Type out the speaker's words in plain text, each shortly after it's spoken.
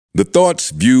The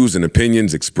thoughts, views, and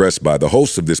opinions expressed by the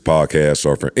hosts of this podcast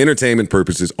are for entertainment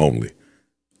purposes only.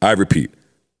 I repeat,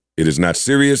 it is not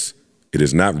serious, it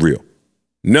is not real.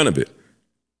 None of it.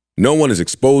 No one is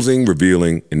exposing,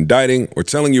 revealing, indicting, or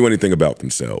telling you anything about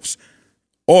themselves.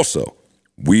 Also,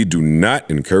 we do not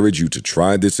encourage you to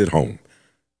try this at home.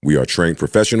 We are trained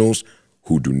professionals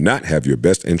who do not have your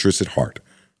best interests at heart,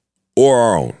 or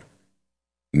our own.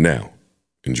 Now,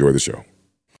 enjoy the show.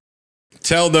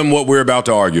 Tell them what we're about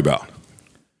to argue about.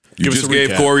 You just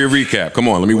gave Corey a recap. Come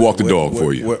on, let me walk the dog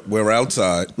for you. We're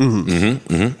outside.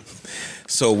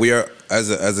 So we are, as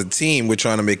a team, we're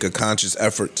trying to make a conscious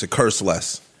effort to curse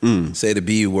less. Say the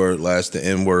B word less, the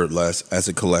N word less, as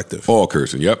a collective. All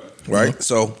cursing, yep. Right?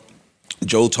 So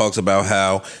Joe talks about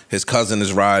how his cousin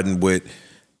is riding with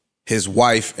his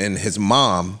wife and his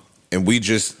mom, and we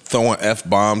just throwing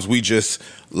F-bombs. We just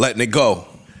letting it go.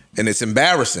 And it's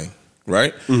embarrassing.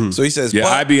 Right? So he says, yeah,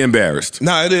 I'd be embarrassed.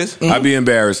 No, it is. I'd be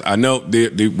embarrassed. I know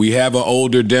we have an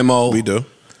older demo. We do.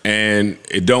 And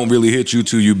it don't really hit you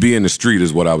till you be in the street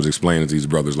is what I was explaining to these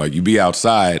brothers. Like you be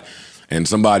outside and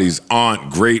somebody's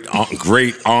great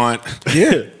aunt.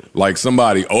 Yeah. Like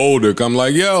somebody older come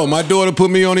like, yo, my daughter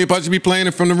put me on here, I should be playing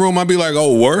it from the room. I'd be like,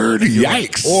 oh, word?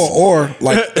 Yikes. Or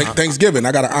like Thanksgiving,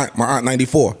 I got an aunt, my aunt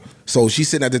 94. So she's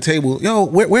sitting at the table. Yo,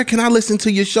 where can I listen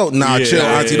to your show? Nah, chill,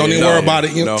 auntie. Don't even worry about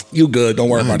it. You good. Don't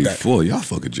worry about that. Y'all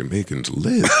fucking Jamaicans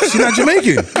live. She's not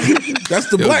Jamaican. That's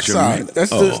the black side. That's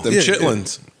the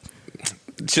chitlins.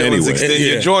 Chitlins extend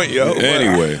your joint, yo.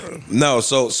 Anyway. No,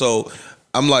 so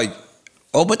I'm like,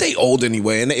 oh, but they old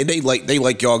anyway, and they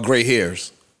like y'all gray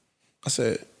hairs. I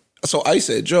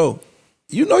said, Joe,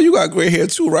 you know you got gray hair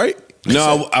too, right?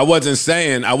 No, I wasn't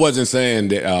saying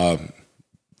that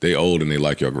they old and they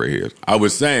like your gray hairs. I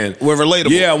was saying we're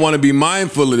relatable. Yeah, I want to be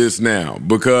mindful of this now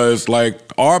because like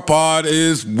our pod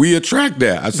is we attract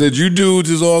that. I said you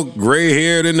dudes is all gray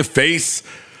haired in the face,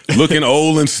 looking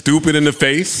old and stupid in the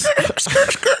face.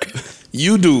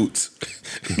 You dudes.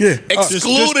 Yeah.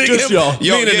 Excluding just him. Y'all.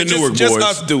 Yo, the Newark just boys.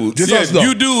 Us dudes. Just us, though.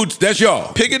 You dudes, that's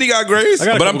y'all. Pickety got grays.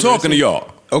 But I'm talking to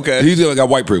y'all. Okay. He's got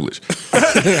white privilege.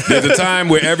 There's a time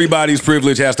where everybody's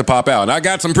privilege has to pop out. And I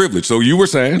got some privilege. So you were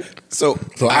saying. So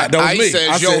I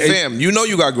said, yo, fam, you know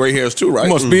you got gray hairs too, right?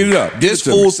 Come on, speed it up. This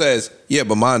fool says, yeah,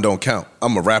 but mine don't count.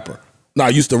 I'm a rapper. Nah, I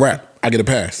used to rap. I get a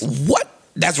pass. What?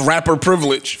 That's rapper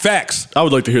privilege. Facts. I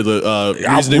would like to hear the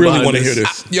I really want to hear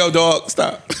this. Yo, dog,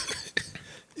 stop.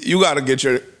 You got to get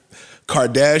your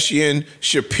Kardashian,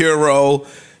 Shapiro,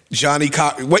 Johnny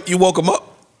Cox. What, you woke him up?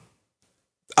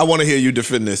 I want to hear you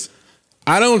defend this.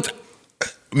 I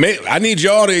need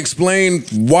y'all to explain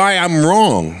why I'm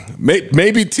wrong.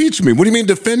 Maybe teach me. What do you mean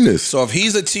defend this? So if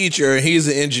he's a teacher and he's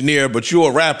an engineer, but you're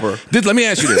a rapper. Let me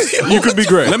ask you this. You could be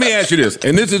great. Let me ask you this.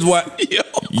 And this is what. Yo.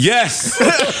 Yes.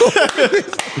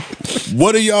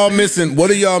 What are y'all missing? What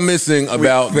are y'all missing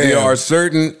about there are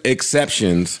certain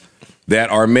exceptions that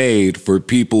are made for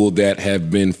people that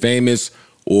have been famous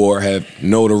or have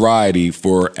notoriety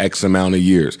for X amount of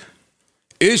years?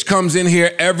 Ish comes in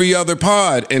here every other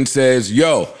pod and says,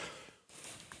 yo,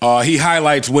 he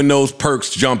highlights when those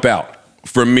perks jump out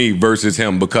for me versus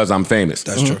him because I'm famous.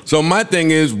 That's true. So my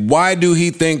thing is, why do he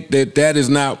think that is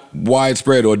not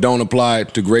widespread or don't apply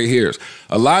to gray hairs?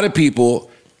 A lot of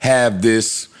people have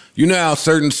this, you know how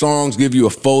certain songs give you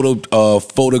a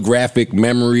photographic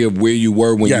memory of where you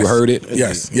were when you heard it?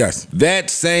 Yes.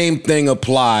 That same thing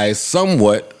applies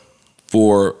somewhat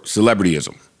for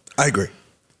celebrityism. I agree.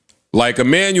 Like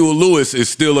Emmanuel Lewis is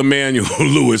still Emmanuel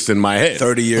Lewis in my head.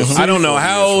 30 years. I don't know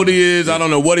how old he is. I don't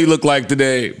know what he looked like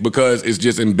today because it's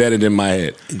just embedded in my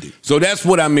head. Indeed. So that's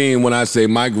what I mean when I say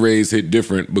my grades hit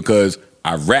different because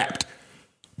I rapped.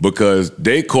 Because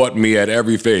they caught me at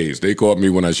every phase. They caught me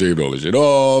when I shaved all the shit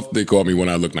off. They caught me when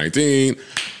I looked 19.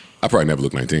 I probably never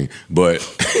looked 19. But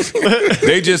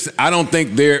I don't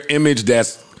think their image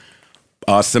that's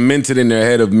cemented in their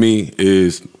head of me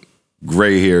is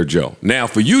gray hair Joe. Now,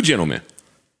 for you gentlemen,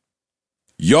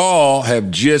 y'all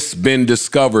have just been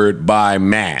discovered by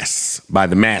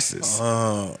the masses.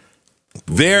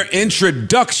 Their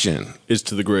introduction is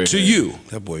to the gray to you.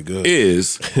 That boy good.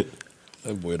 Is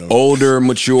that boy don't older,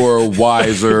 mature,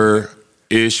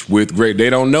 wiser-ish with gray.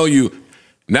 They don't know you.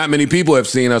 Not many people have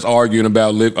seen us arguing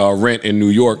about rent in New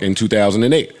York in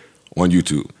 2008 on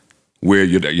YouTube, where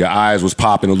your eyes was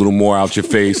popping a little more out your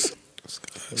face.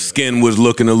 Skin was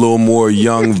looking a little more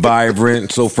young,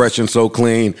 vibrant, so fresh and so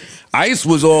clean. Ice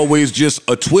was always just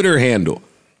a Twitter handle.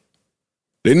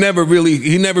 He never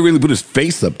really put his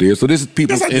face up there. So this is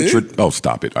people's intro. Oh,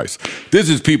 stop it, Ice. This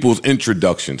is people's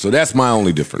introduction. So that's my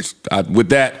only difference. With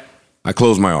that, I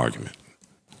close my argument.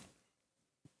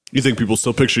 You think people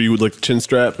still picture you with like the chin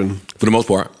strap and For the most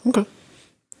part. okay.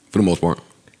 For the most part.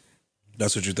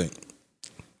 That's what you think.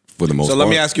 For the most So part. let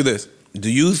me ask you this. Do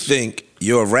you think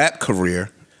your rap career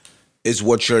is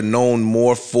what you're known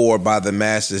more for by the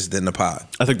masses than the pod?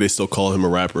 I think they still call him a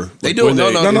rapper. They Like, do. when No.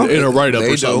 in a write up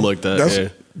They or something do. like that. That's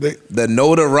Yeah. The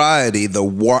notoriety, the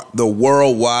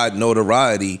worldwide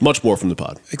notoriety. Much more from the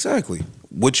pod. Exactly.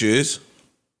 Which is,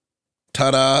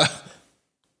 ta-da,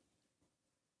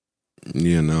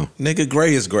 Yeah, no. nigga,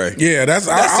 gray is gray. Yeah, that's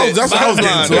what I was Bottom getting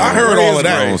line, to. I nigga. heard all of I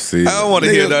that. don't see it. I don't want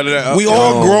to hear none of that. We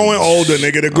all growing older,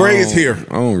 nigga. The gray is here.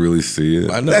 I don't really see it.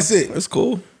 I know. That's it. That's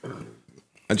cool.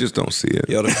 I just don't see it.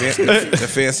 Yo, the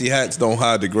fancy hats don't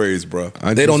hide the grays, bro.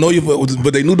 They don't know you,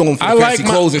 but they knew them for I fancy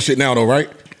like clothes and shit now, though, right?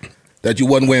 That you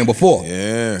wasn't wearing before.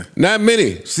 Yeah. Not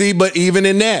many. See, but even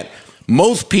in that,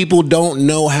 most people don't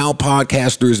know how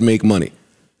podcasters make money.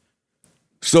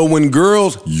 So when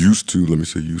girls used to,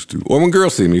 or when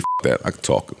girls see me, that, I can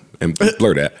talk and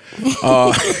blur that.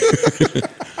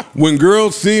 When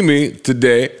girls see me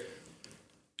today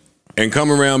and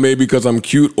come around maybe because I'm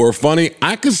cute or funny,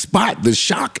 I can spot the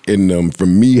shock in them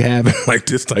from me having like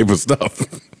this type of stuff.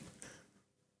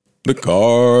 The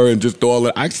car and just all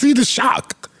that. I see the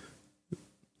shock.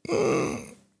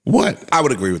 What? I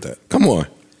would agree with that. Come on.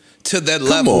 To that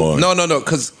level. on. No,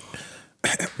 because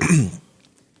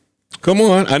Come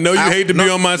on. I know you hate to be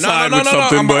on my side with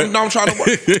something, but I'm trying to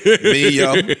work. Me,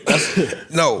 yo.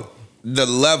 No, the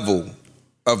level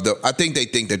of I think they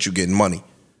think that you're getting money,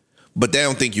 but they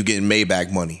don't think you're getting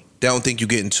Maybach money. They don't think you're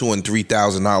getting $2,000 and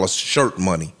 $3,000 shirt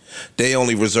money. They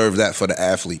only reserve that for the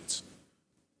athletes.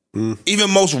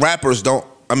 Even most rappers don't.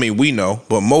 I mean, we know,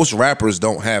 but most rappers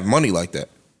don't have money like that.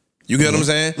 You get what I'm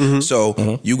saying?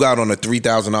 So you got on a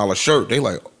 $3,000 shirt. They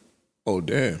like, oh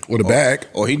damn, With a bag.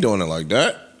 Oh, he doing it like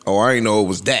that? Oh, I didn't know it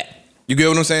was that. You get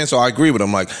what I'm saying? So I agree with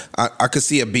him. Like, I could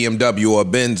see a BMW or a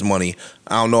Benz money.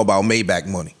 I don't know about Maybach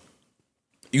money.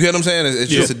 You get what I'm saying?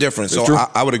 It's just a difference. So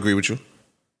I would agree with you.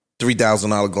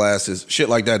 $3,000 glasses, shit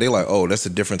like that. They like, oh, that's a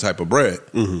different type of bread.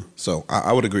 So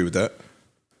I would agree with that.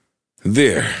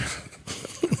 there.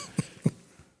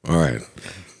 All right.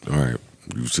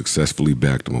 You successfully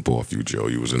backed them up off you, Joe.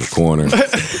 You was in the corner.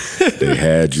 They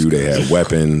had you. They had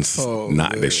weapons,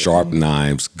 they sharp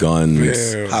knives, guns.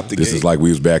 This is like we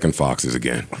was back in Foxes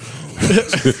again.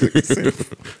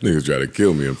 Niggas try to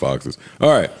kill me in Foxes. All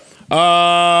right.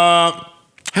 How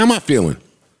am I feeling?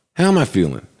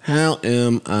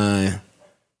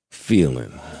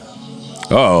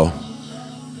 Uh-oh.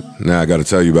 Now I got to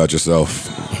tell you about yourself.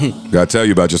 Got to tell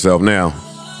you about yourself now.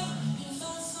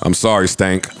 I'm sorry,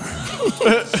 Stank.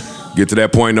 Get to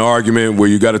that point in the argument where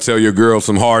you got to tell your girl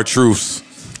some hard truths.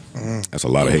 That's a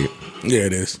lot of hate. Yeah,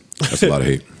 it is. That's a lot of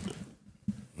hate.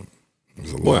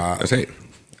 It's a Boy, lot. that's hate.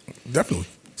 Definitely.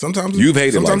 Sometimes You've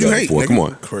hated sometimes like you that hate, before. nigga. Come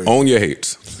on. Crazy. Own your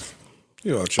hates.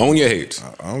 Own your hates.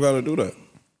 I don't got to do that.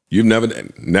 You've never.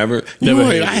 Never hated.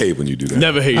 hated. I hate when you do that.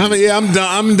 Never hated. I mean, yeah,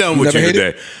 I'm done with Never you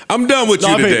hated? today. I'm done with you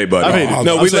I've today, hated. buddy. I've hated.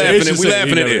 No, I'm we saying laughing Ish at is we saying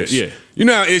laughing he at never- Ish. yeah. You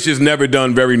know how Ish has never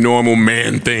done very normal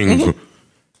man things.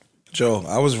 Joe,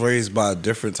 I was raised by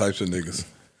different types of niggas.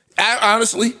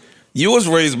 Honestly, you was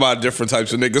raised by different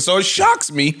types of niggas, so it shocks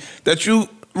me that you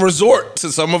resort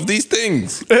to some of these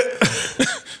things.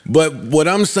 But what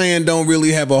I'm saying don't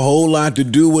really have a whole lot to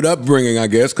do with upbringing, I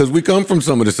guess, because we come from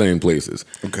some of the same places.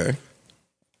 Okay.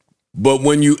 But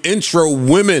when you intro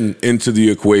women into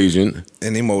the equation,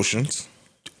 And emotions.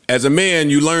 as a man,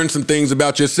 you learn some things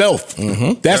about yourself.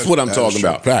 That's what I'm that talking is true.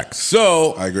 about. Facts.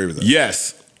 So I agree with that.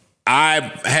 Yes, I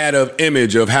had an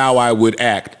image of how I would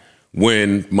act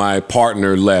when my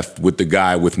partner left with the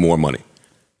guy with more money.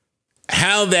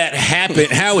 How that happened,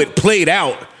 how it played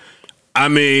out, I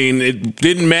mean, it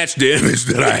didn't match the image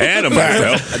that I had of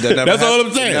myself. That never That's all I'm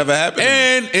happened. saying. It never happened.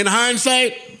 And in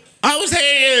hindsight, I was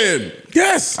hating.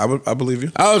 Yes. I believe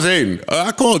you. I was hating.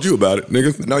 I called you about it,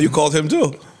 nigga. No, you called him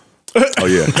too. Oh,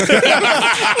 yeah.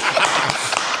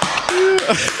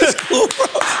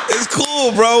 It's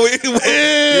cool, bro. You know what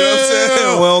I'm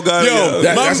saying? We don't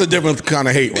got That's a different kind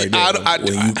of hate right there.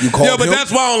 When you call Yeah, but him,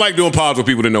 that's why I don't like doing pods with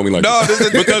people that know me like No, this. this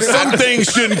is- Because some things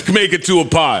shouldn't make it to a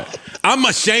pod. I'm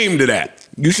ashamed of that.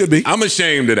 you should be. I'm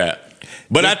ashamed of that.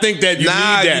 But I think that you need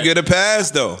that. you get a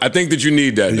pass though. I think that you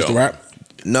need that, used to though. rap.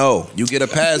 No, you get a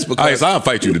pass because All right, so I'll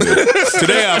fight you today.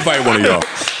 Today I'll fight one of y'all.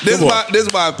 this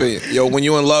is my opinion. Yo, when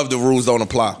you in love, the rules don't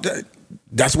apply.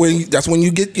 That's when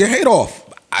you get your hate off.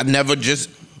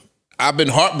 I've been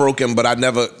heartbroken, but I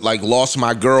never like lost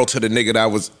my girl to the nigga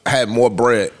that had more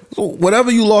bread. So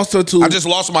whatever you lost her to, I just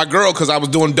lost my girl because I was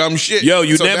doing dumb shit. Yo,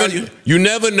 you So now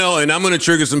never know, and I'm gonna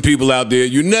trigger some people out there.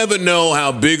 You never know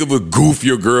how big of a goof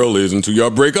your girl is until y'all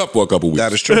break up for a couple weeks.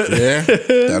 That is true. yeah,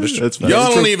 That is true. Y'all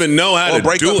don't even know how to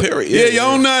break do up, it. period. Yeah, Yeah,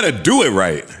 y'all don't know how to do it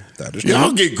right. That is true.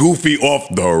 Y'all get goofy off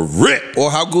the rip. Or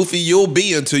how goofy you'll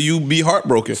be until you be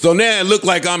heartbroken. So now it look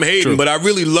like I'm hating, but I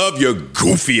really love your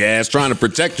goofy ass trying to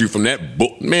protect you from that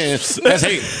man. That's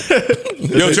hate.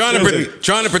 Yo,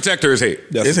 trying to protect her is hate.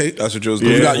 it's hate. That's what you was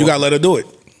doing. You got to let her do it.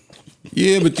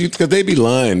 Yeah, but because they be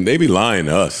lying. They be lying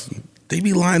to us. They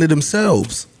be lying to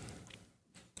themselves.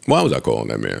 Why was I calling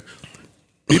that man?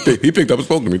 He picked up and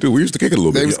spoke to me too. We used to kick it a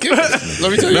little bit. They was kidding.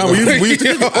 Let me tell you. No, we used to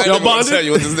kick it. I didn't want to tell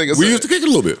you what this nigga said. We used to kick it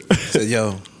a little bit. Said,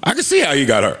 yo, I can see how he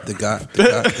got hurt. the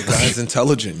guy's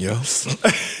intelligent, yo. He's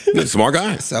a smart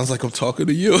guy. Sounds like I'm talking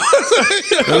to you.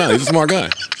 No, he's a smart guy.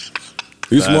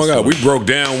 He's a smart guy. We broke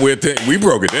down with it. We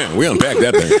broke it down. We unpacked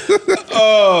that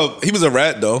thing. He was a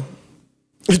rat though.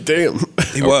 Damn.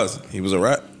 He was a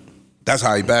rat. That's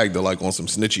how he bagged her, like on some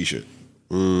snitchy shit.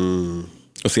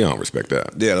 See, I don't respect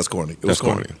that. Yeah, that's corny. It was That's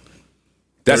corny.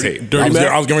 That's hate. I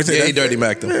was going to say Yeah, that. he dirty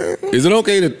Mac though. Is it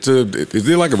okay is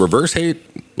there like a reverse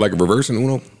hate? Like a reverse in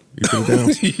Uno? You put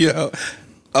it down? Yeah.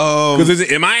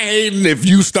 Because am I hating if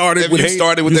you started If with you hate?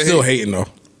 started with You the still hate. hating though.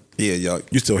 Yeah, yo.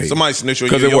 You still hate. Somebody snitch on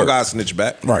 'Cause you, it your worked. guy snitch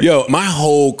back. Right. Yo, my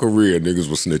whole career, niggas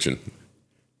was snitching.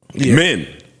 Yeah. Men.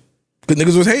 The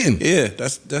niggas was hating. Yeah,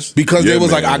 that's Because Yeah, they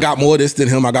was man. like, I got more of this than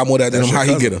him. I got more of that than him. How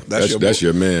he get her? That's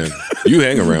your man. You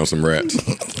hang around some rats.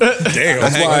 Damn. I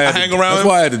hang around That's him.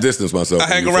 why I had to distance myself. I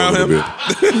from hang you for a around little him.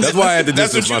 bit. That's why I had to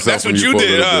That's distance what you- myself that's from what you you for a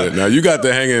did, little huh? bit. Now you got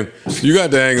to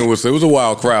hanging with. It was a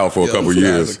wild crowd for a couple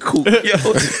years. Cool. Yo,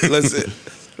 listen,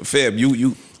 Fab,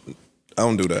 you, I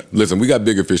don't do that. Listen, we got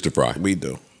bigger fish to fry. We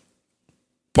do.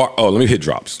 Let me hit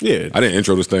drops. Yeah. I didn't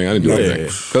intro this thing. I didn't do anything. yeah.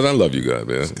 Because I love you guys,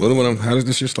 man. How does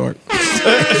this shit start?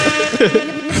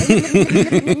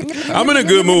 I'm in a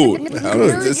good mood. How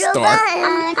does this start?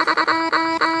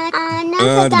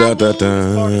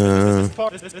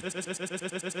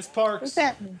 What's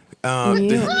happening? All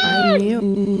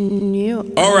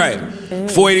right.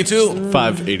 482?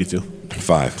 582.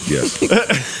 5, yes.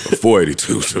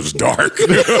 482, so it's dark.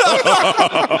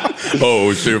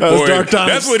 Oh, shit. That was dark times.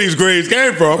 That's where these grades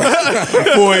came from.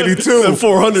 482. The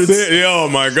 400s. Yeah, oh,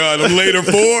 my God. Them later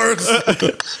fours.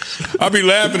 I be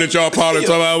laughing at y'all pilots.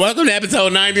 I'm like, welcome to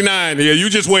episode 99. Yeah, you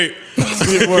just wait.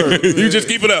 You just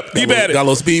keep it up. Keep at it. Got a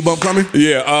little speed bump coming?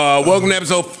 Yeah, welcome to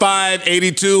episode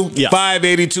 582. Yeah.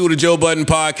 582 of the Joe Budden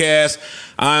Podcast.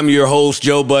 I'm your host,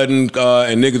 Joe Budden,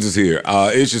 and niggas is here.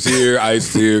 Ish is here, Ice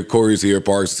is here, Corey's here,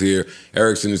 Parks is here,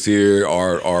 Erickson is here,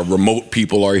 our remote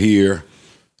people are here.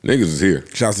 Niggas is here.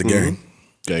 Shouts to gang.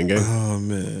 Gang, gang. Oh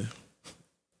man.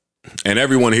 And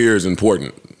everyone here is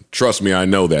important. Trust me, I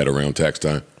know that around tax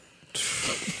time.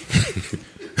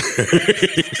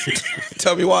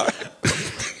 Tell me why.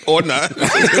 Or not.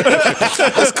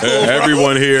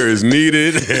 Everyone here is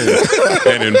needed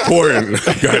and important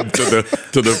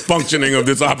to the functioning of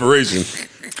this operation.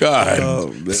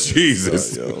 God,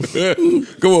 Jesus.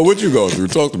 Come on, what you going through?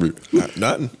 Talk to me.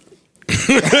 Nothing.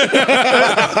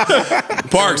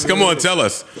 Parks, come on, tell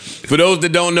us. For those that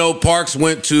don't know, Parks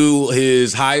went to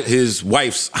his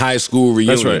wife's high school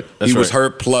reunion. That's right. That's he was right.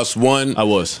 hurt +1. I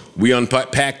was. We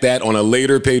unpacked that on a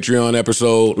later Patreon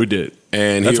episode. We did.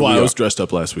 And that's here why we I was are. dressed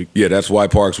up last week. Yeah, that's why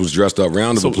Parks was dressed up.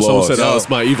 Round of applause. Someone said I was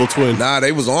my evil twin. Nah,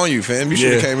 they was on you, fam. You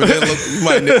should have came in there. Look, you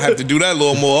might have to do that a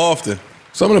little more often.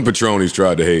 Some of the Patronis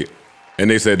tried to hate. And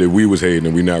they said that we was hating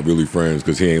and we not really friends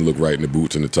because he ain't look right in the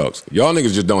boots and the tux. Y'all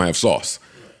niggas just don't have sauce.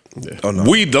 Yeah. Oh no.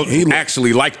 We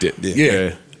actually liked it.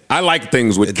 Yeah. I like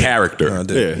things with character. No, it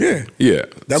did. Yeah. Yeah.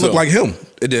 That So- looked like him.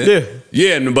 It did.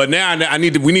 Yeah. Yeah, but now we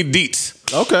need deets.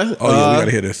 Okay. Oh, yeah, we got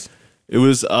to hear this. It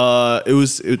was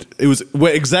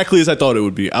exactly as I thought it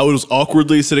would be. I was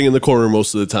awkwardly sitting in the corner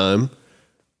most of the time.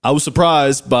 I was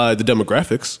surprised by the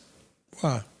demographics.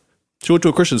 Why? She went to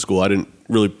a Christian school. I didn't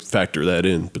really factor that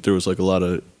in, but there was like a lot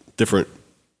of different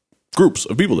groups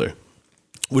of people there,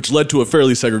 which led to a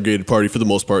fairly segregated party for the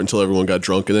most part until everyone got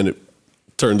drunk and then it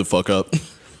turned the fuck up.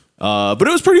 But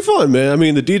it was pretty fun, man. I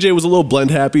mean, the DJ was a little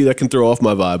blend happy. That can throw off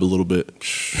my vibe a little bit.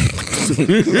 Listen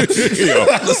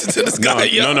to this guy. I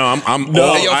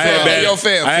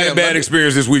had a bad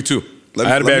experience this week too. I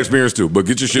had a bad experience too. But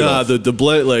get your shit off. The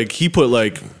blend, like he put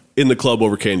like in the club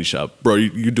over candy shop, bro.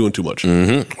 You're doing too much.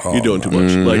 You're doing too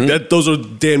much. Like that. Those are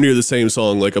damn near the same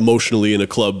song. Like emotionally in a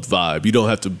club vibe. You don't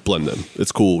have to blend them.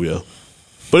 It's cool, yeah.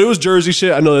 But it was Jersey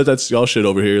shit. I know that's y'all shit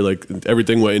over here. Like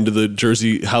everything went into the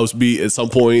Jersey house beat at some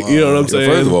point. You know what I'm saying?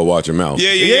 First of all, watch your mouth.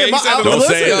 Yeah.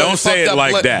 Don't say it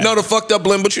like that. No, the fucked up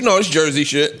blend, but you know it's Jersey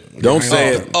shit. Don't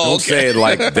say it. Don't say it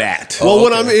like that. Well,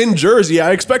 when I'm in Jersey,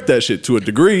 I expect that shit to a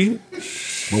degree.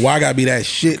 But why gotta be that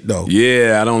shit though?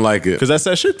 Yeah, I don't like it. Because that's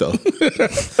that shit though.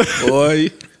 Boy.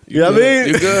 You know what I mean?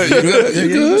 You're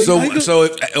good. So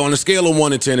on a scale of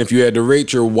 1 to 10, if you had to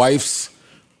rate your wife's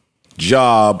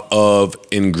job of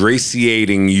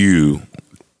ingratiating you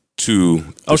to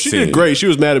she did great. She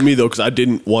was mad at me though because I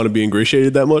didn't want to be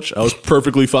ingratiated that much. I was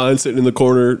perfectly fine sitting in the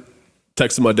corner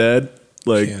texting my dad.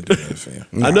 Like, Can't do that, fam.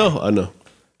 I know.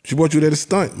 She brought you there to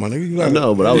stunt, my nigga. I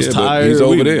know, but I was tired. He's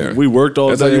over there. We worked all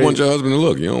day. That's how you want your husband to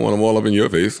look. You don't want him all up in your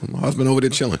face. My husband over there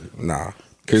chilling. Nah. In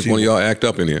case one of y'all act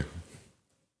up in here.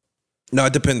 No,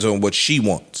 it depends on what she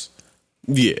wants.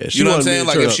 Yeah, You know what I'm saying?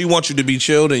 Like if she wants you to be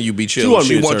chill, then you be chill. If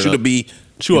she wants you to be,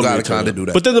 you gotta kind of do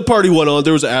that. But then the party went on.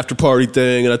 There was an after party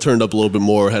thing, and I turned up a little bit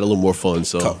more, had a little more fun.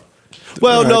 So,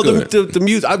 well, no, the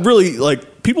music. I really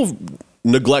like people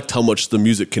neglect how much the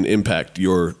music can impact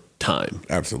your time.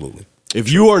 Absolutely.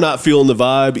 If you are not feeling the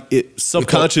vibe, it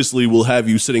subconsciously will have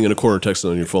you sitting in a corner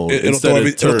texting on your phone. It'll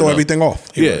throw everything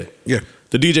off. Yeah. Yeah.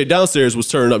 The DJ downstairs was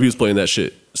turning up. He was playing that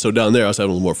shit. So down there, I was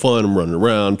having a little more fun. I'm running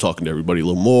around, talking to everybody a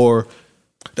little more.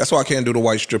 That's why I can't do the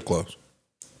white strip clubs.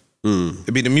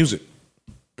 It'd be the music.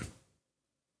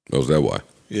 Oh, is that why?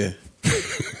 Yeah.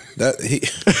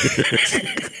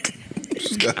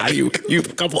 You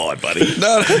come on, buddy.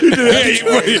 No, it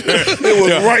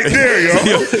was right there,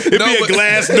 yo. It'd be a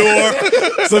glass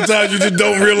door. Sometimes you just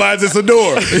don't realize it's a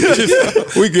door.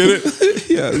 We get it.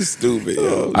 Yeah, it's stupid,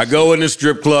 yo. I go in the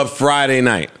strip club Friday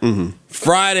night.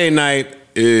 Friday night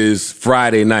is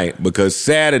Friday night because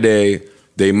Saturday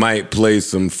they might play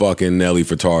some fucking Nelly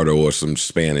Furtado or some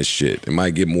Spanish shit. They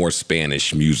might get more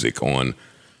Spanish music on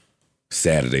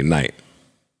Saturday night.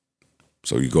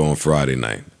 So you go on Friday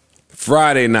night.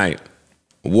 Friday night,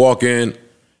 walk in,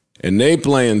 and they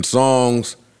playing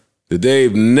songs that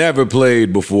they've never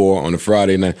played before on a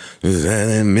Friday night. It's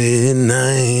at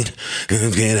midnight,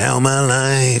 get out my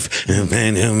life,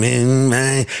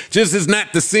 midnight. Just is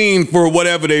not the scene for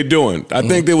whatever they're doing. I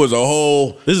think there was a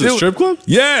whole. This is a strip club?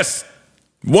 Yes.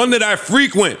 One that I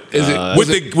frequent. Is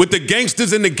it with the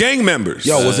gangsters and the gang members?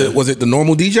 Yo, was it the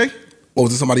normal DJ or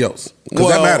was it somebody else? Because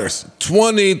that matters.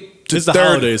 20 to It's the 30,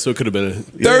 holidays, so it could have been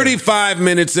 35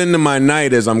 minutes into my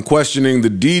night as I'm questioning the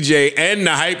DJ and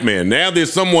the hype man. Now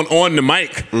there's someone on the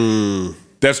mic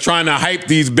that's trying to hype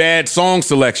these bad song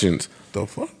selections. The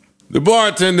fuck? The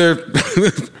bartender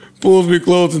pulls me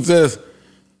close and says,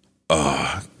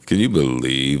 can you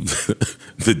believe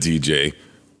the DJ?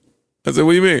 I said,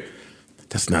 what do you mean?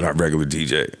 That's not our regular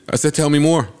DJ. I said, tell me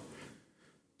more.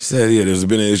 He said, yeah, there's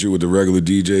been an issue with the regular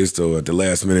DJs, so at the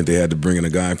last minute they had to bring in a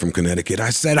guy from Connecticut.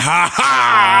 I said,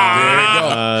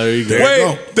 ha! There you go.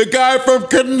 Wait, the guy from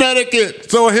Connecticut.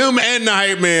 So him and the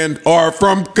hype man are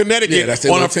from Connecticut. Yeah, that's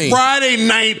their on a team. Friday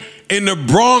night in the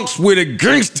Bronx where the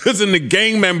gangsters and the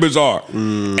gang members are.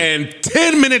 And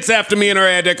 10 minutes after me and her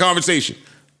had that conversation,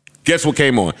 guess what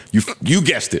came on? You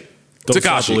guessed it. Don't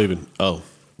stop Tekashi. believing. Oh.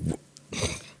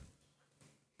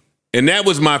 And that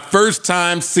was my first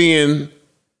time seeing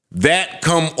that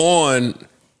come on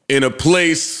in a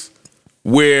place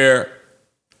where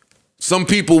some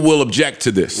people will object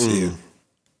to this.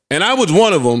 And I was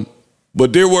one of them,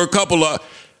 but there were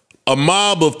a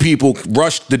mob of people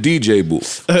rushed the DJ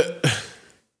booth.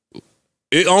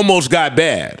 It almost got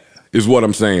bad, is what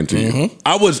I'm saying to you.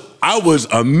 I was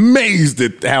amazed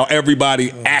at how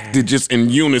everybody acted just in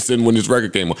unison when this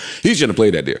record came on. He shouldn't have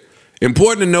played that there.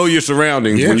 Important to know your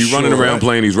surroundings when you're running around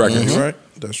playing these records. Right,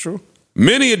 that's true.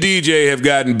 Many a DJ have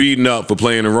gotten beaten up for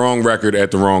playing the wrong record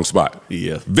at the wrong spot.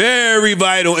 Yeah. Very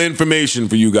vital information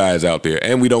for you guys out there.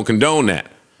 And we don't condone that.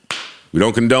 We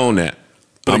don't condone that.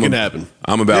 But it can happen.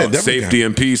 I'm about safety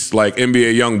and peace like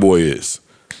NBA Youngboy is.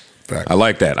 Fact. I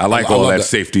like that. I like all that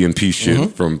safety and peace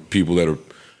shit from people that are,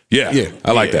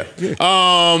 I like that. Yeah.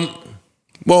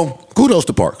 Well, kudos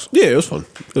to Parks. Yeah, it was fun.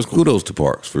 It was cool. Kudos to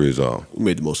Parks for his We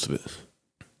made the most of it.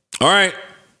 All right.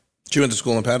 You went to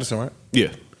school in Patterson, right?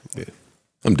 Yeah.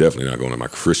 I'm definitely not going to my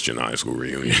Christian high school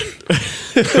reunion.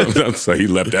 So he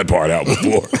left that part out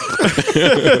before.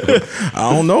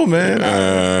 I don't know, man.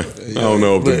 I don't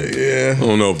know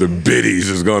if the biddies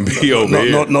is going to be over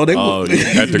here. No, they Oh,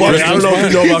 yeah. At the Buck, Christmas I don't know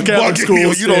if you know about Catholic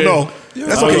schools. You don't know.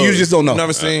 That's okay. You just don't know.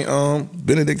 Never seen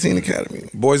Benedictine Academy.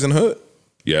 Boys in the Hood.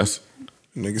 Yes.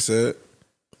 Nigga said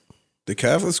the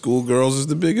Catholic school girls is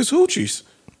the biggest hoochies.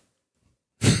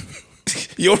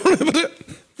 You don't remember that?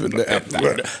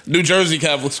 New Jersey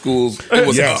Catholic schools, it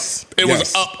was up. It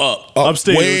was up.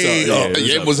 Upstate, way up.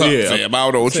 It was up. Fam. I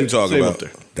don't know what you're talking about.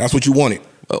 That's what you wanted.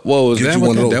 What was that?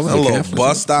 That was a little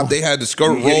bus stop. They had the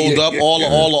skirt rolled up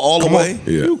all the way.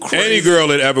 Yeah. You crazy. Any girl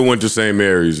that ever went to St.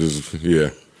 Mary's is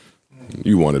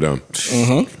you wanted them.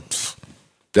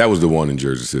 That was the one in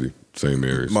Jersey City, St.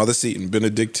 Mary's. Mother Seton,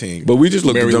 Benedictine. But we just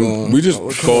looked at them. We just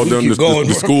called them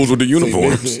the schools with the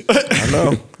uniforms. I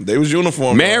know they was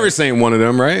uniform. Maris ain't one of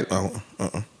them, right?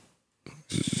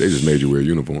 They just made you wear a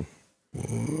uniform.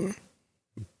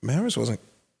 Maris wasn't.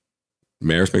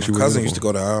 Maris makes you wear a uniform. Cousin used to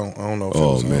go there. I don't know. If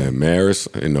oh man, Maris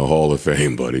in the Hall of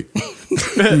Fame, buddy.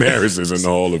 Maris is in the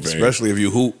Hall of Fame, especially if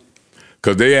you hoop.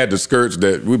 Because they had the skirts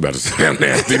that we about to say I'm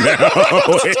nasty now.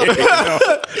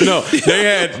 No,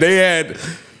 they had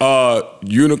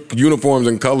uniforms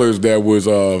and colors that was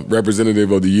representative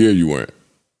of the year you went.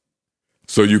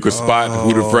 So you could spot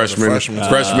who the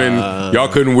freshmen. Y'all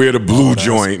couldn't wear the blue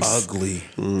joints. Ugly.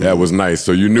 That was nice.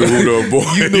 So you knew who to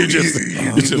avoid. you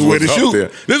just knew where to shoot.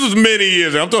 There. This was many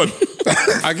years. I'm talking.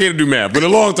 I can't do math, but a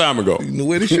long time ago. You knew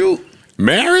where to shoot.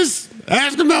 Maris?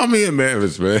 Ask about me in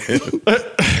Maris, man.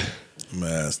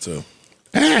 Mass too.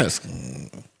 Ask.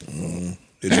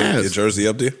 Your jersey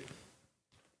up there?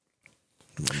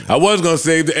 I was gonna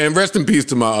say, and rest in peace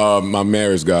to my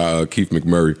Maris guy, Keith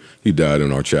McMurray. He died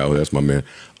in our childhood. That's my man.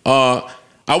 I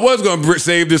was gonna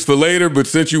save this for later, but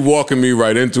since you walking me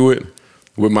right into it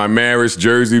with my Maris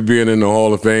jersey being in the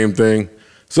Hall of Fame thing,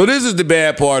 so this is the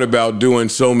bad part about doing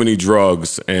so many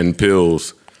drugs and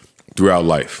pills throughout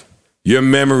life. Your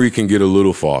memory can get a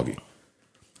little foggy.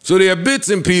 So there are bits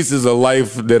and pieces of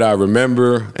life that I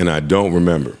remember and I don't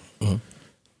remember.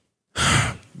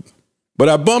 But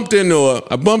I bumped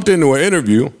into an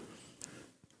interview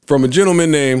from a gentleman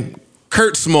named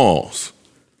Kurt Smalls.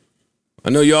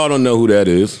 I know y'all don't know who that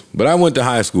is, but I went to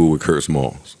high school with Kurt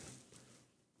Smalls.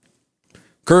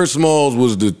 Kurt Smalls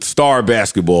was the star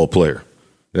basketball player.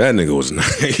 That nigga was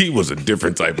nice. He was a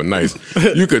different type of nice.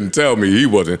 You couldn't tell me he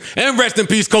wasn't. And rest in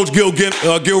peace, Coach Gil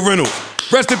Reynolds.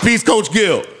 Rest in peace, Coach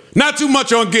Gil. Not too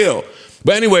much on Gil.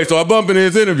 But anyway, so I bump into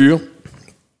his interview.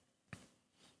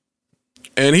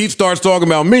 And he starts talking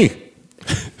about me.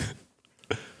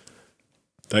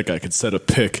 That guy could set a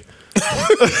pick.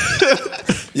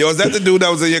 Yo, is that the dude that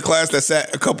was in your class that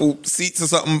sat a couple seats or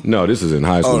something? No, this is in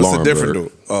high school. Oh, it's a different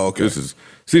dude. Oh, okay.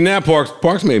 See, now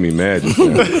Parks made me mad just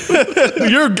now.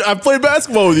 I played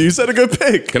basketball with you. You said a good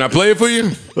pick. Can I play it for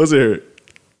you? Let's hear it.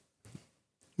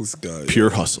 This guy. Pure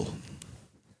hustle.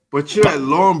 But you're at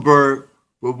Laurinburg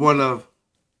with one of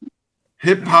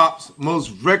hip-hop's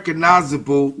most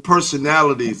recognizable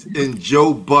personalities in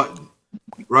Joe Budden,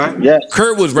 right? Yes.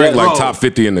 Kurt was ranked like top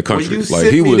 50 in the country. When you like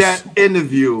sent he me was that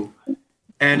interview,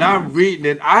 and I'm reading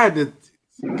it, I had to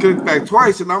click back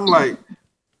twice, and I'm like,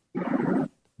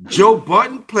 Joe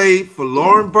Budden played for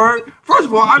Laurinburg? First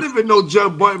of all, I didn't even know Joe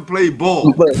Budden played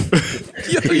ball.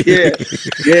 yeah,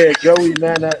 Joey,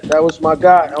 man, that was my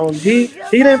guy. He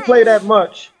didn't play that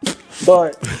much,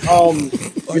 but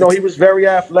you know, he was very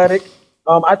athletic.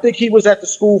 I think he was at the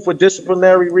school for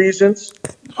disciplinary reasons,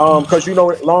 because you know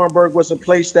Laurinburg was a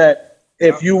place that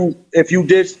if you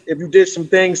did some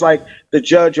things, like the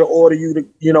judge will order you to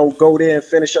go there and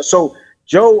finish up. So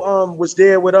Joe was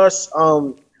there with us.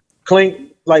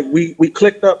 Like we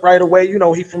clicked up right away. You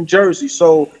know, he from Jersey,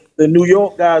 so the New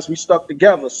York guys, we stuck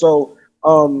together. So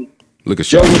look at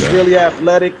Joe was really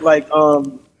athletic. Like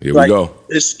here we go.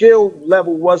 His skill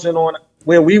level wasn't on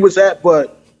where we was at,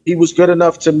 but he was good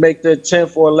enough to make the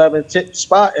 10th or 11th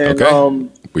spot. And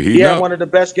he had one of the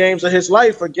best games of his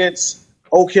life against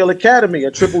Oak Hill Academy,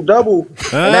 a triple-double.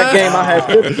 In that game, I had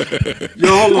 50.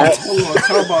 Yo, hold on.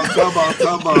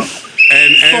 Talk about.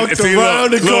 And fucked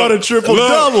around and caught a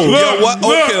triple-double.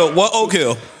 Yo, what Oak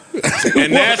Hill?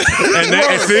 And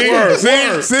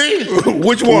see?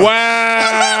 Which one?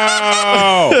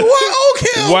 Wow. What Oak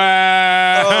Hill?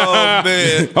 Wow. Oh,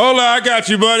 man. Hold on, I got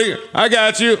you, buddy. I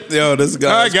got you. Yo, this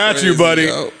guy. I got you, buddy.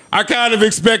 Yo. I kind of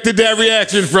expected that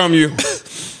reaction from you.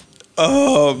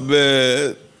 Oh,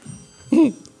 man.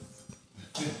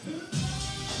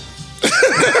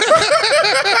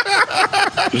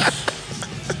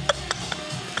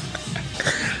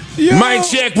 Yo. Mic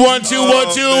check 1 2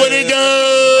 1 2. What it go?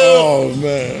 Oh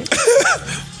man.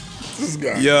 This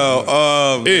guy.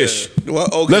 Yo, Ish.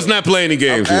 What Oak Hill? Let's not play any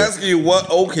games I'm here. asking you what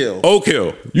Oak Hill. Oak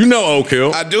Hill. You know Oak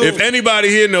Hill. I do. If anybody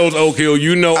here knows Oak Hill,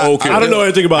 you know Oak Hill. I don't know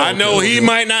anything about I know he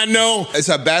might not know. It's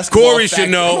a basketball Corey factory.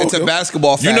 should know. It's a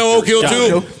basketball factory. You know Oak Hill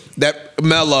too? That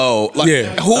Mellow. Like,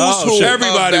 Yeah. Who's who?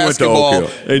 Everybody went to basketball Oak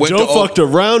Hill. And went Joe to Oak- fucked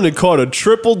around and caught a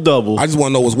triple-double. I just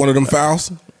want to know, was one of them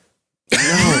fouls?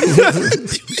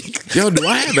 Yo, do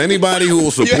I have anybody who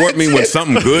will support me when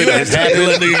something good has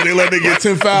happened? They let nigga get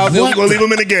 10 fouls. They're gonna leave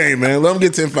him in the game, man. Let him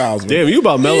get 10 fouls. Man. Damn, you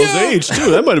about Melo's age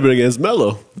too. That might have been against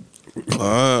Melo.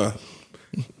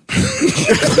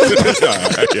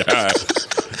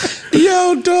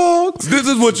 Yo, dogs. This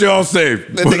is what y'all say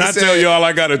when I tell y'all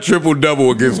I got a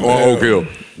triple-double against Oak Hill.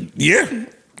 Yeah.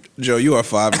 Joe, you are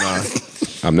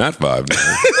 5'9". I'm not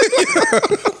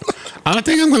 5'9". I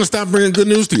think I'm going to stop bringing good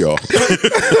news to y'all.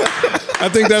 I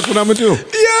think that's what I'm going to do.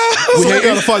 Yeah. We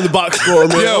got to find the box score,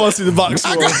 man. I want to see the box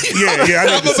score. Yeah,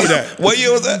 I need to see that. What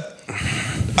year was that?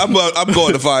 I'm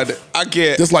going to find it. I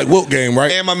can't. Just like Wilt game,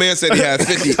 right? And my man said he had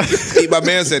 50. My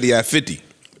man said he had 50.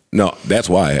 No, that's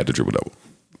why I had the triple-double.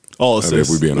 All assists.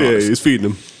 If we're being honest. Yeah, he's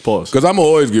feeding him. Pause. Because I'm going to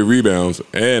always get rebounds,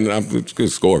 and I'm going to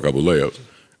score a couple layups.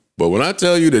 But when I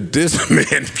tell you that this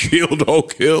man killed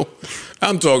Oak Hill,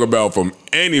 I'm talking about from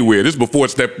anywhere. This is before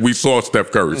we saw Steph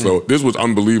Curry, so this was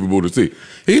unbelievable to see.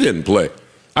 He didn't play.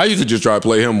 I used to just try to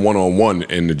play him one-on-one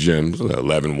in the gym.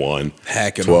 11-1,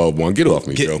 12-1. Get off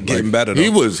me, Joe. Getting better, though. He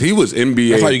was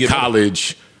NBA,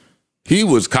 college. He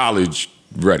was college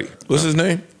ready. What's his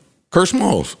name? Kurt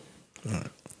Smalls.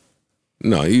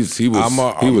 No, he was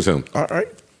him. All right.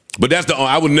 But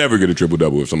I would never get a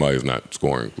triple-double if somebody's not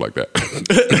scoring like that.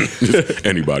 Just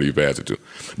anybody you pass it to.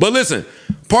 But listen,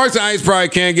 Parks and Ice probably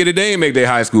can't get it. They ain't make their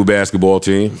high school basketball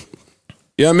team.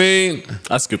 You know what I mean?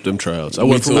 I skipped them tryouts. I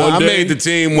went for one day. I made the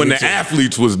team when the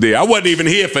athletes was there. I wasn't even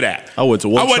here for that. I went to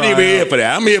one I wasn't even here for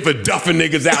that. I'm here for duffing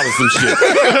niggas out or some shit.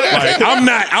 Like,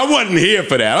 I wasn't here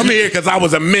for that. I'm here because I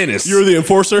was a menace. You were the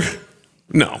enforcer?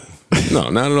 No,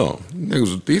 not at all.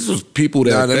 These was people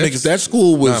that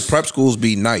school was. Prep schools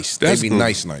be nice. They be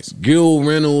nice. Gil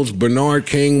Reynolds, Bernard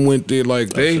King went there. Like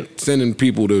they sending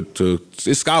people to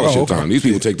it's scholarship time. These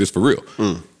people take this for real.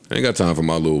 I ain't got time for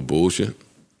my little bullshit.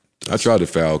 I tried to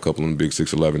foul a couple of them big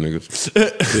 6'11" niggas.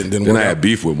 Then I had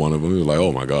beef with one of them. He was like,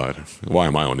 "Oh my god, why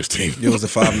am I on this team?" You was a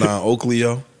 5'9" Oakley,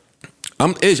 yo.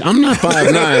 I'm not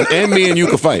 5'9", and me and you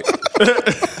can fight.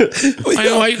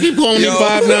 Why you keep calling me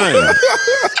 5'9"?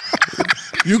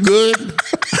 You good?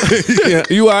 Yeah,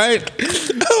 you all right?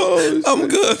 I'm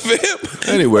good, fam.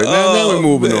 Anyway, now we're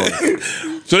moving on.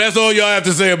 So that's all y'all have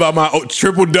to say about my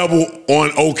triple-double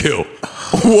on Oak Hill.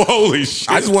 Holy shit!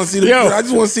 I just want to see the. I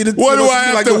just want to see the. What do I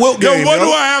have to? The Wilt game, what do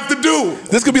I have to do?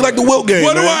 This could be like the Wilt game.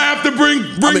 What do I have to bring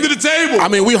to the table? I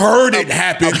mean, we heard it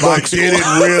happen, but did it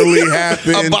really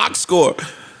happen? A box score.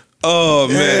 Oh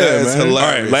man, that's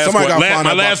hilarious. All right,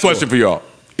 my last question for y'all: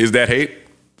 is that hate?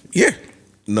 Yeah.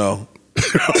 No.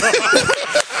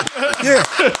 Yeah.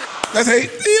 That's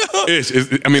hate. Ish,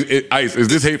 Ice, is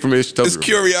this hate from Ish? It's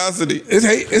curiosity. It's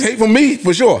hate. It's hate from me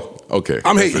for sure. Okay,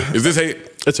 I'm hating. Is this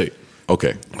hate? That's hate.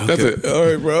 Okay, that's it. All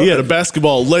right, bro. He had a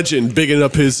basketball legend bigging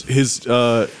up his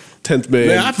 10th man.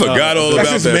 Man, I forgot all about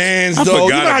that. That's his man's, I though. You know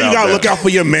forgot how you about gotta that. look out for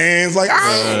your man's. Like,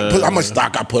 how much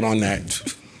stock I put on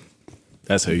that.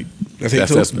 That's hate. That's hate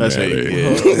too? That's hate.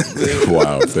 Yeah.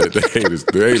 Wow, the hate is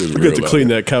We real. got to clean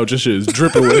that couch. This shit is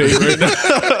dripping with hate right now.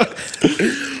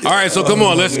 All right, so come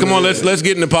on, let's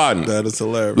get in the podding. That is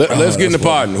hilarious. Let's get in the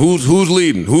podding. Who's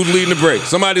leading? Who's leading the break?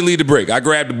 Somebody lead the break. I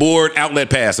grabbed the board, outlet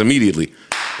pass immediately.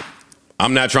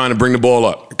 I'm not trying to bring the ball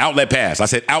up. Outlet pass. I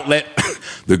said outlet.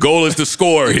 The goal is to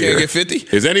score here. Can't get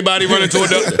 50? Is anybody running toward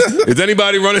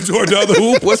the other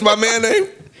hoop? What's my man name?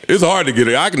 It's hard to get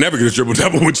it. I can never get a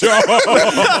triple-double with y'all.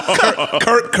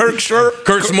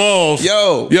 Kurt Smalls.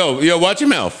 Yo, watch your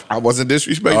mouth. I wasn't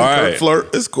disrespecting All right. Kurt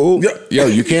Flirt. It's cool. Yo,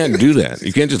 you can't do that.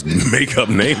 You can't just make up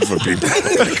names for people.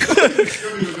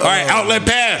 All right, outlet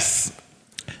pass.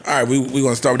 All right, we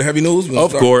gonna start with the heavy news.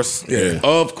 Of course. Yeah.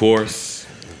 Of course.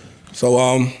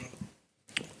 So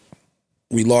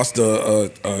we lost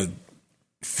a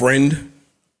friend.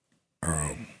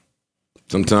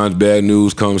 Sometimes bad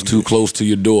news comes too close to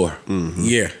your door. Mm-hmm.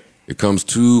 Yeah. It comes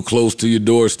too close to your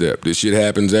doorstep. This shit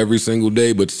happens every single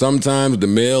day, but sometimes the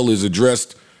mail is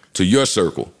addressed to your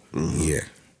circle. Mm-hmm. Yeah.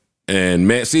 And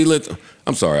man, see,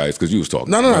 I'm sorry, Ice, because you was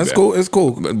talking. No, it's cool. It's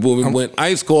cool. But when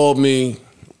Ice called me,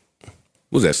 what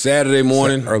was that, Saturday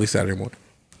morning? Early Saturday morning.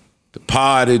 The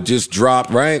pod had just dropped,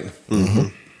 right?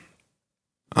 Mm-hmm.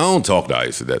 I don't talk to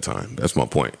Ice at that time. That's my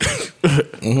point.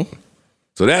 Mm-hmm.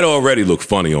 So that already looked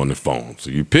funny on the phone.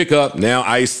 So you pick up, now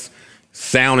Ice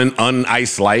sounding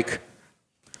un-Ice-like.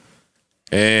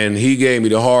 And he gave me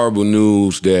the horrible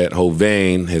news that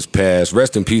Hovain has passed.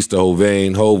 Rest in peace to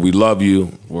Hovain. Ho, we love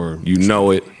you. Or you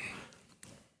know it.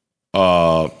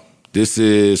 This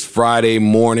is Friday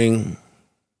morning.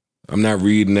 I'm not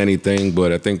reading anything,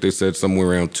 but I think they said somewhere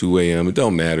around 2 a.m. It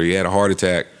don't matter. He had a heart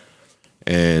attack.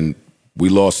 And we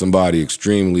lost somebody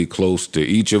extremely close to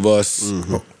each of us.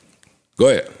 Mm-hmm. Go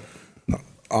ahead.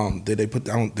 Did they put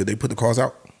the cause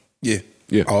out? Yeah.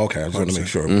 Yeah. Oh, okay. I just wanted to make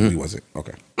sure he wasn't.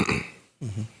 Okay.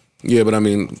 Yeah, but I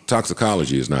mean,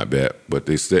 toxicology is not bad, but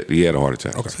they said he had a heart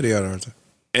attack. Okay. So he had a heart attack.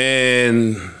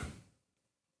 And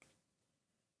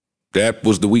that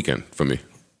was the weekend for me.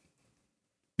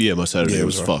 Yeah, my Saturday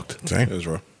was fucked. Same. It was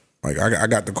rough. Like I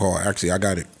got the call. Actually, I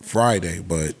got it Friday,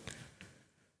 but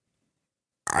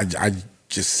I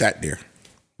just sat there.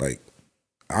 Like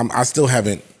I still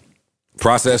haven't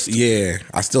processed. Yeah,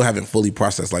 I still haven't fully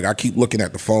processed. Like I keep looking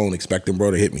at the phone, expecting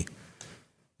bro to hit me.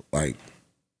 Like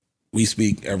we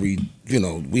speak every,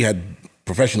 we had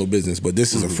professional business, but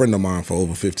this is a friend of mine for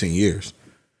over 15 years.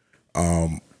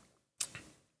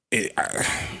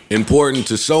 Important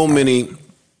to so many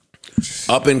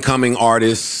up and coming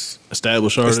artists,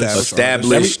 established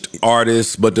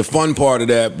artists. But the fun part of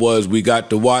that was we got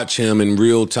to watch him in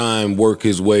real time work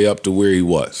his way up to where he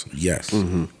was. Yes.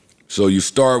 So you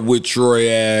start with Troy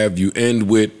Ave, you end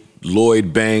with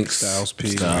Lloyd Banks,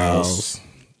 Styles.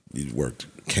 He worked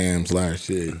Cam's last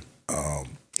year.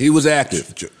 He was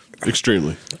active.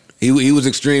 Extremely. He was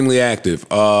extremely active.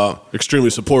 Extremely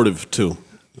supportive too.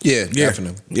 Yeah,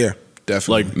 definitely. Yeah.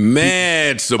 Definitely. Like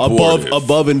mad supportive.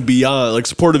 Above and beyond. Like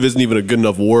supportive isn't even a good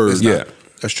enough word. Yeah.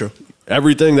 That's true.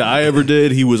 Everything that I ever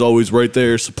did, he was always right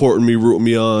there supporting me, rooting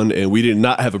me on, and we did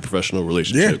not have a professional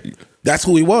relationship. Yeah. That's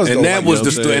who he was. And that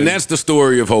was and that's the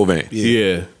story of Hovain.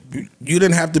 Yeah. You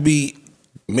didn't have to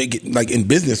make it like in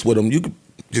business with him. You could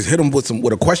just hit him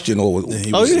with a question or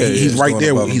he's right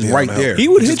there. He's right there. He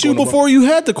would hit you before you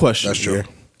had the question. That's true.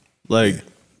 Like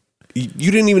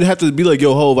you didn't even have to be like,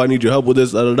 yo, Hov, I need your help with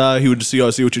this, da da da. He would just see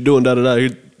what you're doing, da da da.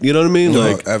 You know what I mean?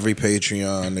 Like every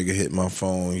Patreon nigga hit my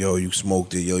phone, yo, you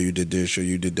smoked it, yo, you did this, yo,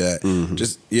 you did that.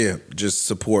 Just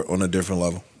support on a different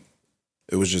level.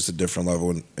 It was just a different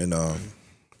level, and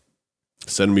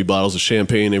sending me bottles of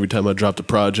champagne every time I dropped a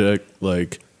project,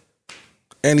 like.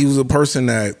 And he was a person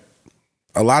that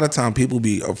a lot of time people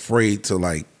be afraid to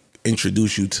like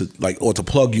introduce you to or to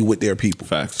plug you with their people.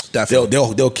 Facts. Definitely.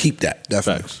 They'll keep that.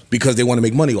 Definitely. Facts. Because they want to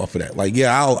make money off of that. Like,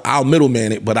 yeah, I'll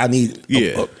middleman it, but I need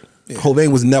Yeah.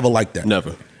 Hovain was never like that.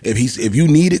 Never. If you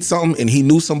needed something and he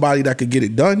knew somebody that could get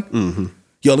it done,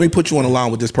 yo, let me put you on the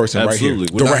line with this person Absolutely. right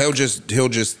here. Well, no, he'll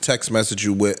just text message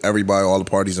you with everybody, all the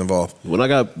parties involved. When I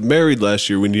got married last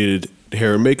year, we needed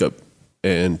hair and makeup,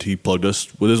 and he plugged us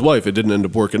with his wife. It didn't end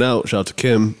up working out. Shout out to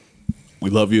Kim. We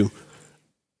love you.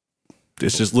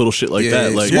 It's just little shit like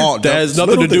that. Like that has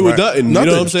nothing to do with nothing. You know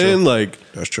what I'm saying? Like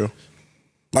that's true.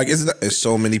 Like it's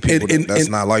so many people that's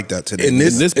not like that today. In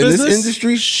this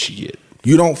industry, shit.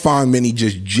 You don't find many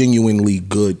just genuinely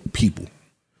good people.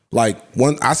 Like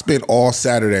I spent all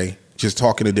Saturday just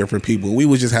talking to different people. We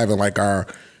was just having like our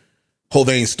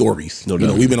Hovain stories. No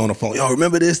doubt. We've been on the phone. Yo,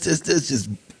 remember this? Just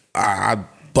I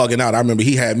bugging out. I remember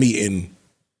he had me in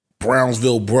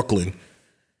Brownsville, Brooklyn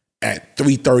at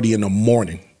 3:30 in the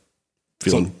morning.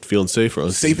 Feeling safe,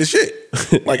 bro. Safe as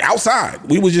shit. Like outside.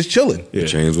 We was just chilling. Yeah. The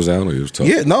chains was out or it was tough?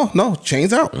 Yeah, no,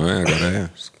 chains out. All right, I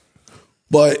gotta ask.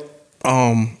 But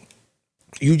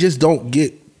you just don't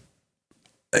get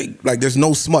like there's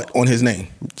no smut on his name.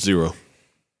 Zero.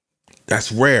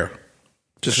 That's rare.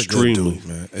 Just extremely. A good dude,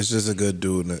 man. It's just a good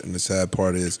dude, and the sad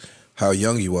part is how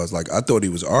young he was. Like I thought he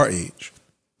was our age.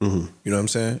 You know what I'm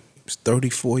saying? He's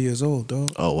 34 years old,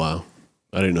 dog. Oh wow,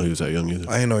 I didn't know he was that young either.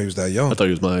 I didn't know he was that young. I thought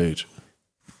he was my age.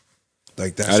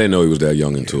 Like I didn't know he was that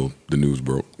young until the news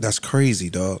broke. That's crazy,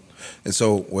 dog. And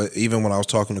so even when I was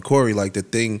talking to Corey, like the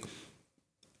thing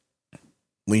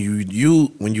when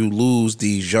you lose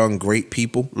these young great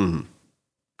people,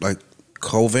 like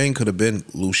Hovain could have been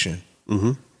Lucian.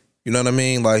 You know what I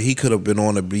mean? Like he could have been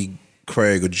on to be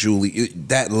Craig or Julie.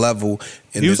 That level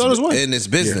in he was on his way. in this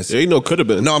business. Yeah. Ain't no could have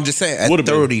been. No, I'm just saying at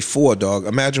 34, dog.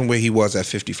 Imagine where he was at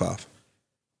 55.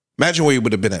 Imagine where he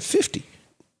would have been at 50.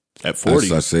 At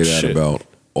 40. I say that about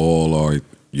all our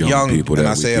young people. And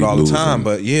I say it all the time,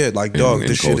 but yeah, like dog,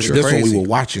 this shit is crazy. This one we were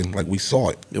watching, like we saw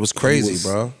it. It was crazy,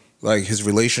 bro. Like his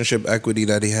relationship equity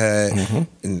that he had,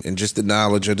 and just the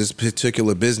knowledge of this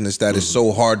particular business that is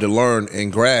so hard to learn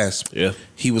and grasp. Yeah,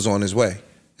 he was on his way,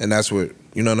 and that's what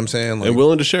you know what I'm saying. Like, and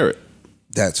willing to share it.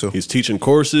 That too. He's teaching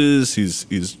courses. He's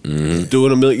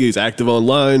doing a million. He's active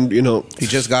online. You know, he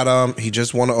just got he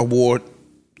just won an award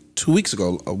 2 weeks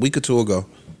ago, a week or two ago.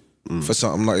 For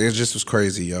something like it just was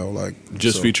crazy, yo. Like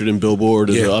just featured in Billboard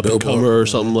as an up and comer or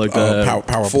something like that.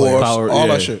 Power Force, all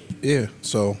that shit. Yeah.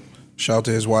 So shout out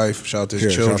to his wife, shout out to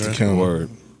his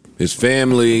children, his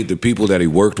family, the people that he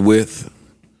worked with,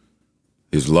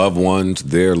 his loved ones,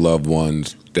 their loved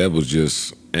ones. That was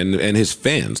just and his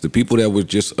fans, the people that were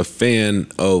just a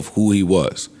fan of who he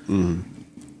was.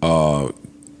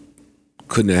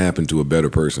 couldn't have happened to a better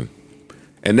person.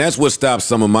 And that's what stopped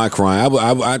some of my crying.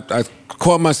 I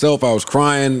caught myself, I was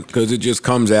crying because it just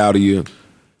comes out of you.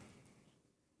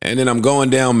 And then I'm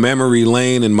going down memory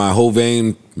lane in my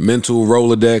Hovain mental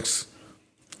Rolodex.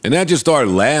 And I just started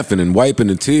laughing and wiping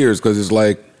the tears because it's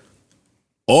like,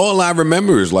 all I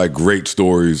remember is like great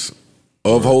stories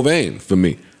of Hovain for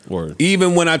me. Word.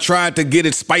 Even when I tried to get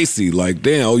it spicy, like,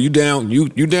 damn, oh, you down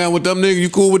with them niggas? You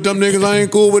cool with them niggas I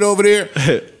ain't cool with over there?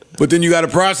 But then you got to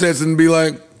process and be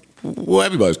like, well,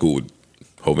 everybody's cool with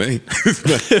Hovain.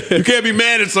 You can't be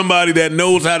mad at somebody that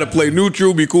knows how to play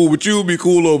neutral, be cool with you, be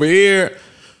cool over here.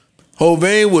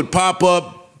 Hovain would pop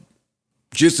up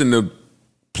just in the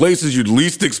places you'd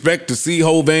least expect to see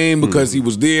Hovain because he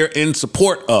was there in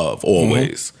support of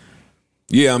always.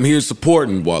 Yeah, I'm here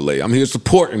supporting Wale. I'm here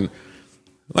supporting.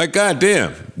 Like,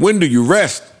 goddamn, when do you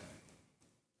rest?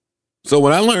 So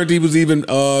when I learned he was even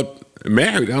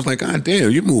married, I was like,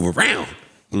 goddamn, you move around.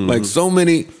 Like so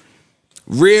many,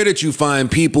 rare that you find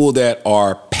people that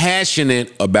are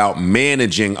passionate about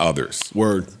managing others.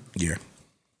 Word. Yeah.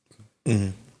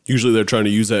 Usually they're trying to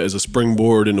use that as a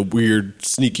springboard in a weird,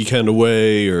 sneaky kind of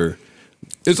way, or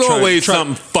it's always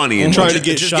something funny and trying to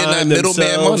get just getting that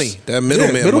middleman money. That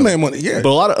middleman money. Yeah. But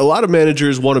a lot of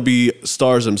managers want to be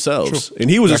stars themselves, and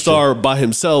he was a star by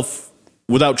himself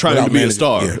without trying to be a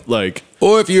star. Yeah. Like,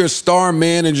 or if you're a star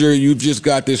manager, you've just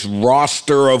got this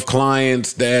roster of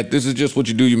clients that this is just what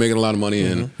you do. You're making a lot of money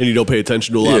and you don't pay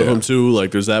attention to a lot of them too.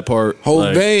 Like, there's that part.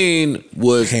 Hovain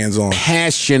was hands-on,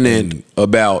 passionate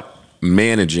about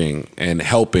managing and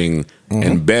helping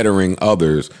and bettering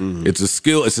others. It's a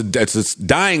skill. It's a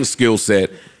dying skill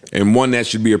set and one that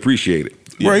should be appreciated.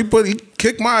 Right, but he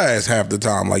kicked my ass half the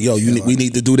time. Like, yo, we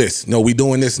need to do this. No, we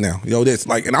doing this now. Yo, this.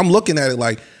 Like, and I'm looking at it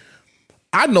like,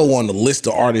 I know on the list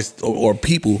of artists or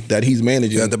people that he's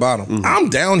managing at the bottom. I'm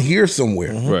down here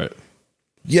somewhere. Right.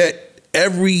 Yet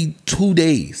every 2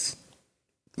 days,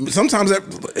 sometimes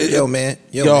yo man,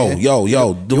 I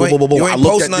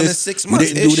looked at this. 6 You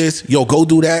months. didn't do this. Yo, go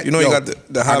do that. You know, yo, you got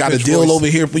the high I got a pitched deal voice over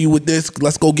here for you with this.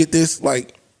 Let's go get this.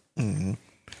 Like, you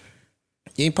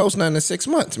ain't post nothing in 6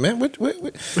 months, man. What?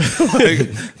 Like,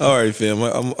 all right, fam.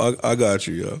 I got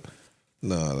you, yo.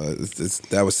 No,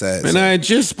 that was sad. And I had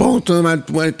just spoke to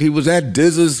him. He was at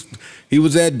Dizza's.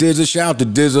 Shout out to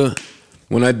Dizza.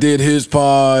 When I did his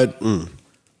pod, one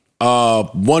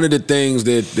of the things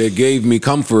that gave me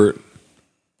comfort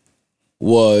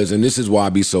was, and this is why I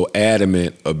be so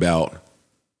adamant about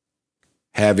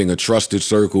having a trusted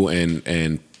circle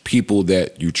and people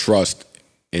that you trust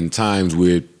in times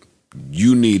where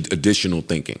you need additional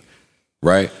thinking,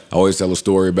 right? I always tell a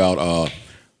story about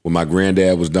when my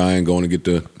granddad was dying, going to get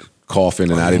the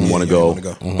coffin, and I didn't want to go,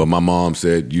 but my mom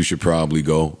said, you should probably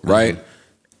go, right?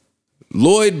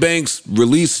 Lloyd Banks'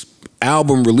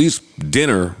 album release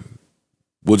dinner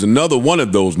was another one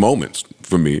of those moments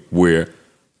for me where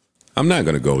I'm not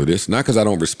going to go to this, not because I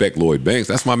don't respect Lloyd Banks.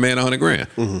 That's my man,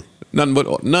 $100,000. None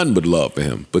but love for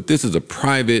him. But this is a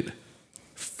private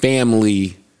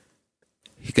family.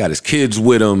 He got his kids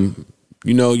with him.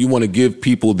 You know, you want to give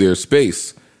people their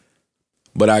space.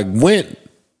 But I went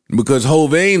because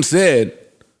Hovain said,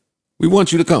 we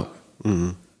want you to come.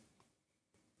 And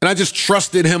I just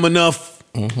trusted him enough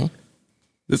to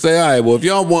say, all right, well, if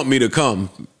y'all want me to come,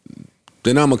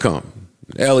 then I'm going to come.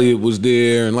 Elliot was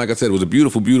there, and like I said, it was a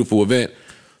beautiful, beautiful event.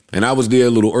 And I was there a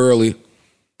little early.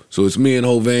 So it's me and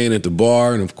Hovain at the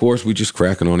bar, and of course, we just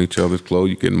cracking on each other's clothes.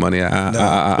 You getting money, all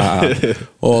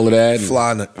of that.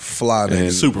 Fly,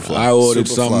 and super fly. I ordered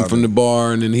something from the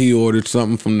bar, and then he ordered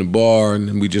something from the bar, and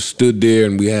then we just stood there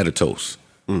and we had a toast.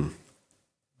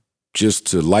 Just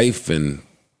to life and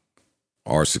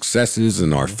our successes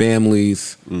and our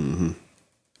families and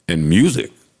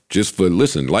music. Just for,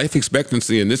 listen, life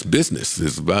expectancy in this business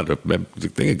is about, I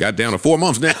think it got down to 4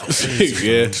 months now.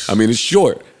 Yeah. I mean, it's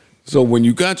short. So when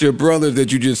you got your brothers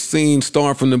that you just seen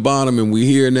start from the bottom and we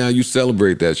here now, you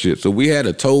celebrate that shit. So we had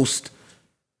a toast,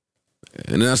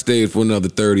 and then I stayed for another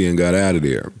 30 and got out of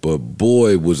there. But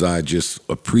boy, was I just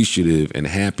appreciative and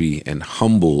happy and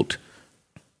humbled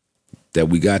that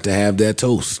we got to have that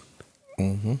toast.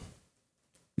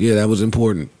 Yeah, that was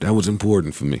important. That was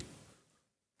important for me.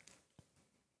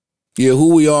 Yeah,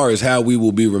 who we are is how we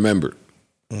will be remembered.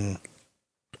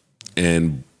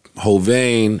 And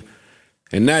Hovain,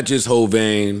 and not just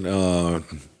Hovain,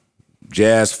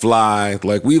 Jazz Fly,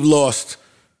 like we've lost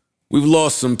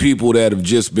some people that have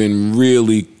just been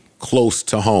really close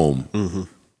to home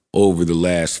over the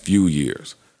last few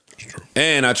years.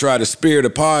 And I try to spare the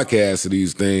podcast of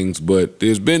these things, but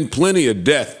there's been plenty of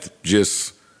death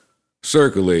just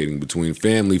circulating between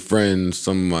family, friends,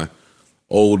 some of my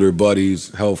older buddies,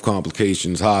 health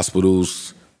complications,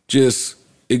 hospitals. Just,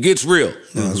 it gets real.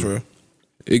 No, that's real.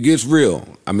 It gets real.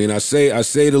 I mean, I say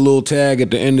the little tag at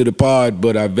the end of the pod,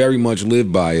 but I very much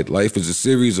live by it. Life is a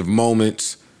series of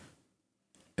moments,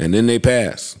 and then they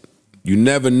pass. You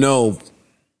never know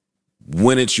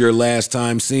when it's your last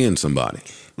time seeing somebody.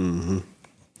 Mm-hmm.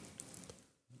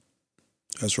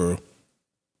 That's real.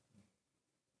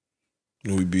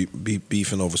 We be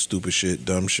beefing over stupid shit,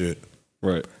 dumb shit.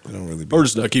 Right. We don't really or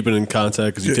just not keeping in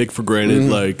contact because you take for granted,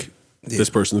 like, this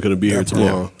person's going to be here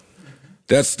tomorrow.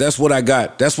 That's what I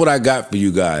got. That's what I got for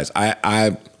you guys.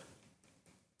 My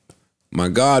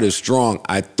God is strong.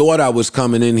 I thought I was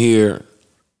coming in here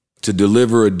to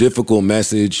deliver a difficult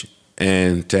message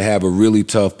and to have a really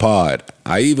tough pod.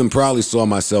 I even probably saw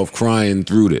myself crying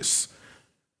through this,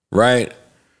 right?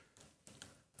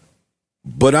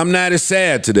 But I'm not as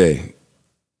sad today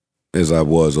as I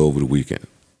was over the weekend.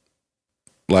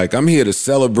 Like, I'm here to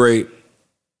celebrate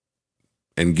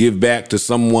and give back to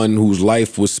someone whose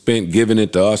life was spent giving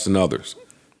it to us and others.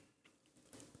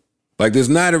 Like, there's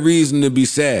not a reason to be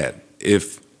sad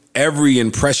if every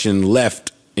impression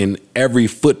left in every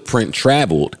footprint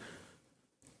traveled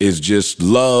is just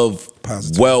love,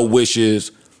 well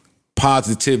wishes,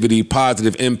 positivity,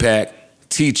 positive impact,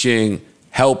 teaching,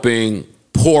 helping,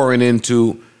 pouring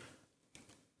into.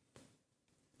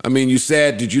 I mean, you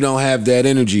sad that you don't have that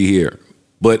energy here,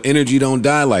 but energy don't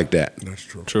die like that. That's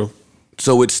true. True.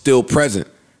 So it's still present.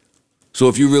 So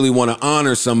if you really want to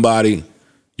honor somebody,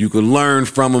 you can learn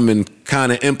from them and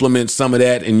kind of implement some of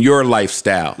that in your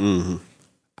lifestyle. Mm-hmm.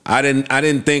 I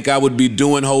didn't think I would be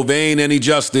doing Hovain any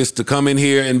justice to come in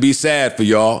here and be sad for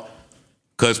y'all,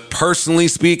 because personally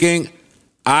speaking,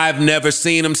 I've never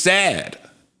seen him sad.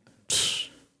 That's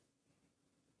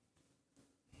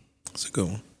a good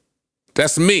one.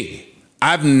 That's me.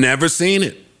 I've never seen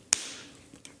it.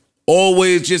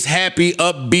 Always just happy,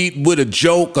 upbeat, with a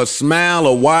joke, a smile,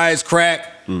 a wisecrack.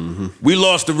 Mm-hmm. We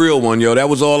lost the real one, yo. That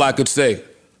was all I could say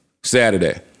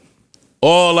Saturday.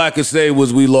 All I could say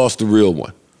was we lost the real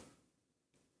one.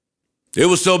 It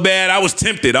was so bad, I was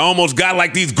tempted. I almost got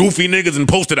like these goofy niggas and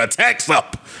posted a text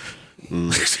up.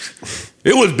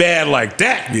 It was bad like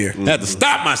that. Yeah. I had to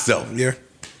stop myself. Yeah.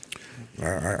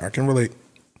 I can relate.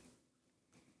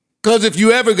 Because if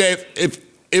you ever gave,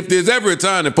 if there's ever a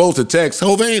time to post a text,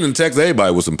 Hovain and text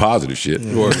everybody with some positive shit.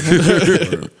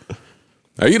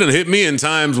 Now, you done hit me in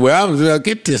times where I was like,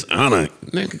 get this honor.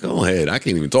 Nigga, go ahead. I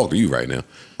can't even talk to you right now.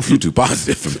 You too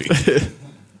positive for me.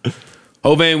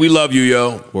 Hovain, we love you,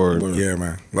 yo. Word. Yeah,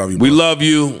 man. Love you. We love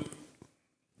you.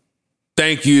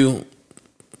 Thank you.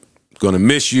 Gonna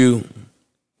miss you.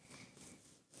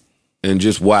 And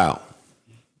just wow.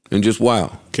 And just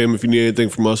wow. Kim, if you need anything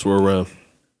from us, we're around.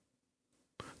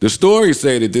 The stories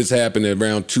say that this happened at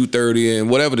around 2:30 and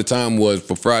whatever the time was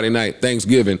for Friday night,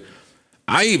 Thanksgiving.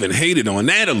 I even hated on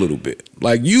that a little bit.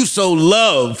 Like, you so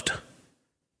loved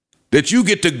that you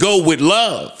get to go with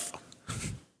love.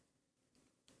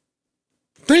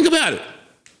 Think about it.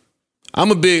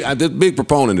 I'm a big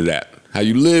proponent of that. How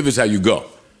you live is how you go.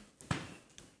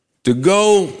 To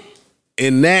go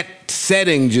in that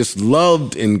setting, just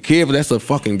loved and cared for, that's a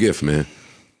fucking gift, man.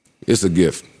 It's a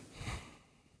gift.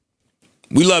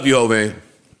 We love you, Hovain.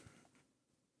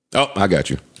 Oh, I got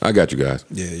you. I got you guys.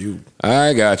 Yeah, you.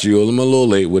 I got you. I'm a little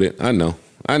late with it. I know.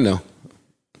 Damn,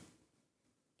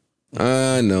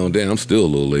 I'm still a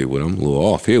little late with it. I'm a little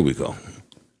off. Here we go.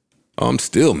 Oh, I'm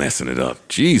still messing it up.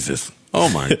 Jesus. Oh,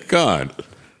 my God.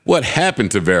 What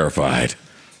happened to Verified?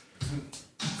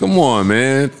 Come on,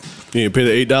 man. You ain't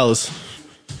pay the $8.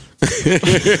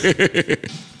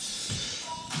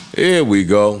 Here we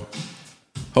go.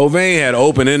 Hovain had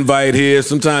open invite here.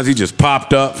 Sometimes he just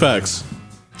popped up. Facts.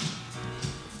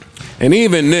 And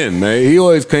even then, man, he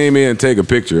always came in and take a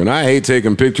picture. And I hate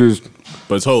taking pictures.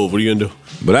 But it's Hov. What are you going to do?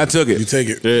 But I took it. You take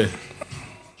it. Yeah.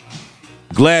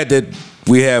 Glad that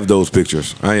we have those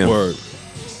pictures. I am. Word.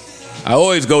 I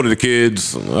always go to the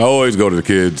kids.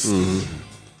 Mm-hmm.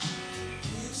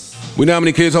 We know how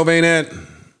many kids Hovain had?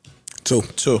 Two.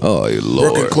 Oh,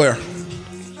 Lord. Brooke and Claire.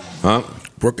 Huh?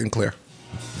 Brooke and Claire.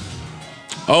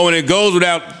 Oh, and it goes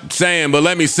without saying, but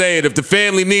let me say it. If the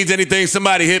family needs anything,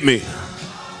 somebody hit me.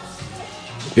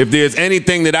 If there's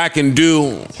anything that I can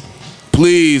do,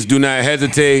 please do not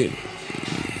hesitate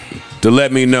to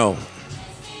let me know.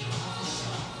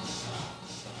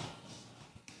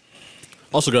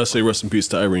 Also, gotta say rest in peace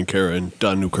to Irene Cara and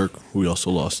Don Newkirk, who we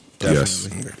also lost.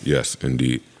 Definitely. Yes,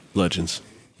 indeed. Legends.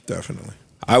 Definitely.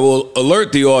 I will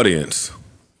alert the audience.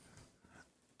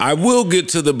 I will get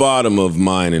to the bottom of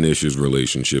mine and Ish's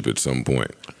relationship at some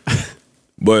point.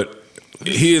 But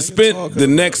He has spent the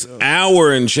next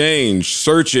hour and change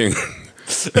searching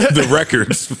the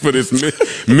records for this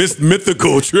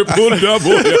mythical triple-double.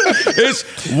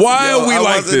 Why are we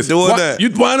like this? Why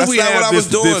do we have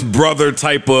this brother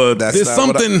type of... There's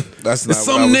something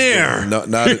there.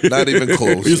 Not even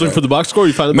close. He was looking for the box score?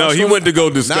 You find the box score? No, he went to go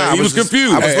discuss. He was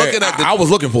confused. I was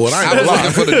looking for it. I was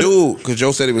looking for the dude because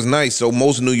Joe said he was nice. So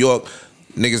most New York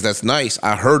niggas that's nice,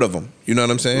 I heard of them. You know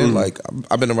what I'm saying? Like,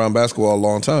 I've been around basketball a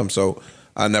long time, so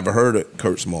I never heard of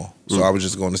Kurt Small. So I was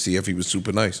just going to see if he was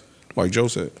super nice. Like Joe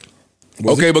said.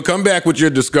 Okay, but come back with your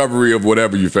discovery of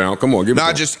whatever you found. Come on, give me.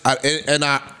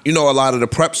 You know, a lot of the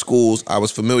prep schools I was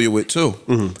familiar with too,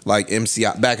 like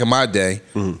MCI. Back in my day,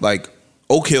 like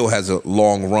Oak Hill has a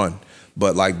long run,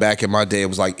 but like back in my day, it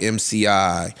was like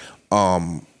MCI,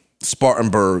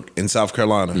 Spartanburg in South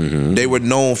Carolina. They were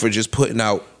known for just putting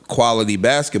out quality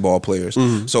basketball players.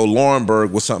 So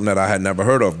Laurinburg was something that I had never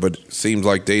heard of, but it seems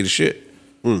like they the shit.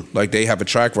 Like they have a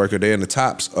track record. They're in the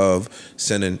tops of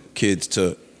sending kids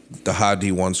to the high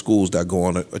D1 schools that go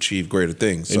on to achieve greater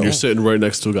things. And you're sitting right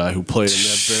next to a guy who played in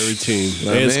that very team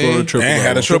and scored a triple and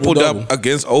had a triple-double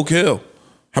against Oak Hill.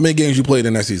 How many games you played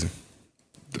in that season?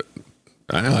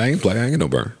 I ain't play. I ain't get no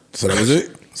burn. So that was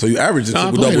it? So you averaged a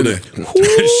triple-double then?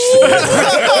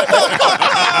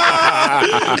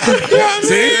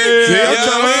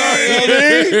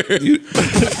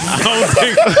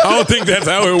 I don't think that's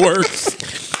how it works.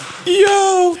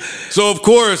 Yo. So of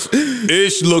course,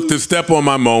 Ish looked to step on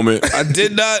my moment. I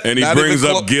did not. And he brings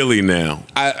up Gilly now.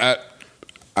 I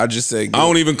just say Gilly. I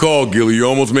don't even call Gilly. You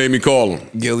almost made me call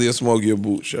him. Gilly will smoke your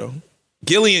boot, show.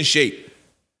 Gilly in shape.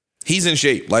 He's in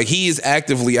shape. Like he is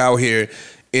actively out here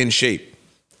in shape.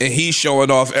 And he's showing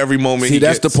off every moment. See,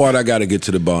 that's the part I got to get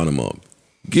to the bottom of.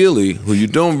 Gilly, who you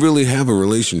don't really have a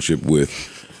relationship with,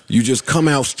 you just come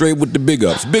out straight with the big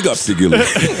ups. Big ups to Gilly.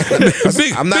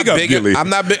 I'm not big up Gilly. I'm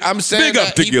not big. I'm saying big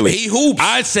up to Gilly. He hoops.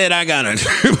 I said I got a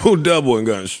triple-double and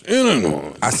got shit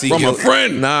on. I see from Gilly. a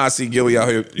friend. Nah, I see Gilly out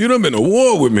here. You done been to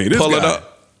war with me. This Pull guy. it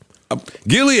up.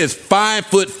 Gilly is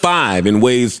 5'5" and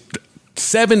weighs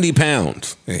 70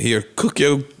 pounds. And here, cook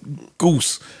your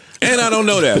goose. And I don't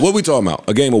know that. What we talking about?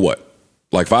 A game of what?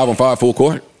 Like 5-on-5 full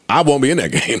court? I won't be in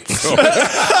that game. So.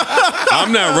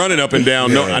 I'm not running up and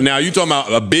down. No. Now you talking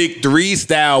about a big 3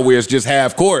 style where it's just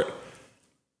half court.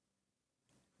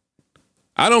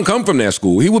 I don't come from that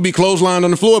school. He would be clotheslined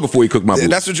on the floor before he cooked my boots.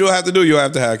 That's what you'll have to do. You'll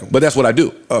have to hack him. But that's what I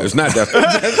do. Oh. It's not that.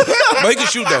 But he can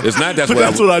shoot though. It's not. That's what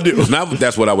I do. It's not.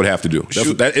 That's what I would have to do.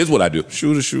 That is what I do.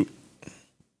 Shoot.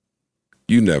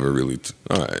 You never really.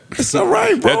 All right. It's all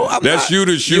right, bro. That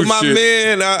shooter shoot You're my shit.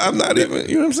 man. I'm not even.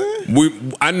 You know what I'm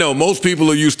saying? I know most people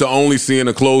are used to only seeing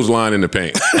a clothesline in the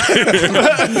paint. I'm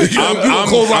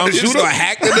just gonna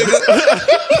hack the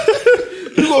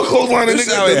nigga. You gonna clothesline the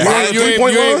nigga out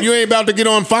you ain't about to get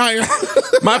on fire.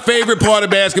 My favorite part of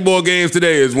basketball games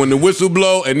today is when the whistle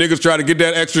blow and niggas try to get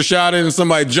that extra shot in and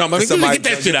somebody jump. Somebody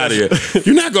get that shit out of here.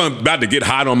 You're not about to get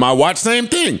hot on my watch. Same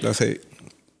thing. That's hate.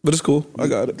 But it's cool. I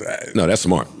got it. No, that's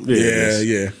smart.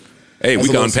 Yeah. Hey, That's we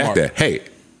can unpack smart. that. Hey,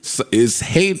 is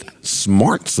hate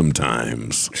smart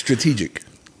sometimes? Strategic.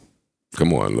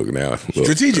 Come on, look now. Look,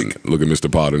 Strategic. Look at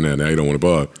Mr. Potter now. Now he don't want to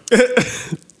pod.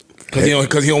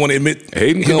 Because he don't want to admit.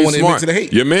 Hating He don't want to admit smart. to the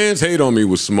hate. Your man's hate on me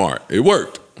was smart. It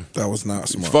worked. That was not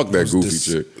smart. Fuck that goofy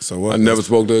shit. So what? I never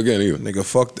spoke to her again either. Nigga,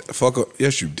 fuck her.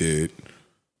 Yes, you did.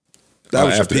 That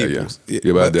was after your that, people's. yeah.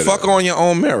 Yeah, but I But did fuck it. on your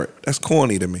own merit. That's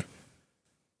corny to me.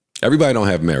 Everybody don't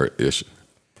have merit ish.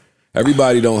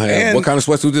 Everybody don't have And- what kind of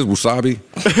sweatsuit is wasabi?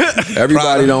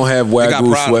 Everybody don't have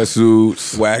Wagyu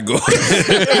sweatsuits. Wagyu.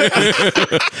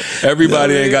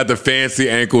 Everybody ain't got the fancy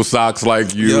ankle socks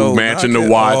like you, Yo, matching knock the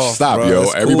it watch. off, Stop, bro. yo.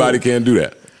 That's Everybody cool. can't do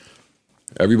that.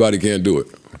 Everybody can't do it.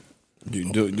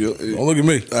 Don't look at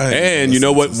me. And you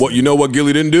know what? You know what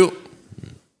Gilly didn't do?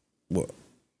 What?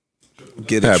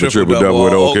 Get Have a triple-double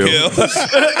with Oak Hill. Hill.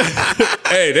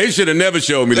 Hey, they should have never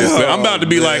showed me this. I'm about to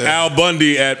be like Al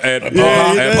Bundy at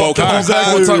Polk High.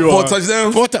 Exactly who you Four are.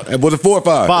 touchdowns? Was it 4 or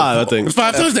 5? 5, I think. It was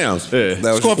 5 touchdowns. Yeah.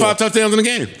 That was Scored 4. 5 touchdowns in the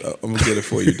game. I'm gonna get it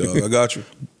for you, dog. I got you.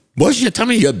 Tell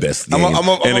me your best game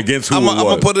and against who I'm it was.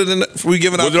 gonna put it in. We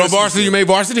giving out. Was it on varsity? You made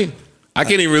varsity? I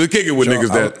can't even really kick it with niggas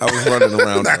that. I was running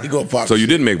around. Nah, you gonna pop. So you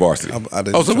didn't make varsity? I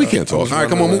didn't Oh, so we try. can't I talk. was All right,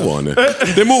 come on, running move on then.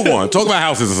 Then move on. Talk about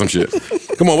houses or some shit.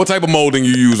 Come on, what type of molding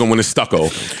you use on when it's stucco?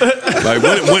 Like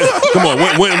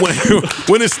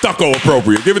when is stucco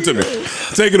appropriate? Give it to me.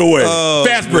 Take it away.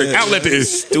 Fast break. Outlet to ish.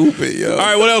 Stupid, yo. All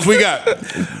right, what else we got?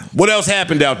 What else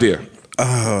happened out there?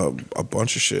 A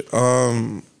bunch of shit.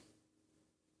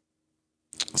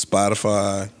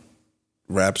 Spotify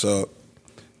wraps up.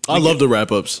 I love the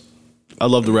wrap ups. I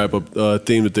love the wrap up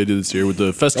theme that they did this year with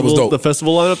the festival. That was dope. The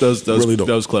festival lineup. That was really dope.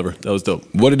 That was clever. That was dope.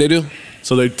 What did they do?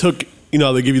 So they took, you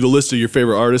know, they give you the list of your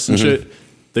favorite artists and shit.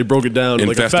 They broke it down In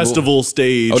like festival? a festival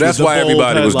stage. Oh, that's with the why bold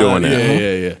everybody was doing headline.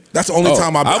 that. Yeah. That's the only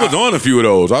time I was on a few of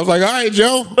those. I was like, all right,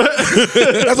 Joe. That's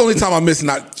the only time I miss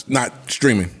not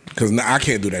streaming because I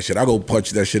can't do that shit. I go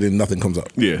punch that shit and nothing comes up.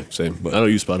 Yeah, same. But I don't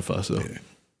use Spotify, so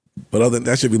But other than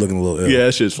that, should be looking a little ill. yeah,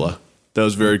 that shit's fly. That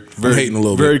was very hating a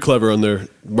little very bit. clever on their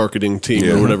marketing team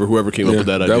or whatever. Whoever came up with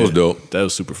that idea. That was dope. That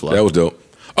was super fly. That was dope.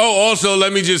 Oh, also,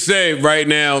 let me just say right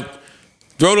now,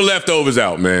 throw the leftovers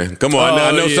out, man. Come on.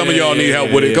 I know some of y'all need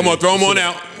help with it. Come on, throw them on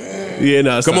out. Yeah,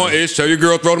 no. Come on, Ish. Tell your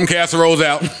girl, throw them casseroles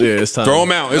out. Yeah, it's time. Throw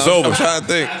them out. It's over. I'm trying to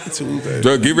think.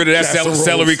 Get rid of that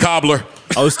celery cobbler.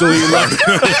 I was still eating left.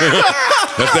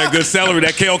 That's that good celery,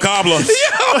 that kale cobbler.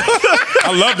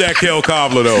 I love that kale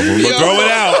cobbler though. But throw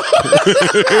it out.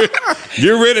 Get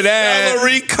rid of that.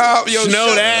 Celery cop, yo.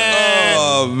 Snow that.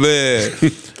 Oh man.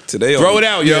 Today, Throw it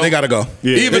out, yo. Yeah, they gotta go.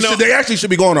 Yeah. Even though They actually should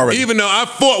be going already. Even though I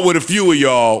fought with a few of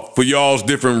y'all for y'all's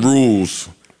different rules.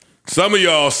 Some of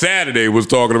y'all Saturday was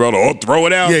talking about, throw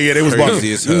it out. Yeah, they was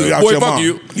Crazy as hell. You out Boy, your fuck mom.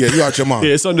 you. Yeah, you out your mom.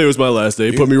 Yeah, Sunday was my last day.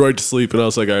 It put me right to sleep, and I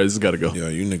was like, all right, this has got to go. Yo,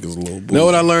 you niggas a little bougie. Know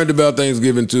what I learned about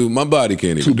Thanksgiving too? My body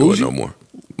can't even do it no more.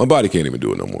 My body can't even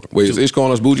do it no more. Wait, is Ish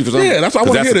calling us bougie for something? Yeah, that's why I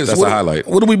want to hear this. That's a highlight.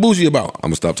 What are we bougie about? I'm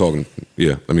gonna stop talking.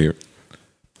 Yeah, let me hear it.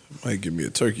 Might give me a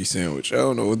turkey sandwich. I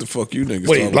don't know what the fuck you niggas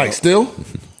talking Wait, like about. still?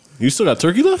 You still got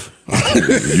turkey left?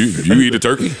 you eat a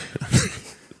turkey?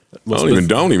 I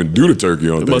don't even do the turkey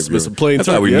on Thanksgiving. must have been some plain That's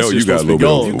how turkey. we know That's you just got a supposed to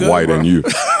little be bit gone. of white in you.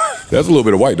 That's a little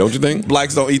bit of white, don't you think?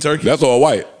 Blacks don't eat turkey? That's all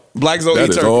white. Blacks don't That eat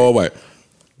is turkey. all white.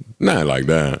 Not like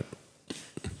that.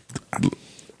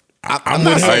 I'm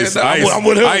with him. Ice, I'm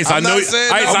with him. Ice, I'm not saying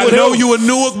that. I know you a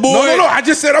Newark boy. No. I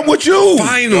just said I'm with you.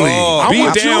 Finally, I'm be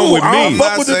with down you. with I don't me.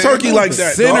 fuck with the turkey like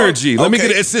that. Synergy. dog. Let me Okay.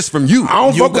 get an assist from you. I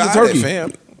don't You fuck with the got turkey. it,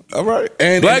 fam. All right.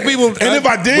 And Black people- And if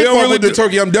I we did don't fuck really with the do-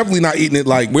 turkey, I'm definitely not eating it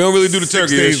like We don't really do the 6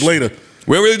 turkey. days later.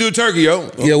 We don't really do the turkey, yo.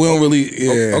 Yeah, we don't really.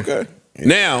 Yeah. Okay.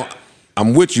 Now,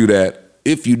 I'm with you that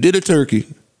if you did a turkey,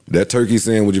 that turkey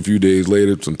sandwich a few days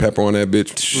later, some pepper on that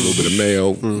bitch, a little bit of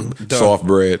mayo, soft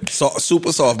bread.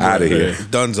 Super soft bread. Outta here.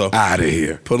 Dunzo. Out of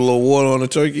here. Put a little water on the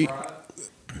turkey.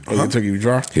 Oh, your turkey be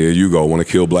dry. Here you go. Want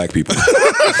to kill black people.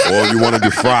 Or you want to do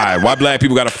fried. Why black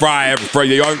people got to fry?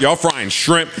 Y'all frying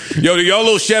shrimp. Yo, y'all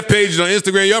little chef pages on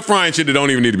Instagram, y'all frying shit that don't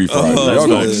even need to be fried. Y'all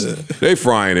they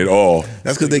frying it all.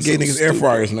 That's because they gave niggas air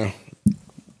fryers now.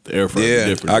 The air fryer Yeah. is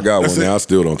different. I got That's one it. now. I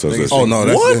still don't touch that shit. Oh no,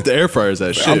 that's What? it. The air fryer is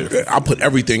that shit. I put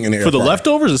everything in the air For the fryer.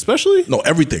 leftovers, especially? No,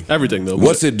 everything. Everything, though.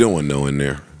 What's it doing though in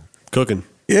there? Cooking.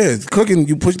 Yeah, it's cooking.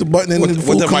 You push the button and the What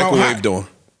food the come out microwave hot. doing?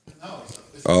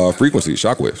 Frequency,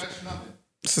 shockwaves.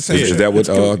 It's the same Is shit. that what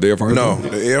the air fryer? No,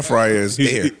 the air fryer is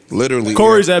air. Literally.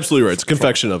 Corey's air. absolutely right. It's a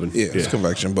convection oven. Yeah, it's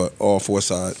convection, but all four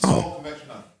sides.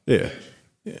 Yeah.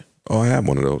 Oh, I have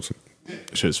one of those.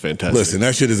 That shit is fantastic. Listen,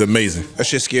 that shit is amazing. That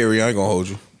shit's scary. I ain't gonna hold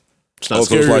you. it's not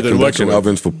Also, it's scarier like than convection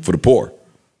microwave. ovens for the poor.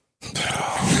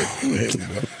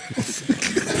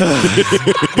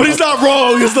 But he's not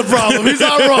wrong is the problem. He's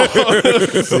not wrong.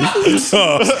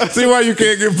 See why you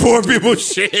can't give poor people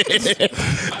shit?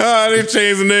 They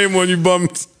changed the name on you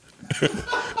bums.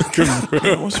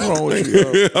 What's wrong with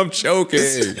you? I'm choking.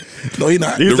 No, he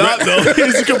not. He's not, though.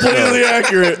 He's completely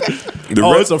accurate.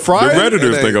 It's a fryer? The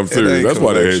Redditors think I'm serious. That's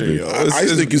why they hate me. I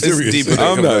think you're serious. Deeper than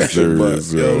I'm not convection,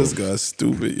 serious, but, yo. yo, this guy's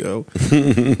stupid, yo.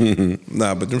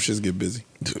 Nah, but them shits get busy.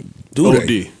 Do OD.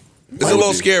 they? It's a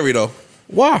little scary though.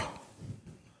 Why?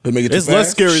 They make it too It's less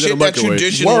fast? scary than a Shit that microwave.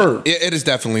 traditional. Word. It is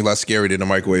definitely less scary than a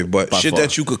microwave, but By shit far.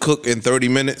 that you could cook in 30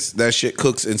 minutes, that shit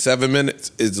cooks in 7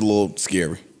 minutes is a little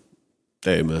scary.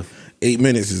 Hey, man. 8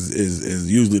 minutes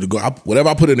is usually the goal. Whatever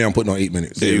I put in there, I'm putting on 8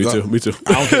 minutes. Yeah, me too.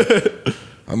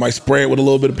 I might spray it with a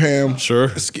little bit of Pam. Sure.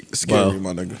 It's scary, Well,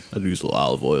 my nigga. I'd use a little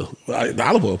olive oil. The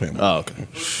olive oil Pam. Oh, okay.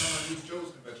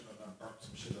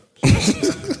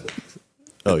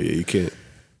 Oh, yeah, you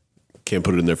can't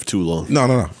put it in there for too long.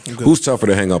 No. Who's tougher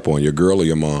to hang up on, your girl or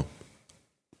your mom?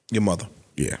 Your mother.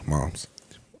 Yeah, moms.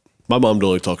 My mom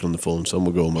don't like talking on the phone, so I'm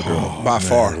going to go with my girl. By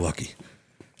far. Lucky.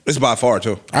 It's by far,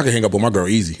 too. I can hang up on my girl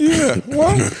easy. Yeah.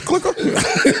 What? Click up.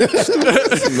 It's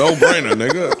a no-brainer,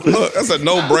 nigga. Look, that's a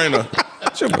no-brainer.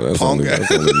 That's only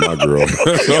my girl.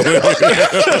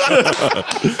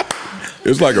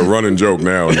 It's like a running joke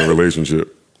now in the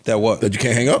relationship. That what? That you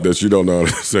can't hang up? That she don't know how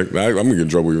to say. I'm gonna get in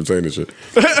trouble even saying this shit.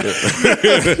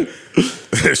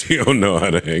 That she don't know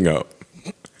how to hang up.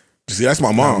 See, that's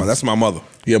my mom. That's my mother.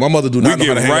 Yeah, my mother do not We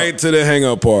know how get to hang right up. to the hang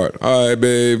up part. All right,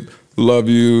 babe. Love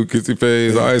you. Kissy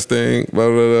face. Ice thing. Blah,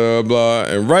 blah, blah, blah.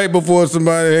 And right before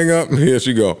somebody hang up, here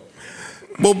she go.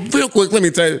 Well, real quick, let me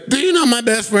tell you. Do you know my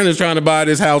best friend is trying to buy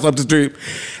this house up the street?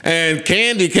 And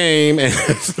Candy came and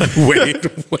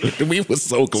wait. We were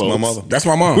so close. That's my mother. That's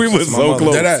my mom. We were so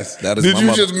close. That is Did my you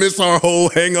mother. just miss our whole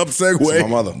hang-up segue? That's my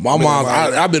mother. My mom,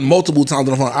 I've been multiple times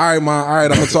on the phone. All right, Mom. All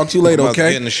right, I'm gonna talk to you later, About to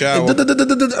okay? get in the shower.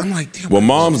 I'm like, damn. Well,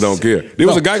 moms don't care. There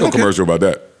was a Geico commercial about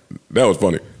that. That was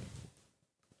funny.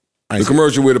 The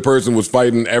commercial where the person was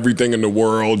fighting everything in the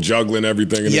world, juggling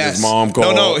everything, and then his mom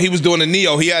called. No, he was doing a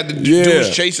Neo. He had the dude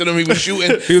was chasing him. He was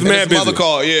shooting. He was mad his mother busy.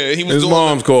 called. Yeah, he was His doing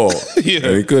mom's called. Yeah.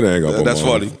 And he couldn't hang up on That's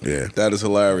mom. funny. Yeah. That is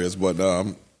hilarious. But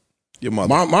your mother.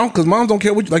 Mom, because moms don't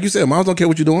care what, like you said, moms don't care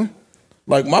what you're doing.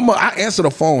 Like my mom, I answer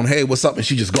the phone, hey, what's up, and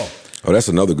she just go. Oh, that's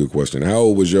another good question. How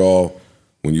old was y'all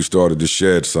when you started to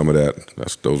shed some of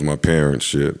that? Those my parents'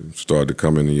 shit. Started to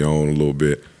come into your own a little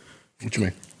bit. What you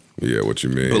mean? Yeah, what you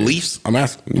mean? Beliefs? I'm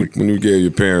asking. When you gave your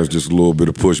parents just a little bit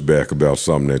of pushback about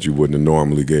something that you wouldn't have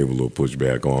normally gave a little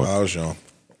pushback on. I was young.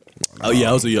 Oh yeah,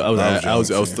 I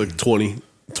was like 20,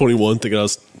 21, thinking I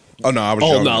was Oh no, I was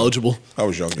all young. knowledgeable. I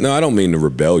was young. No, I don't mean the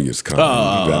rebellious kind.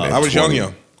 I was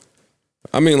young.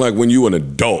 I mean like when you an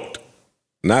adult,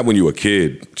 not when you a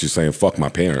kid just saying fuck my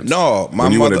parents. No, my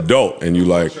when you mother. an adult and you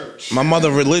like My mother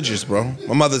religious, bro.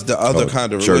 My mother's the other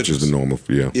kind of church religious. is the normal.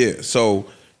 Yeah. Yeah, so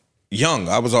young,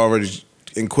 I was already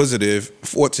inquisitive,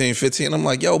 14, 15. I'm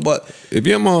like, yo, but If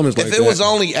your mom is like if it was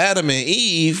only Adam and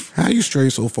Eve, how you stray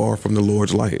so far from the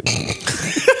Lord's light?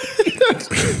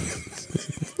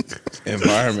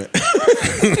 environment.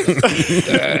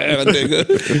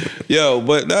 Nigga. Yo,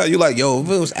 but now you like, yo, if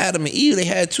it was Adam and Eve, they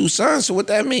had 2 sons. So what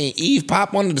that mean? Eve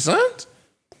pop one of the sons?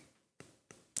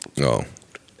 No.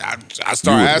 I You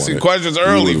started would asking want it. questions You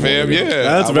early, would fam. want it. Yeah,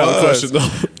 That's a valid question though.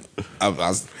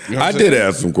 I did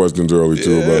ask some questions early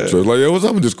too about church. Like, yo, what's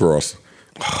up with this cross?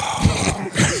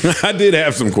 I did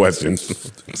have some questions.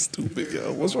 Stupid,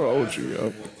 yo. What's wrong with you,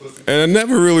 yo? And I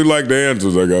never really liked the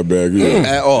answers I got back either.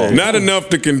 At all. Not enough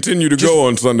to continue to go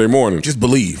on Sunday morning. Just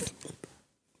believe.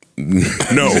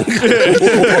 No.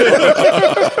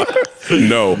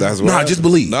 No. That's Nah, just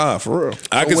believe. Nah, for real.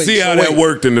 I can wait, see so how that wait.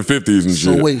 worked in the 50s and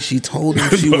So shit. wait, she told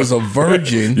him she was a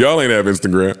virgin. Y'all ain't have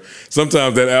Instagram.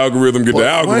 Sometimes that algorithm get the What?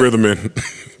 algorithm in.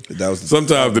 That was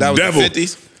Sometimes the that was devil. the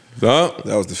 50s. Huh?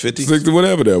 That was the 50s. 60,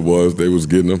 whatever that was, they was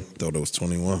getting them. Thought it was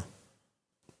 21.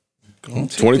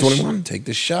 2021? Take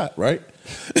the shot, right?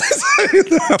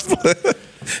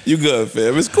 You good,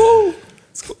 fam. It's cool.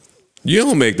 You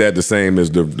don't make that the same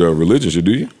as the religion should,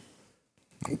 do you?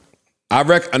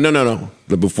 No.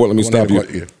 Before, let me stop you.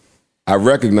 Yeah. I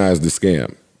recognize the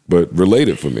scam, but relate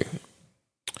it for me.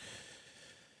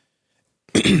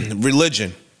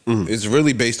 Religion is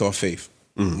really based on faith.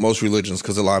 Most religions,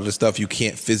 because a lot of the stuff you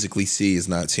can't physically see is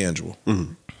not tangible.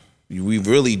 We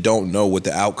really don't know what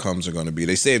the outcomes are going to be.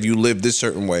 They say if you live this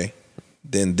certain way,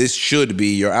 then this should be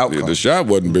your outcome. Yeah, the shot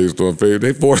wasn't based on faith.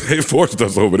 They forced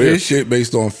us over there. This shit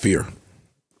based on fear.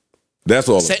 That's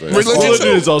all I'm saying. Religion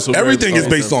is also Everything is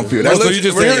based on fear. That's So you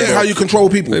just fear saying is how you control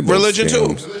people. Religion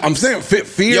too. I'm saying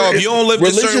fear. Yo, if you don't live this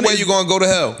religion certain way, is- you're going to go to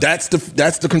hell. That's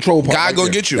the control part. God right gonna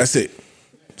there. get you. That's it.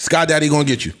 Sky Daddy gonna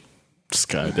get you.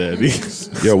 Sky Daddy.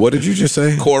 Yo, what did you just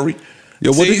say? Corey.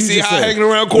 Yo, what did you see just how say? hanging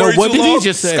around Corey No, what too did he long?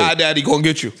 just say? Sky Daddy going to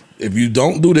get you. If you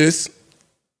don't do this,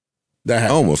 that I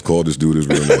happens. almost called this dude his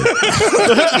real name.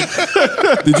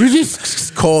 Did you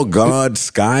just call God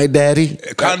Sky Daddy?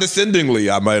 Condescendingly,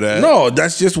 I might add. No,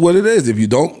 that's just what it is. If you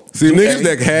don't See, do niggas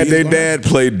that, that had their dad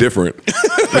play different.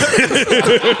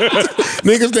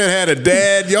 Niggas that had a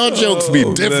dad, y'all jokes be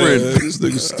different. Man, this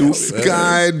nigga stupid.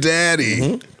 Sky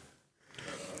Daddy.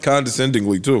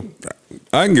 Condescendingly, too.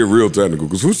 I can get real technical,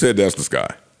 because who said that's the sky?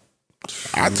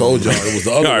 I told y'all it was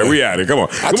the All other right, way. we at it. Come on.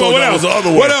 Come told on, what y'all it else? was the other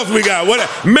way. What else we got?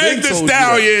 Meg the told you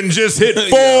Stallion just hit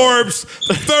Forbes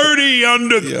 30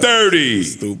 under 30.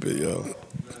 Stupid, yo.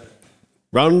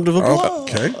 Round of applause.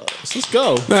 Okay. Let's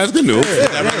go. No, that's good news.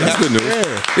 That's good news.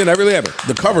 Yeah, that really happened.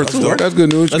 The cover too, right? That's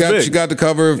good news. That's big. She got the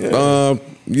cover.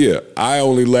 Yeah, I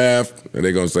only laugh, and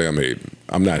they're going to say I'm hating.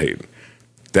 I'm not hating.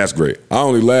 That's great. I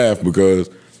only laugh because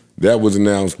that was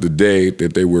announced the day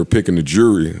that they were picking the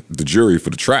jury for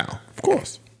the trial. Of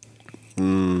course.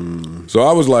 So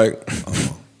I was like,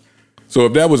 so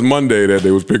if that was Monday that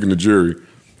they was picking the jury,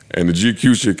 and the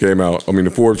GQ shit came out, I mean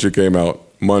the Forbes shit came out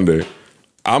Monday,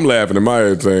 I'm laughing in my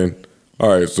head saying, all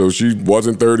right, so she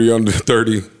wasn't 30 under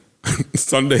 30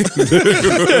 Sunday?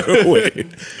 Wait,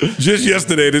 just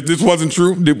yesterday, this wasn't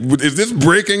true? Is this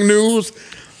breaking news?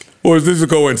 Or is this a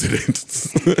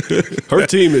coincidence? Her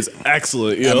team is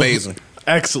excellent. Yo. Amazing.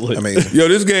 Excellent. Amazing. Yo,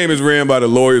 this game is ran by the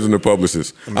lawyers and the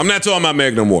publicists. I'm not talking about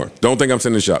Meg no more. Don't think I'm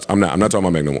sending shots. I'm not talking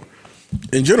about Meg no more.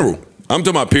 In general. I'm talking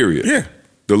about period. Yeah.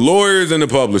 The lawyers and the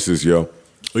publicists, yo.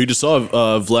 Well, you just saw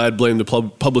Vlad blame the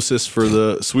publicist for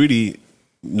the Sweetie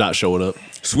not showing up.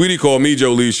 Sweetie called me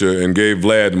Jolisha and gave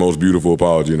Vlad the most beautiful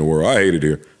apology in the world. I hate it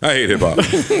here. I hate hip hop.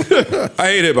 I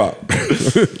hate hip hop.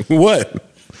 What?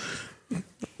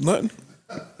 Nothing.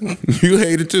 You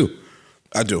hate it too.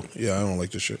 I do. Yeah, I don't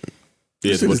like this shit.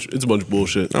 Yeah, it's a bunch of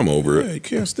bullshit. I'm over it. Yeah, you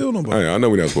can't steal nobody. I know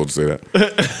we're not supposed to say that.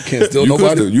 Can't steal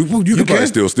nobody. You can probably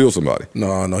still steal somebody.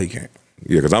 No, he can't.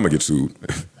 Yeah, because I'm going to get sued.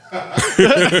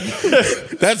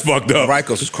 That's fucked up.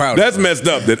 Rikers was crowded. That's messed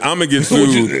up that I'm going to get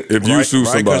sued if you sue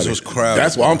somebody. Rikers was crowded.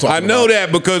 That's what I'm talking about. I know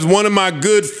that because one of my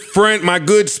good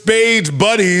spades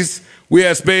buddies, we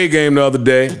had a spade game the other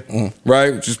day,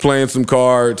 right? Just playing some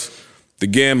cards. The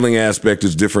gambling aspect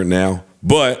is different now.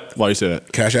 But why you say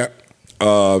that? Cash App?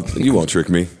 You won't trick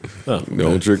me. Oh,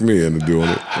 don't trick me into doing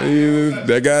it.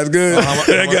 That guy's good.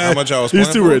 How much I was playing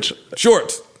He's too for? rich.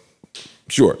 Shorts.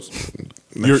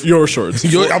 Your shorts.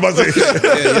 I'm about to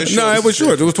say. No, it was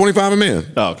shorts. It was 25 a man.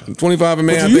 Oh, okay. 25 a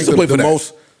man. But I you used think to play for the that.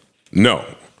 most. No,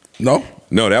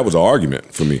 that was an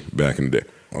argument for me back in the day.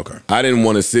 Okay. I didn't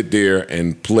want to sit there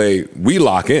and play. We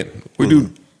lock in. We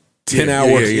do 10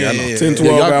 hours, 10,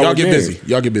 12 hours. Y'all get busy.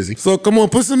 Y'all get busy. So come on,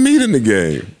 put some meat in the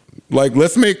game. Like,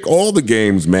 let's make all the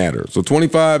games matter. So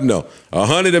 25, no.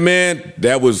 100 a man,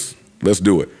 let's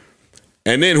do it.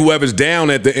 And then whoever's down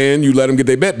at the end, you let them get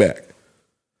their bet back.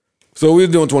 So we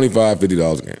were doing $25,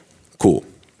 $50 a game. Cool.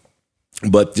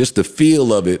 But just the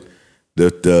feel of it,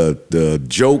 the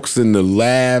jokes and the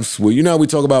laughs, well, you know how we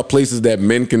talk about places that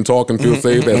men can talk and feel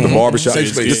safe as the barbershop?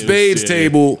 Safe space. The spades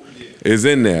table is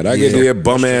in that. I get to hear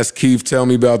bum-ass Keith tell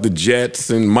me about the Jets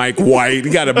and Mike White.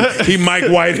 He Mike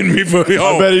Whited me for me.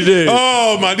 I bet he did.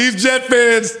 Oh, my, these Jet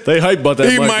fans. They hype about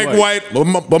that Mike White.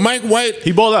 But Mike White.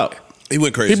 He balled out. He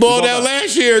went crazy. He balled out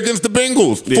last year against the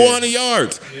Bengals. 400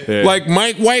 yards. Yeah. Like,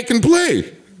 Mike White can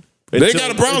play. They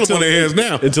got a problem on their hands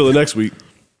now. Until the next week.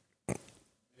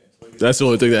 That's the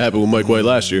only thing that happened with Mike White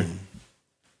last year.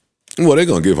 Well, they're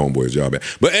going to give homeboy his job back.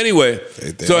 But anyway,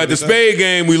 so at the spade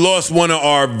game, we lost one of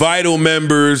our vital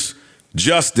members,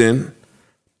 Justin.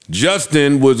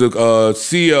 Justin was a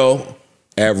CEO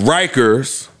at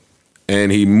Rikers,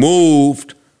 and he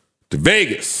moved to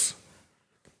Vegas.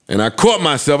 And I caught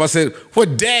myself. I said, well,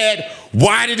 Dad,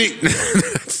 why did he? I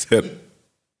said,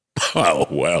 oh,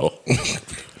 well,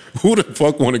 who the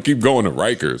fuck want to keep going to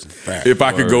Rikers if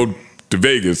I could go to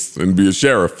Vegas and be a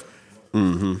sheriff?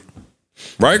 Mm-hmm.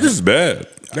 Rikers is bad.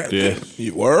 Yeah.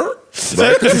 You were?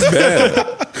 Rikers is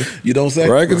bad. You don't say?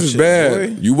 Rikers is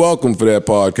bad. You welcome for that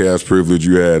podcast privilege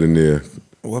you had in there.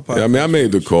 What I mean, I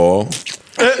made the call.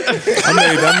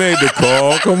 I made the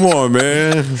call. Come on,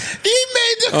 man. He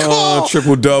made the call.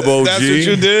 Triple dub OG. That's what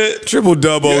you did? Triple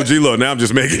dub OG. Look, now I'm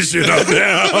just making shit up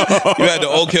now. You had the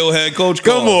Oak Hill head coach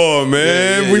call. Come on,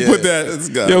 man. We put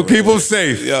that. Yo, keep them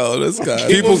safe. Yo, this guy.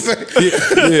 Keep them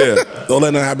safe. Yeah. Don't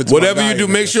let that happen to Whatever my guy, you do,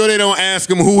 man. make sure they don't ask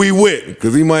him who he with,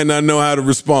 because he might not know how to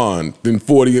respond. Then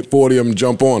 40 of them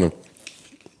jump on him.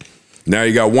 Now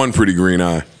you got one pretty green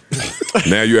eye.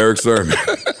 Now you Eric Sermon.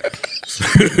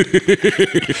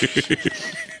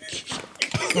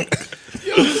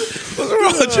 What's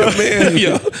wrong with your man,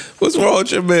 yo? What's wrong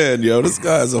with your man, yo? This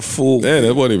guy's a fool. Man,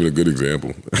 that wasn't even a good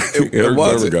example. Eric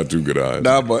Sermon got two good eyes.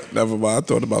 Nah, but never mind. I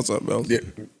thought about something else. Yeah,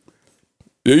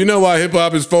 you know why hip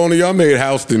hop is phony? Y'all made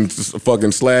Houston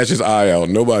fucking slash his eye out.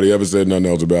 Nobody ever said nothing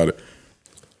else about it.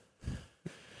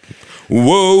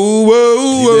 Whoa,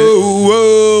 whoa, whoa,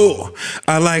 whoa.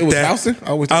 I like that. Houston?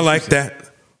 I like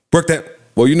that. Work that.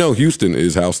 Well, you know Houston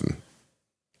is Houston.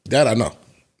 That I know.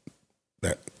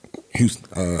 That Houston.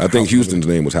 I think Houston's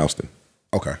name was Houston.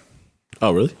 Okay.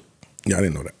 Oh, really? Yeah, I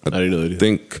didn't know that. I didn't know that I either.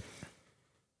 think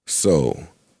so.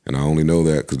 And I only know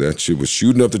that because that shit was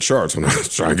shooting up the charts when I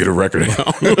was trying to get a record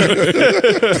out.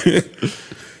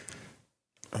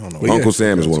 I don't know. Uncle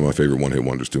Sam is one of my favorite one-hit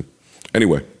wonders, too.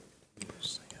 Anyway.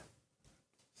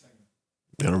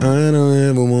 I don't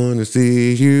ever want to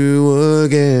see you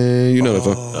again. You know the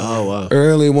song. Oh, wow.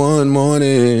 Early one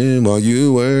morning while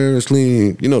you were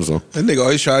asleep. You know the song. That nigga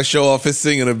always try to show off his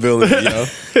singing ability, yo.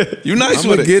 You nice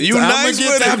with it. You nice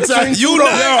with it. You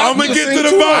nice. I'm going to get to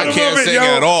the bottom I can't of it, sing yo.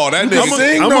 at all. That nigga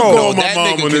sing. I'm going to call my That mom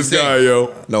nigga on this can guy, sing.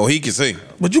 yo. No, he can sing.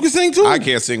 But you can sing too. I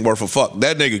can't sing worth a fuck.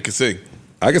 That nigga can sing.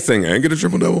 I can sing and get a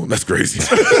triple double. That's crazy.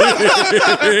 You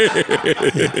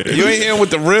ain't hearing with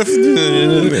the riff.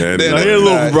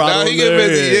 Nah, he get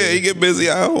busy. Yeah, he get busy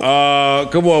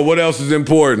out. Come on, what else is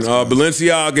important?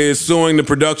 Balenciaga is suing the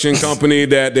production company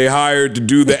that they hired to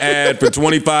do the ad for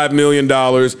 $25 million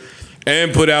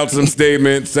and put out some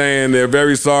statement saying they're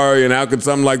very sorry and how could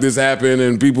something like this happen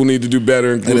and people need to do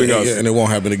better, including us. And it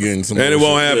won't happen again. And it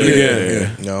won't happen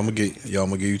again. No, I'm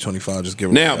gonna give you 25. Just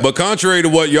give it Now, but contrary to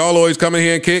what y'all always come in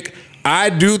here and kick, I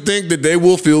do think that they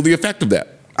will feel the effect of that.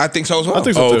 I think so as well. I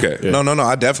think so too. Okay. No,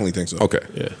 I definitely think so. Okay.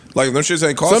 Yeah. Like them shits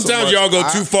ain't cost. Sometimes y'all go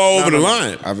too far over the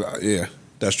line. Yeah,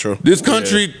 that's true. This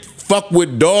country fuck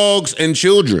with dogs and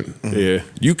children. Yeah.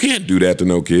 You can't do that to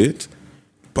no kids.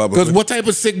 Publicly. Because what type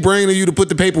of sick brain are you to put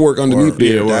the paperwork underneath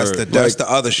there? That's the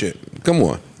other shit. Come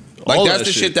on. Like All that's that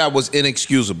the shit. shit that was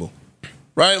inexcusable.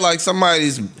 Right? Like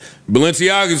somebody's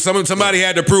Balenciaga, somebody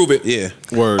had to prove it. yeah.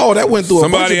 Word. Oh, that went through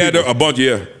Somebody a had bunch to, a bunch,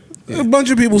 A bunch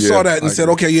of people saw that and I said,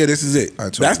 agree. okay, yeah, this is it.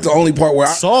 totally That's the only part where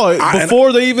I Saw it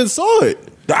before they even saw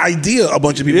it. the idea a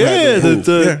bunch of people Yeah, had to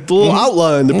the approve. the little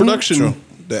outline, the production. True.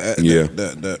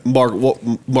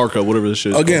 Markup, whatever this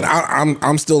shit is Again, called.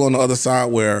 I'm still on the other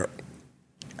side where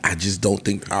I just don't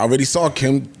think I already saw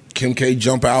Kim K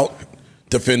jump out,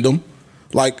 defend him,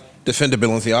 like Defender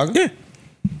Balenciaga? yeah.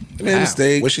 They made a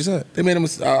mistake. What she said? They made a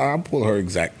mistake. I'll pull her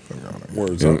exact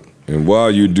words up. And while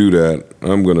you do that,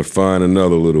 I'm going to find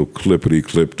another little clippity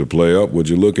clip to play up. Would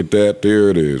you look at that? There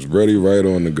it is. Ready, right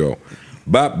on the go.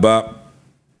 Bop, bop.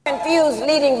 Confuse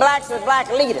leading blacks with black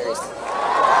leaders.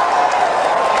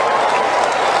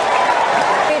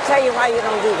 Let me tell you why you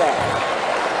don't do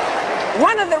that.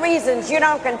 One of the reasons you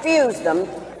don't confuse them,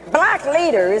 black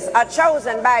leaders are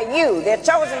chosen by you. They're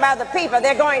chosen by the people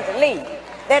they're going to lead.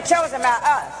 They're chosen by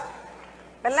us.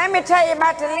 But let me tell you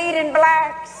about the leading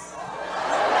blacks.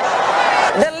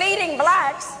 The leading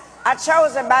blacks are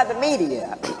chosen by the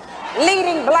media.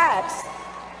 Leading blacks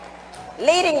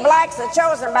are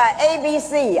chosen by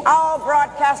ABC, all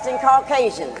broadcasting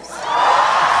Caucasians.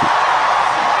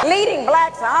 Leading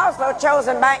blacks are also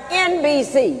chosen by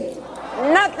NBC,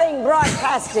 nothing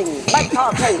broadcasting but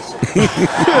Caucasians.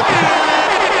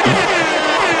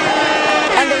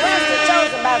 And the rest are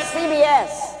chosen by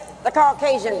CBS, the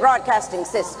Caucasian broadcasting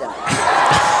system.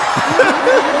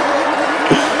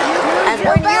 And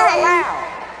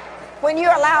when you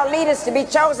allow leaders to be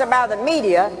chosen by the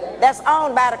media that's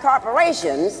owned by the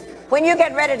corporations, when you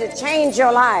get ready to change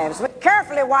your lives,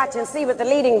 carefully watch and see what the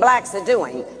leading blacks are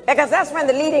doing, because that's when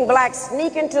the leading blacks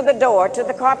sneak into the door to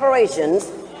the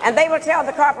corporations, and they will tell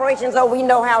the corporations, oh, we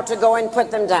know how to go and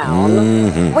put them down.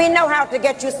 Mm-hmm. We know how to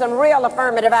get you some real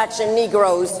affirmative action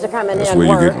Negroes to come in and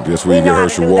work. That's where you get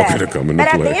Herschel Walker to come into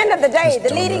play. But at the end of the day,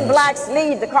 the leading blacks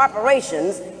lead the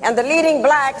corporations, and the leading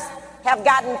blacks have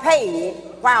gotten paid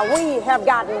while we have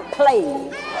gotten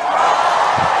played.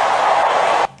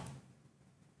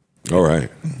 All right.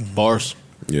 Bars.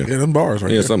 Yeah. Yeah, them bars right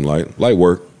Yeah, there. something light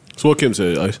work. So what Kim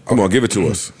said, Ice. Come on, give it to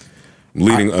us.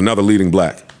 Another leading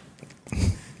black.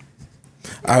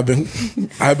 I've been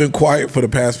quiet for the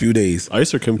past few days.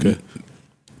 Ice or Kim K?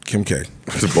 Kim K.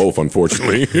 It's both,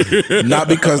 unfortunately. Not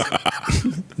because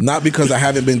I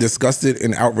haven't been disgusted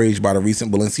and outraged by the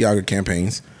recent Balenciaga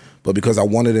campaigns, but because I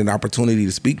wanted an opportunity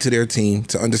to speak to their team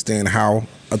to understand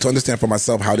for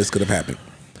myself how this could have happened.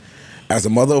 As a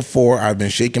mother of 4, I've been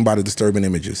shaken by the disturbing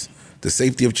images. The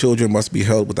safety of children must be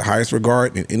held with the highest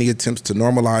regard, and any attempts to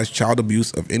normalize child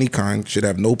abuse of any kind should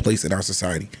have no place in our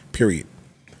society, period.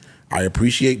 I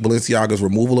appreciate Balenciaga's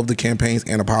removal of the campaigns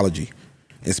and apology.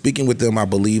 In speaking with them, I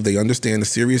believe they understand the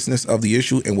seriousness of the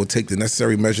issue and will take the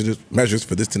necessary measures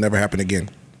for this to never happen again.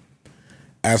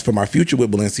 As for my future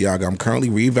with Balenciaga, I'm currently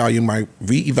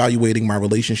reevaluating my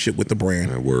relationship with the brand.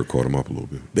 That word caught him up a little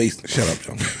bit. Shut up,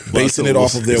 John. Basing it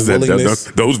off of their willingness.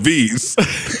 Those V's.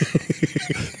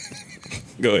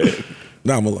 Go ahead.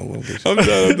 No, I'm alone. I'm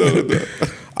done.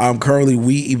 I'm currently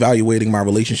reevaluating my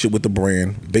relationship with the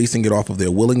brand, basing it off of their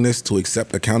willingness to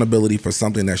accept accountability for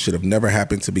something that should have never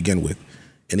happened to begin with,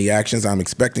 and the actions I'm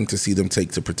expecting to see them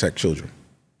take to protect children.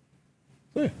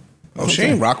 Yeah. Oh, she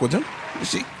ain't rock with them.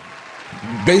 She,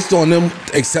 based on them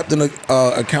accepting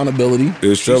accountability.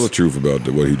 Tell the truth about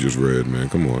what he just read, man.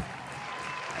 Come on.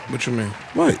 What you mean?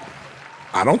 Right.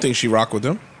 I don't think she rock with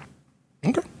them.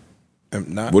 Okay.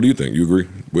 What do you think? You agree,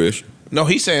 Wish? No,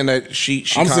 he's saying that she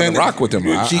kind of rock with them.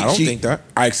 I don't think that.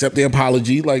 I accept the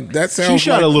apology. Like that sounds. She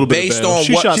shot like, a little bit based of on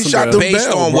she what shot she some shot bell. based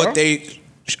bell, on bro. what they.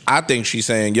 I think she's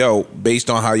saying, yo, based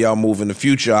on how y'all move in the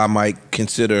future, I might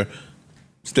consider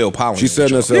still polyamorous. She's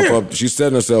setting herself up. She's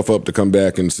setting herself up to come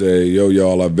back and say, "Yo,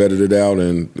 y'all, I vetted it out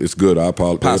and it's good. I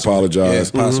apologize,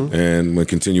 and we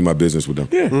continue my business with them."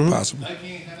 Yeah, possible.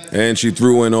 And she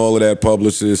threw in all of that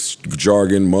publicist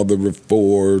jargon, mother of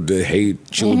 4, the hate,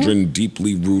 children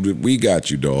deeply rooted. We got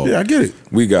you, dog. Yeah, I get it.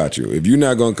 We got you. If you're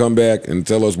not gonna come back and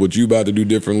tell us what you about to do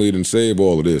differently, then save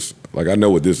all of this. Like, I know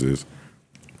what this is.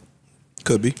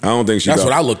 Could be. I don't think she. That's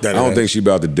what I looked at. I don't think she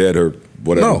about to dead her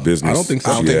whatever business. I don't think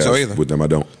so. I don't think so either. With them, I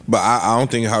don't. But I don't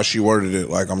think how she worded it.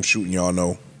 Like I'm shooting y'all.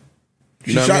 No.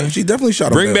 You know what I mean? She definitely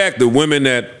shot. Bring back the women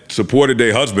that supported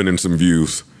their husband in some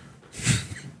views.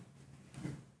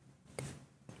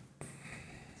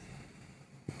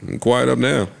 Quiet up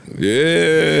now.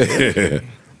 Yeah.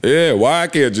 Yeah. Why I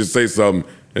can't just say something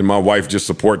and my wife just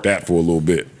support that for a little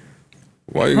bit?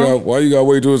 Why you got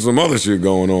wait till some other shit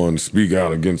going on to speak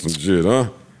out against some shit, huh?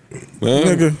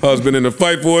 Nigga. Husband in the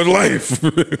fight for his life.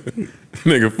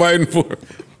 Nigga fighting for it.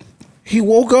 He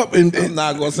woke up and I'm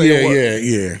not gonna say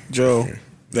yeah. Joe.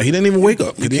 He didn't even wake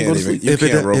up. You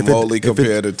can't remotely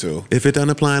compare the two. If it don't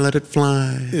apply, let it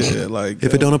fly. Yeah, like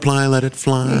if it don't apply, let it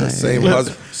fly. Same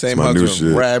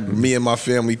husband grabbed me and my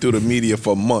family through the media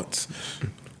for months.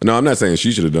 No, I'm not saying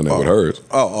she should have done that with hers.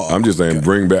 I'm just saying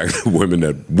bring back the women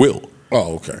that will.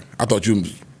 Oh, okay. I thought you were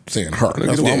saying her.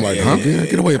 That's why I'm like, Yeah,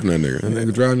 get away from that nigga. That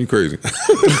nigga driving you crazy.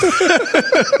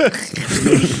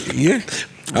 Yeah.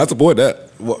 I support that.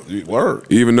 Word.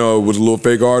 Even though it was a little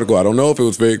fake article. I don't know if it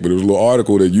was fake, but it was a little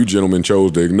article that you gentlemen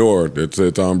chose to ignore that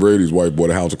said Tom Brady's wife bought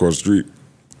a house across the street.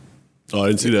 Oh, I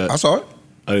didn't see that. I saw it.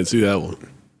 I didn't see that one.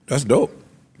 That's dope.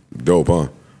 Dope, huh?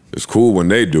 It's cool when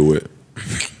they do it.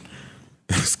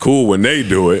 It's cool when they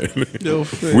do it.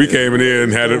 We came in here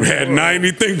and had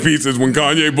 90 think pieces when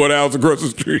Kanye bought a house across the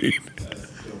street.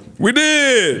 We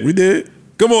did.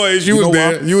 Come on, Ace, you was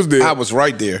there. You was there. I was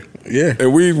right there. Yeah.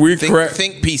 And we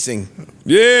think piecing.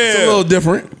 Yeah. It's a little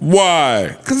different. Why?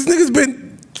 Because this nigga's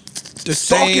been the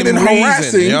stalking and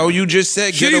harassing. Yo, you just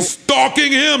said she's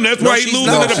stalking him. That's why he's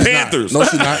losing to the Panthers. No,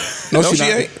 she's not. No, she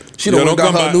ain't. She Yo, don't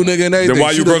got her new nigga and everything. Then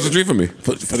why you across the street from me?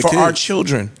 For our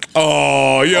children.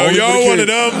 Oh, y'all one of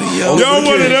them. Y'all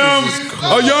one of them.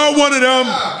 Oh, y'all one of them.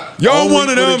 Y'all one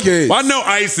of them. I know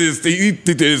Ice is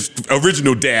his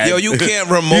original dad. Yo, you can't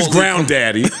remotely. He's ground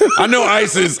daddy. I know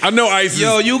Ice is.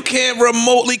 Yo, you can't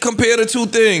remotely compare the two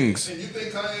things. And you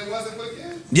think Kanye wasn't for kids?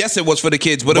 Yes, it was for the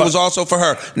kids, but it was also for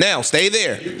her. Now, stay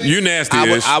there. You nasty.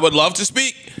 I would love to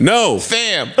speak. No.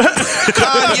 Fam.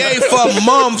 Kanye for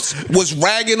months was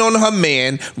ragging on her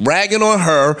man, ragging on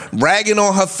her, ragging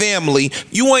on her family.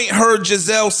 You ain't heard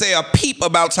Giselle say a peep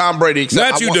about Tom Brady.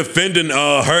 Not you defending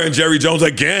her and Jerry Jones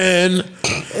again. Look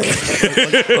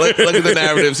at the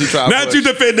narratives he tried. Not you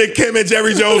defending Kim and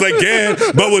Jerry Jones again,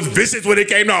 but was vicious when it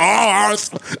came to ours.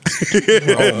 Oh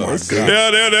my God.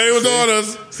 Yeah, they was on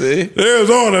us. See? They was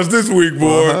on us this week,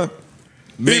 boy.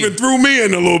 Even threw me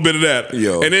in a little bit of that.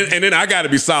 Yo. And then I got to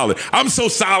be solid. I'm so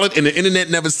solid, and the internet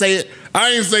never say it.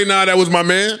 I ain't say, nah, that was my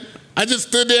man. I just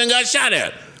stood there and got shot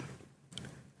at.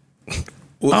 I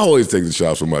always take the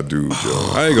shots from my dude,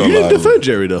 Joe. I ain't gonna lie. You didn't defend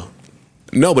Jerry, though.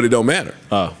 No, but it don't matter.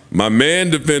 My man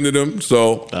defended him,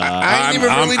 so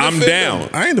I'm down.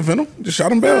 I ain't defend him. Just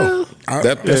shot him bail.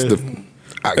 That's the...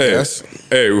 I guess.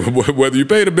 Hey, whether you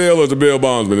pay the bail or the bail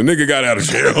bondsman, the nigga got out of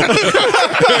jail.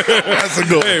 That's a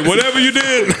good. Hey, whatever you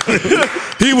did,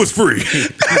 he was free.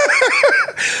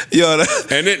 Yo,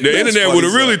 and the internet would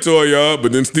have really tore you up,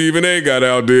 but then Stephen A. got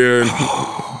out there.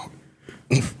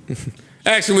 And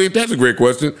actually, that's a great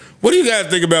question. What do you guys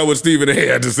think about what Stephen A.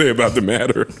 had to say about the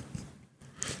matter?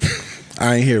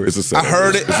 I ain't hear it. It's a setup. I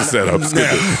heard it. It's a setup. Yeah.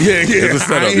 It's a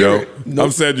setup, yo. Nope.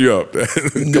 I'm setting you up.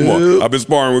 Come on. I've been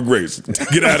sparring with Grace.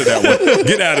 Get out of that one.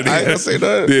 Get out of there. I ain't gonna say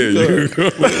that. Yeah, you go.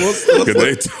 Because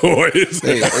they toys.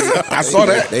 I saw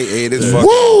that. They ate his fucking.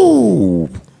 Woo!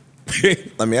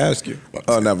 Let me ask you.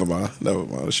 Oh, never mind. Never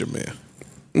mind. That's your man.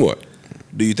 What?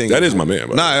 Do you think that is my man?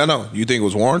 Nah, I know. You think it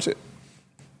was warranted?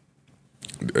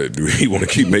 Do he want to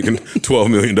keep making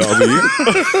 $12 million a year?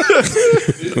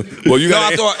 Well, you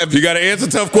got to answer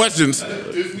tough questions.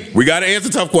 We got to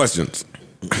answer tough questions.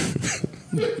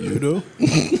 You do?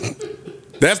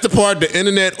 That's the part the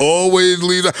internet always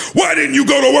leaves out. Why didn't you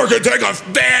go to work and take a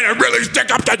stand and really stick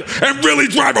up and really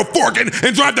drive a fork and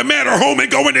drive the matter home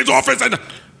and go in his office and...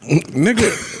 Nigga,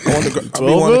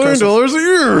 $12 million a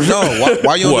year. No,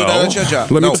 why you don't do that at your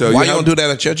job? Let me tell you why you don't do that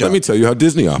at your job? Let me tell you how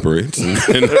Disney operates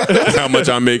and how much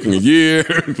I'm making a year,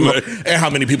 and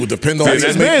how many people depend on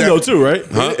his man though too, right?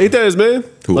 Huh? Ain't that his man?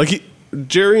 Who? Like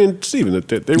Jerry and Steven, they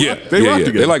rock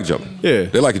together. They like each other. Yeah,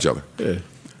 they like each other. Yeah.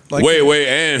 Like wait,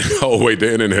 and the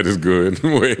internet is good.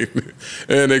 Wait,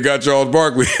 and they got Charles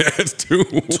Barkley ass too.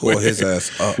 Tore his ass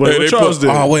up. Wait, what Charles did?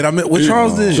 Oh wait, I meant what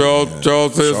Charles did.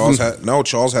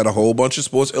 Charles had a whole bunch of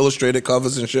Sports Illustrated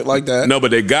covers and shit like that. No,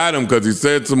 but they got him because he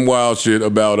said some wild shit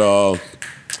about all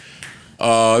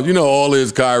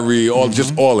his Kyrie,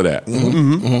 just all of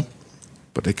that.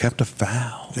 But they kept a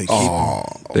foul.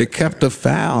 They kept a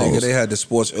foul. Nigga, they had the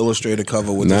Sports Illustrated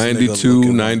cover with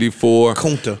 92, 94.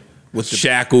 Kunta. with the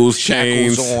shackles,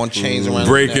 chains on, chains around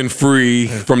breaking free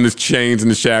from the chains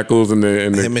and the shackles and the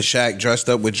him and Shaq dressed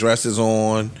up with dresses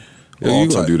on. Yeah, you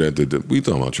gonna do that? We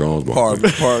talking about Charles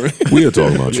Barkley. Pardon. We are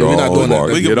talking about Charles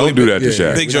Barkley. Yeah, don't do that to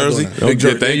Shaq. Big jersey. Big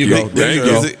jersey. Thank you.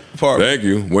 Thank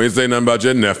you. We ain't say nothing about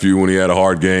your nephew when he had a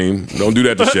hard game. Don't do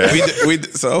that to Shaq.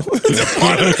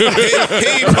 He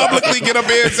ain't publicly get up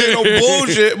here and say no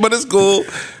bullshit, but it's cool.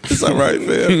 It's all right,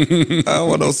 man. I don't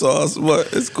want no sauce,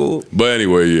 but it's cool. But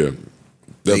anyway, yeah,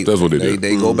 that's what they do.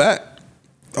 They go back.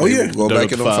 Oh yeah, go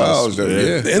back in them files. Yeah.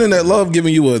 The internet love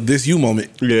giving you a this you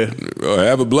moment. Yeah,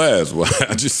 have a blast. Well,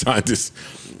 I just signed this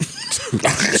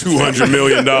 $200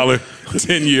 million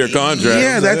 10-year contract.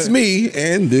 Yeah, that's me,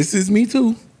 and this is me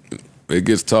too. It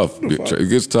gets tough. It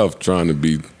gets tough trying to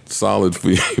be solid for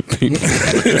people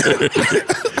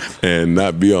and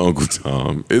not be Uncle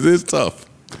Tom. It is tough.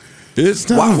 It's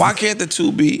tough. Why can't the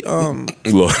two be?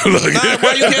 Look.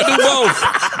 Why you can't do both?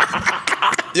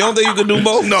 You don't think you can do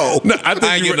both? No, I think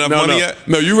I ain't getting enough money yet.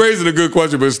 No, you raising a good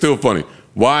question, but it's still funny.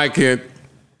 Why can't?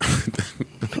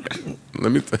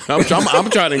 I'm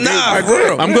trying to engage.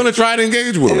 I'm going to try to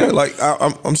engage with him. Like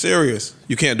I'm serious.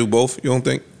 You can't do both. You don't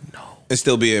think? No. And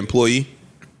still be an employee?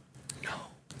 No.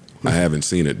 I haven't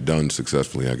seen it done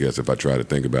successfully. I guess if I try to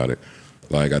think about it,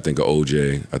 like I think of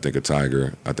OJ, I think of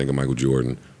Tiger, I think of Michael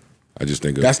Jordan. I just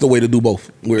think that's the way to do both.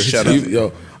 Shut up.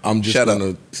 Yo, I'm just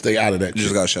gonna stay out of that. You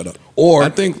just gotta shut up. Or I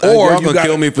think y'all gonna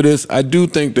kill me for this. I do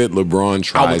think that LeBron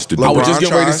tries to do. I was just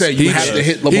getting ready to say you have to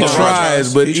hit LeBron. He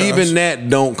tries, but even that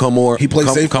don't come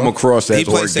across as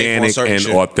organic and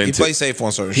authentic. He plays safe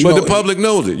on certain shit. But the public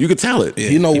knows it. You can tell it.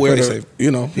 You know where to,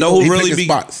 know who really be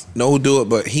spots. Know who do it,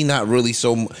 but he not really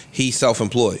he's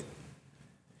self-employed.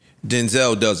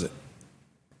 Denzel does it.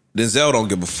 Denzel don't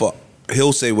give a fuck.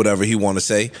 He'll say whatever he want to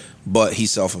say, but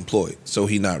he's self-employed, so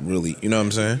he not really. You know what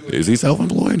I'm saying? Is he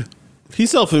self-employed?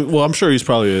 Well, I'm sure he's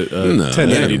probably a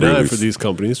 1099 for these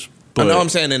companies. But I know I'm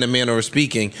saying in a manner of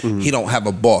speaking, he don't have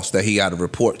a boss that he got to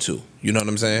report to. You know what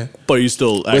I'm saying? But he's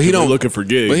still actively looking for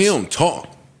gigs. But he don't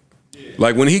talk.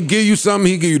 Like when he give you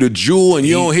something, he give you the jewel, and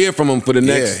you don't hear from him for the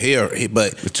next.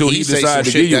 But until he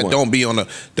decides to give you that one. don't be on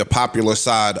the popular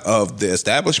side of the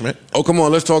establishment. Oh, come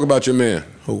on, let's talk about your man.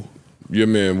 Who? Your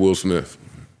man, Will Smith.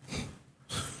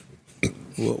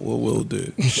 What Will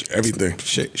did? Everything.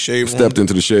 Shade room. Stepped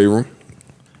into the shade room.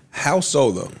 How so,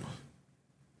 though?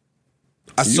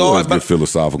 I You saw always it, get but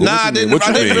philosophical. Nah, I didn't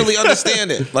really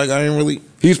understand it. Like, I didn't really.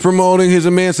 He's promoting his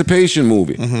emancipation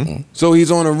movie. So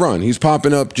he's on a run. He's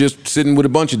popping up, just sitting with a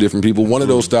bunch of different people. One of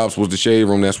those stops was the shade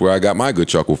room. That's where I got my good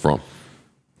chuckle from.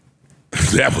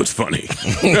 That was funny.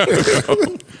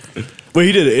 But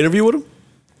he did an interview with him?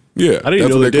 Yeah, I didn't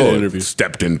know they did an interview.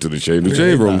 Stepped into the shade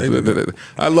room.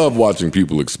 I love watching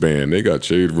people expand. They got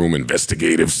shade room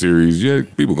investigative series. Yeah,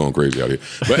 people going crazy out here.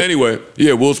 But anyway,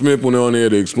 yeah, Will Smith went on there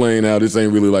to explain how this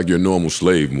ain't really like your normal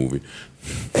slave movie.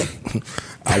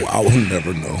 I will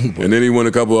never know. And then he went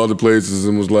a couple other places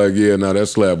and was like, yeah, that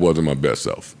slap wasn't my best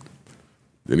self.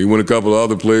 Then he went a couple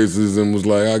other places and was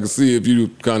like, I can see if you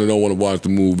kind of don't want to watch the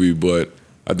movie, but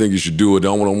I think you should do it. I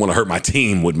don't want to hurt my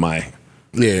team with my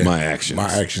actions. My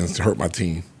actions to hurt my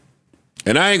team.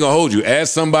 And I ain't gonna hold you.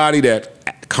 As somebody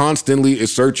that constantly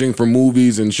is searching for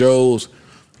movies and shows,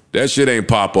 that shit ain't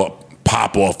pop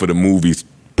off for the movies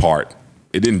part.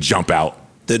 It didn't jump out.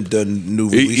 The new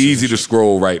easy to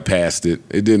scroll right past it.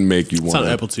 It didn't make you want. It's on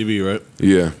Apple TV, right?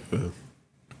 Yeah.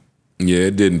 Yeah,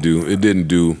 it didn't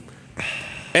do.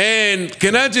 And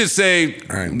can I just say,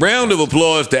 round of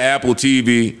applause to Apple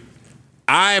TV.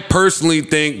 I personally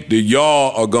think that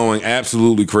y'all are going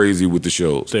absolutely crazy with the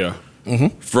shows. They are.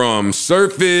 From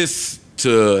Surface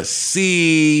to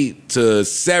C to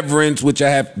Severance, which I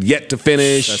have yet to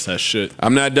finish. That's that shit.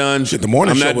 I'm not done. The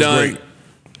morning show was great.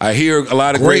 I hear a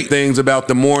lot of great things about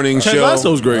the morning show. Ted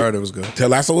Lasso's great. I heard it was good. Ted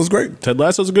Lasso was great. Ted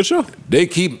Lasso's a good show. They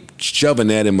keep shoving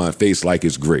that in my face like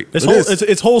it's great.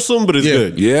 It's wholesome, but it's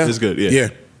good. Yeah? It's good. Yeah.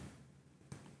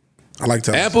 I like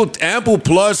Ted Lasso. Apple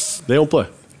Plus. They don't play.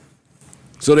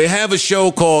 So they have a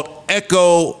show called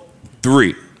Echo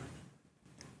 3.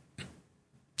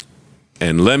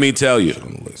 And let me tell you.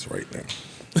 On the list right now.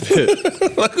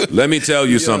 Let me tell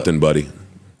you something, buddy.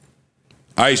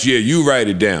 Ice, yeah, you write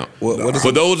it down.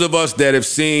 For those of us that have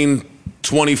seen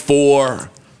 24,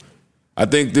 I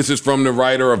think this is from the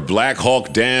writer of Black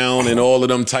Hawk Down and all of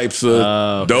them types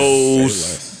of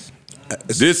those.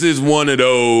 This is one of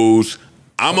those.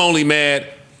 I'm only mad.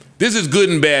 This is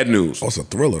good and bad news. Oh, it's a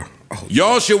thriller. Oh.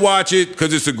 Y'all should watch it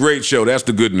because it's a great show. That's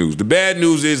the good news. The bad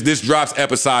news is this drops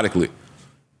episodically.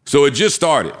 So it just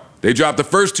started. They dropped the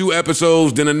first 2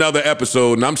 episodes, then another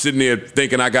episode, and I'm sitting there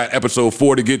thinking I got episode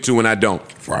 4 to get to, and I don't.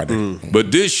 Friday.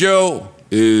 But this show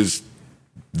is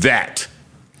that.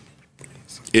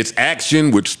 It's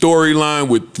action with storyline,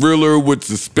 with thriller, with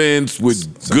suspense,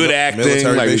 with good acting.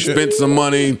 Like we spent some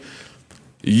money.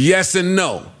 Yes and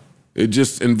no. It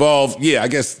just involves, I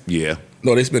guess,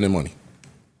 No, they spending money.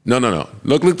 No.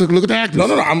 Look at the actors.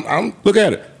 No. I'm look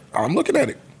at it. I'm looking at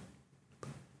it.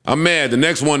 I'm mad. The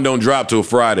next one don't drop till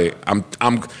Friday.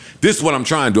 This is what I'm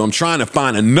trying to do. I'm trying to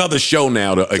find another show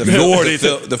now to ignore this.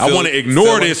 I want to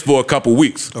ignore this for a couple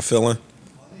weeks. A fill-in.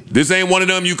 This ain't one of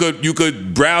them you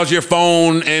could browse your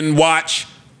phone and watch.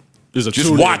 Just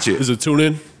watch it. Is it tune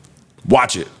in?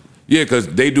 Watch it. Yeah, because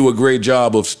they do a great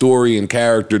job of story and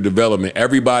character development.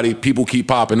 People keep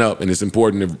popping up, and it's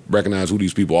important to recognize who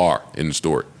these people are in the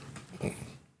story.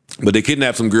 But they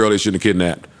kidnapped some girl they shouldn't have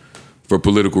kidnapped for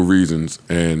political reasons,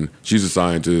 and she's a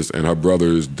scientist, and her brother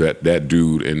is that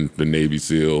dude in the Navy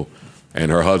SEAL, and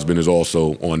her husband is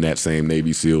also on that same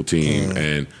Navy SEAL team,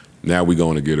 and now we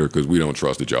going to get her because we don't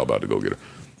trust that y'all about to go get her.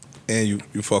 And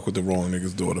you fuck with the wrong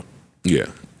nigga's daughter. Yeah.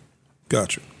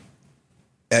 Gotcha.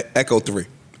 Echo 3.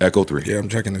 Echo 3. Yeah, I'm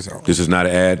checking this out. This is not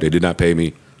an ad. They did not pay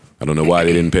me. I don't know why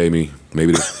they didn't pay me.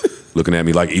 Maybe they're looking at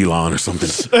me like Elon or something.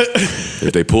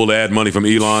 If they pull ad money from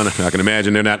Elon, I can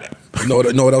imagine they're not. Know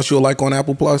what else you'll like on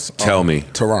Apple Plus? Tell me.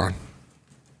 Tehran.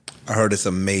 I heard it's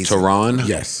amazing. Tehran?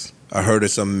 Yes. I heard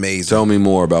it's amazing. Tell me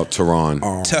more about Tehran.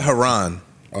 Tehran.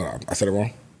 I said it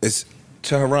wrong? It's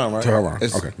Tehran, right? Tehran.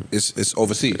 Okay. It's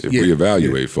overseas. If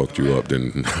reevaluate fucked you up,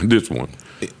 then this one.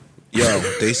 Yo,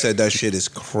 they said that shit is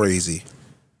crazy.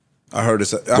 I heard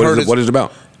it's. What is it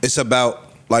about? It's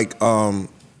about like the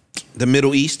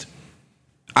Middle East.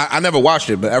 I never watched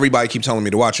it, but everybody keep telling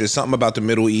me to watch it. It's something about the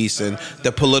Middle East and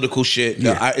the political shit.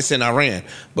 Yeah. It's in Iran,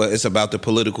 but it's about the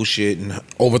political shit and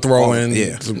overthrowing.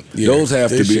 Those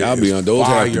have to be. I'll be honest. Those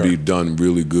have to be done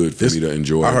really good for me to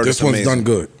enjoy. I heard this one's done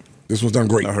good. This one's done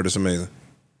great. I heard it's amazing.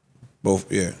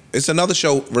 Both, yeah. It's another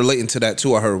show relating to that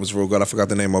too. I heard it was real good. I forgot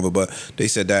the name of it, but they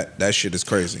said that shit is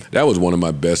crazy. That was one of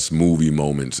my best movie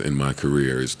moments in my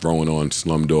career. Is throwing on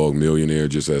Slumdog Millionaire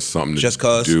just as something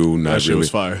to do. Not that shit really. was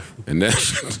fire. And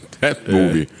that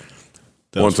movie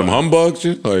on some humbug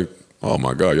shit. Like, oh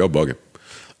my god, y'all bugging.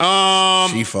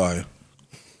 She fire.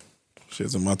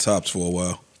 She's in my tops for a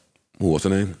while. What's her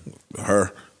name?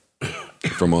 Her.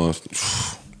 From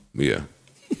yeah.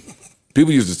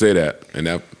 People used to say that, and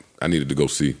that I needed to go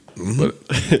see. But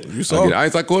you saw it.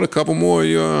 I caught a couple more.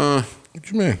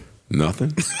 What you mean?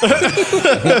 Nothing.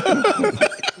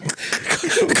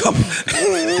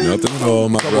 Nothing at all,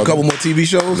 my brother. A couple more TV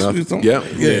shows? Yeah.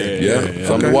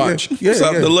 Something to watch.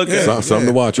 Something to look at. Something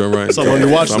to watch, all right. Something on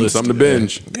your watch list. Something to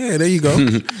binge. Yeah, there you go.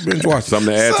 Binge watch.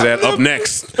 Something to add to that up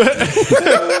next.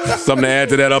 Something to add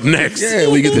to that up next. Yeah,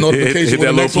 we get the notification. Hit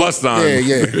that little plus sign.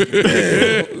 Yeah.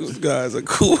 Those guys are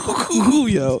cool,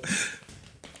 yo.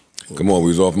 Come on, we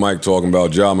was off mic talking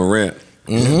about Ja Morant.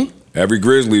 Every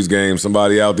Grizzlies game,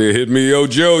 somebody out there hit me, yo,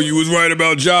 Joe, you was right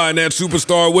about Ja and that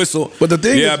superstar whistle. But the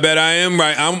thing is, I bet I am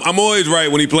right. I'm always right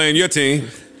when he playing your team.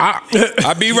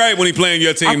 I be right when he playing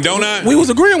your team, don't I? We was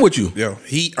agreeing with you. Yo,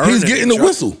 he's getting the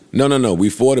whistle. No. We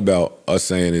fought about us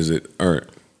saying, is it earned?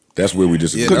 That's where we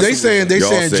disagree. Because they saying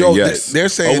Joe, yes. they're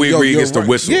saying, we agree he gets the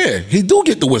whistle. Yeah, he do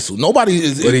get the whistle. Nobody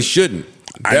is. But he shouldn't.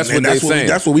 That's what they're saying.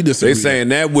 That's what we disagree. They saying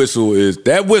that whistle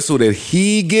that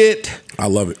he get. I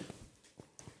love it.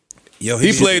 Yo,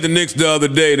 he played the Knicks the other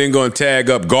day, then going to tag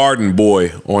up Garden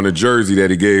Boy on a jersey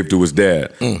that he gave to his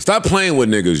dad. Stop playing with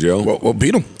niggas, yo. Well,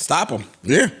 beat him. Stop him.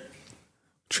 Yeah.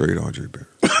 Trade RJ Barrett.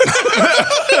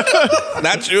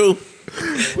 Not you.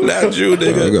 Not you,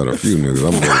 nigga. I got a few niggas.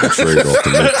 I'm going to trade off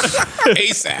the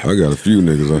Knicks. ASAP. I got a few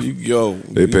niggas. Yo.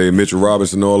 They paid Mitchell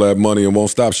Robinson all that money and won't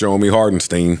stop showing me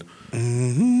Hardenstein.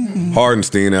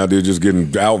 Hardenstein out there just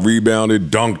getting out-rebounded,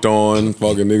 dunked on,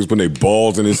 fucking niggas putting their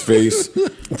balls in his face.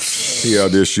 He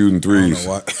out there shooting threes.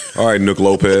 All right, Nook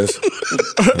Lopez.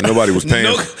 Nobody was paying.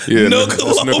 Nook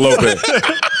Lopez.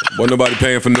 Wasn't nobody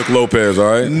paying for Nook Lopez, all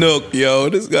right? Nook, yo,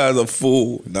 this guy's a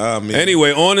fool. Nah, man.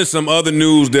 Anyway, on to some other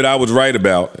news that I was right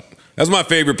about. That's my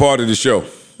favorite part of the show.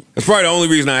 That's probably the only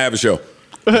reason I have a show.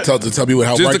 Tell me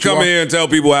how just right to come you are. here and tell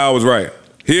people how I was right.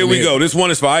 Here we go. This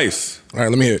one is for Ice. All right,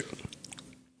 let me hear it.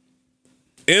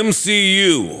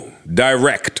 MCU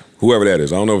Direct, whoever that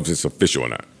is. I don't know if it's official or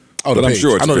not. Oh, but I'm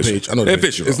sure it's official. I know the page.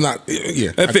 Official. It's not.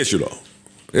 Yeah. Official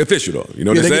though. Official though. You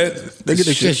know what they said? They get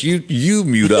the shit. You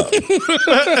mute up.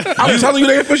 I'm telling you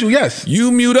they're official. Yes.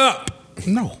 You mute up.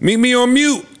 No. Meet me on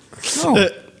mute. No.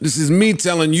 This is me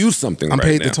telling you something. I'm right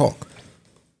paid now. to talk.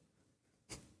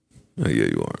 Oh, yeah,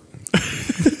 you are.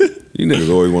 You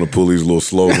niggas always want to pull these little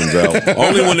slogans out.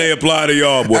 Only when they apply to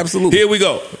y'all, boy. Absolutely. Here we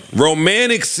go.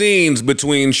 Romantic scenes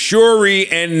between Shuri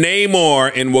and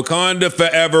Namor in Wakanda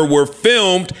Forever were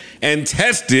filmed and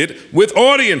tested with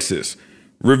audiences,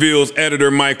 reveals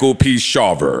editor Michael P.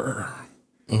 Shaver.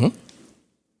 Mm-hmm.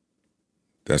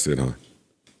 That's it, huh?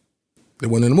 They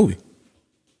went in the movie.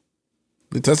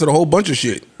 They tested a whole bunch of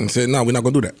shit and said, no, we're not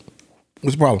going to do that.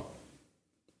 What's the problem?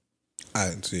 I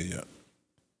didn't see it yet.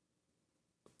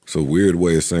 It's a weird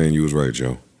way of saying you was right,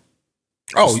 Joe.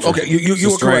 Oh, okay. You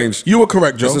were correct. You were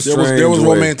correct, Joe. There was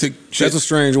romantic shit. That's a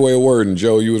strange way of wording,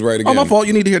 Joe. You was right again. Oh, my fault.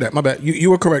 You need to hear that. My bad. You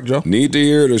were correct, Joe. Need to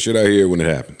hear it, or should I hear it when it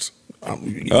happens?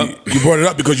 You brought it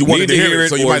up because you wanted to hear it,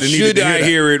 so you might have needed to hear it. Should I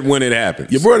hear it when it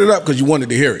happens? You brought it up because you wanted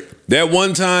to hear it. That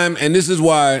one time, and this is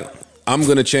why I'm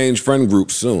going to change friend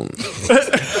groups soon.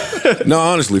 No,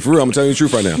 honestly, for real, I'm telling you the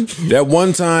truth right now. That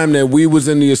one time that we was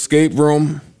in the escape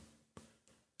room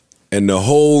and the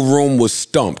whole room was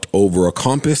stumped over a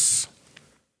compass,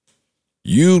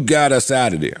 you got us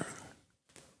out of there.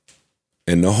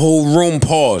 And the whole room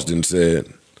paused and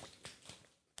said,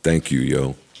 thank you,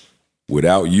 yo.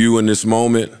 Without you in this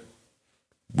moment,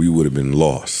 we would have been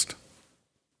lost.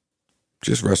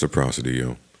 Just reciprocity,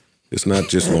 yo. It's not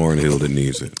just Lauryn Hill that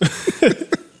needs it.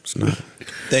 It's not.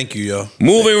 Thank you, yo.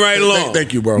 Moving right along.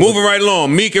 Thank you, bro. Moving right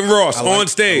along. Meek and Ross on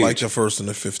stage. I liked your first and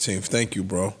the 15th. Thank you,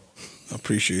 bro. I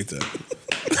appreciate that.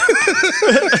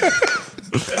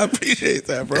 I appreciate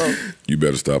that, bro. You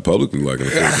better stop publicly liking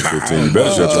the first and 15. You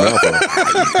better shut your mouth up.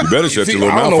 You better shut your little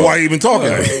mouth up. I don't know why he even talking.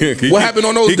 What happened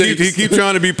on those days? He keep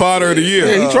trying to be Potter of the Year.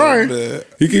 Yeah, he trying.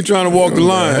 He keep trying to walk the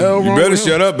line. You better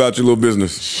shut up about your little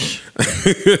business.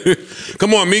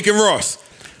 Come on, Meek and Ross.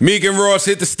 Meek and Ross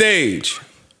hit the stage.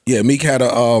 Yeah, Meek had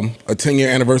a 10-year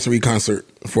anniversary concert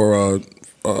for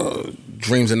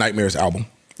Dreams and Nightmares album.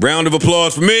 Round of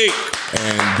applause for Meek.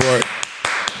 And brought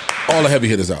all the heavy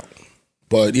hitters out.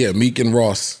 But yeah, Meek and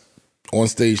Ross on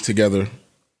stage together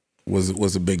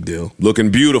was a big deal. Looking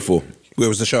beautiful. Where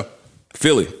was the show?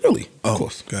 Philly. Philly, of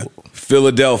course. Okay.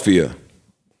 Philadelphia.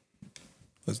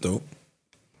 That's dope.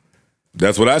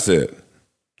 That's what I said.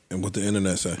 And what the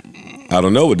internet say? I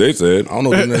don't know what they said. I don't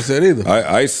know what the internet said either.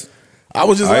 I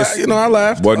was just, I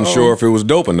laughed. Wasn't sure if it was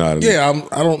dope or not. Yeah,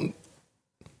 I don't.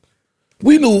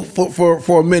 We knew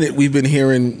for a minute we've been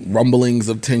hearing rumblings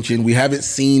of tension. We haven't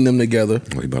seen them together.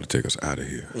 Oh, he about to take us out of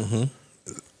here. Mm-hmm.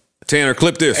 Tanner,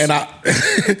 clip this. And I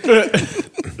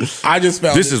just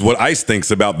found this is what Ice thinks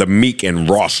about the Meek and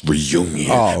Ross reunion.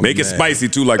 Oh, Make it spicy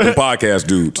too, like the podcast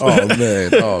dudes. Oh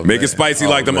man, Make it spicy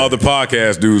like them other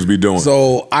podcast dudes be doing.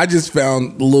 So I just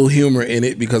found a little humor in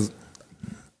it because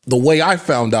the way I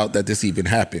found out that this even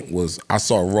happened was I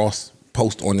saw Ross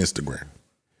post on Instagram,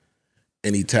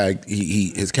 and he tagged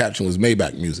his caption was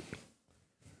Maybach music.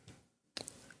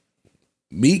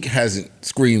 Meek hasn't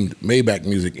screamed Maybach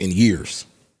music in years.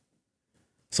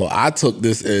 So I took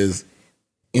this as,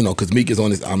 because Meek is on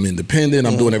this, I'm independent,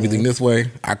 I'm doing everything this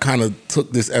way. I kind of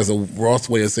took this as a Ross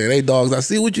way of saying, hey, dogs, I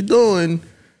see what you're doing,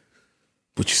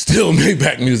 but you still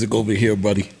Maybach music over here,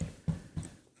 buddy.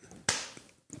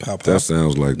 Pow, pow. That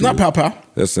sounds like Not pow pow.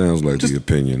 That sounds like the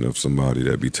opinion of somebody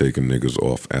that be taking niggas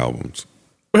off albums.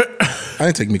 I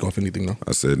didn't take Meek off anything, though.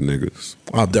 I said niggas.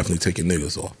 I'll definitely take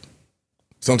niggas off.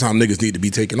 Sometimes niggas need to be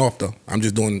taken off, though. I'm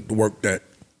just doing the work that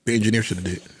the engineer should have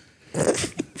did.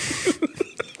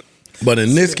 But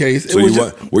in this case,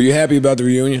 were you happy about the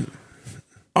reunion?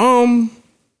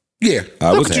 Yeah.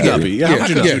 I was happy.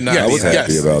 I was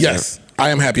happy about that. Yes, I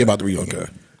am happy about the reunion. Okay.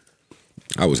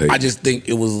 I was hating. I just think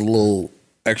it was a little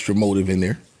extra motive in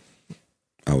there.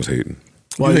 I was hating.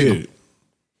 Why hate?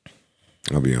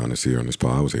 I'll be honest here on this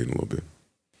pod. I was hating a little bit.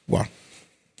 Why?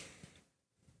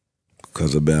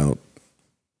 Because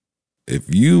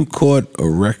if you caught a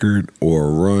record or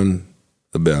a run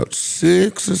about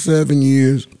 6 or 7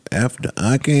 years after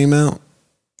I came out,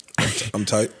 I'm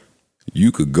tight.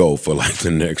 You could go for like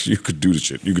the next, you could do the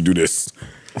shit. You could do this.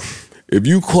 If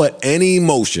you caught any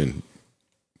motion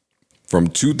from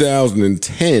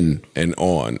 2010 and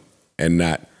on and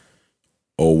not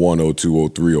 01, 02,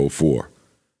 03, 04,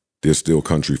 there's still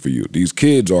country for you. These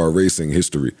kids are erasing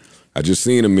history. I just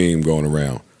seen a meme going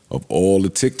around of all the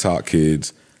TikTok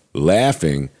kids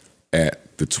laughing at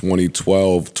the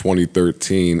 2012,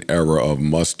 2013 era of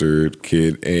Mustard,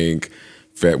 Kid Ink,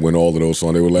 Fett, when all of those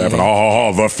songs, they were laughing,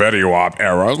 oh, the Fetty Wap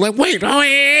era. I was like, wait,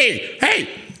 hey,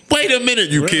 wait a minute,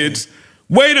 you kids.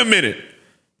 Wait a minute.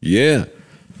 Yeah,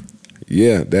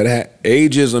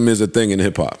 ageism is a thing in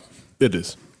hip-hop. It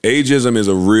is. Ageism is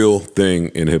a real thing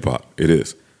in hip-hop. It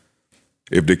is.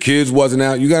 If the kids wasn't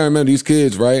out, you got to remember these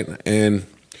kids, right? And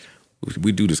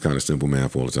we do this kind of simple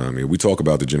math all the time here. We talk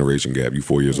about the generation gap. You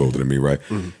 4 years older than me, right?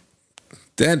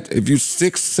 That if you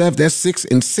 6, 7, that's 6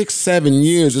 in 6, 7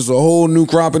 years. There's a whole new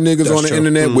crop of niggas on the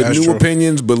internet with new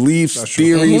opinions, beliefs,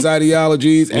 theories,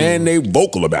 ideologies, and they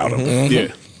vocal about them.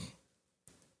 Yeah.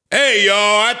 Hey, y'all,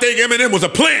 I think Eminem was a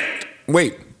plant.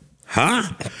 Wait, huh?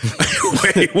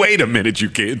 wait a minute, you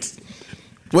kids.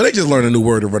 Well, they just learned a new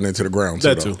word to run into the ground.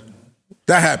 That too.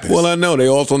 That happens. Well, I know. They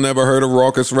also never heard of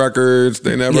Raucous Records.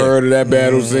 They never heard of that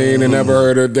battle scene. They never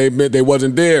heard of, they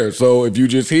wasn't there. So if you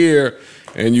just hear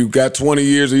and you got 20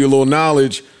 years of your little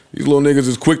knowledge, these little niggas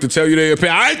is quick to tell you their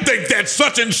opinion. I think that's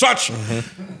such and such.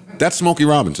 That's Smokey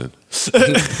Robinson.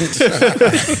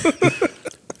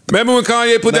 Remember when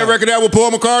Kanye put that record out with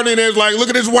Paul McCartney and it was like, look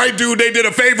at this white dude they did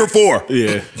a favor for.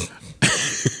 Yeah.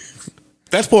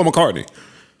 That's Paul McCartney.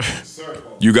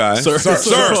 You guys.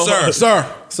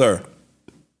 Sir.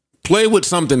 Play with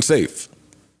something safe.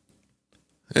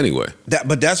 Anyway.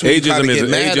 But that's where you kind of get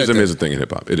mad. Ageism is a thing in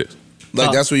hip hop. It is.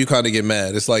 Like, that's where you kind of get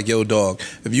mad. It's like, yo, dog,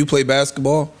 if you play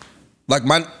basketball, like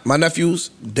my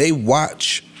nephews, they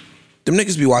watch, them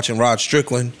niggas be watching Rod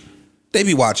Strickland. They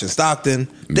be watching Stockton.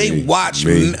 They watch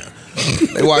me.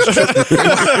 They watch.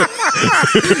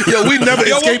 Yo, we never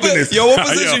escaping this. Yo, what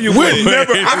position you play?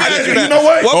 Never. I'm asking you that. You know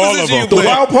what? What position you play? The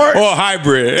wild part? Or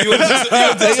hybrid. I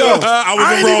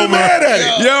was a Roman. Mad at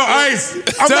it. Yo, Ice,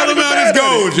 tell them how this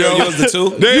goes, yo. You was the two?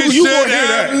 They You should won't hear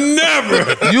have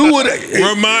that. never You would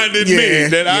reminded me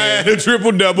that I had a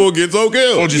triple-double against Oak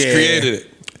Hill. Or just created it.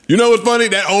 You know what's funny?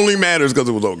 That only matters because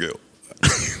it was Oak Hill.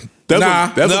 That's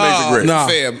what makes it great.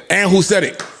 Fam. And who said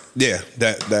it? Yeah,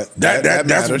 that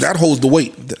that holds the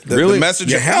weight. Really? The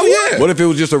message. Yeah, hell yeah. What if it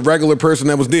was just a regular person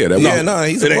that was there?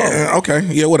 He's a bum. Okay,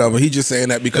 yeah, whatever. He just saying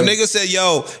that The because nigga said,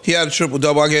 yo, he had a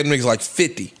triple-double. I gave niggas like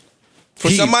 50. For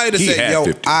somebody to say, yo,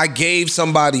 50. I gave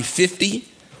somebody 50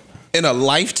 in a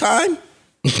lifetime?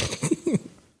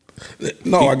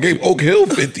 no, I gave Oak Hill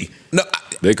 50. No,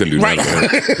 they couldn't do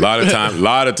nothing. A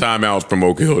lot of timeouts from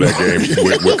Oak Hill that game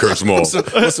with Kurt Small.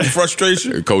 With some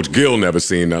frustration. Coach Gill never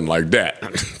seen nothing like that.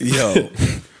 Yo.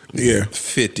 Yeah.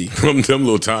 50. From them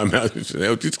little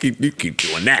timeouts. Just keep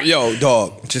doing that. Yo,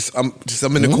 dog.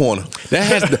 I'm in the corner.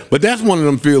 But that's one of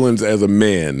them feelings as a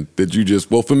man that you just,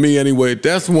 well, for me anyway,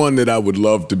 that's one that I would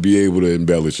love to be able to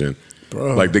embellish in.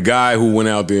 Bro. Like the guy who went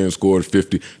out there and scored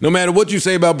 50. No matter what you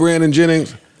say about Brandon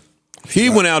Jennings, he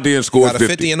went out there and scored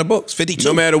 50 in the books, 52.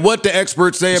 No matter what the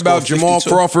experts say about Jamal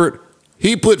 52. Crawford,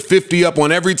 he put 50 up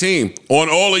on every team, on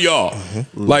all of y'all.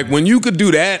 Like when you could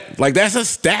do that, like that's a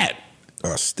stat.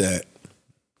 A stat.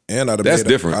 And I'd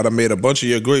have made a bunch of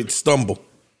your greats stumble.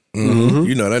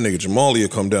 You know that nigga Jamal will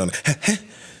come down.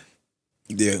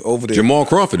 Yeah, over there. Jamal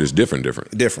Crawford is different.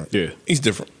 Yeah. He's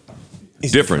different.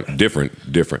 Different.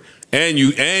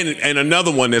 And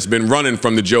another one that's been running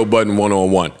from the Joe Budden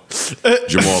one-on-one.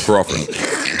 Jamal Crawford.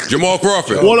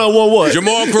 One-on-one what?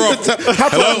 Jamal Crawford.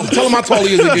 Tell him how tall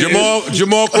he is again.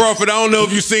 Jamal Crawford, I don't know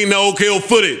if you've seen the Oak Hill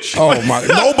footage. Oh my,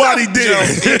 nobody did.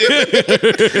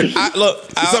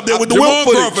 It's up there with the Jamal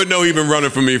Will Crawford know he been running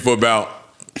for me for about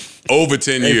over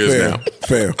 10 years now.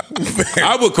 Fair.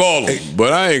 I would call him,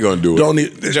 but I ain't gonna do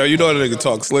it. Joe, you know that nigga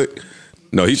talk slick.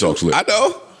 No, he talks slick. I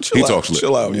know. He talks slick.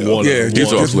 Chill out, yo. Yeah, he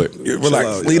talks slick.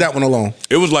 Relax. Leave that one alone.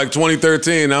 It was like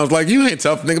 2013. I was like, you ain't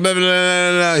tough, nigga. Blah, blah,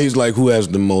 blah, blah. He's like, who has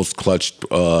the most clutch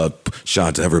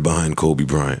shots ever behind Kobe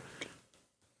Bryant?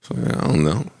 So, I don't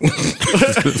know. What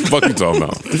the fuck you talking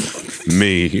about?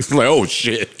 Me. He's like, oh,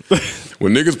 shit.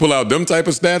 When niggas pull out them type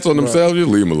of stats on themselves, you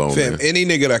leave them alone, Fam, man. any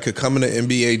nigga that could come in the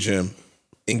NBA gym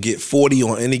and get 40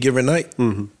 on any given night,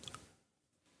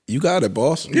 you got it,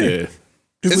 boss. Yeah.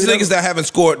 It's niggas that haven't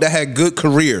scored, that had good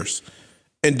careers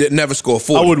and did never score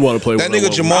 40. I wouldn't want to play that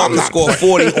nigga Jamal can score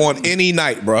 40 on any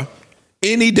night, bro.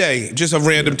 Any day, just a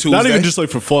random Tuesday. Not even just like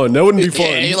for fun. That wouldn't be fun.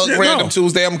 Yeah, look, random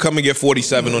Tuesday, I'm coming to get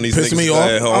 47 on these Piss niggas me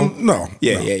at off. home. No.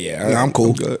 Yeah. I'm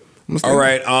cool. Good. All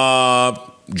right.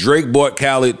 Drake bought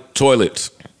Khaled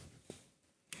toilets.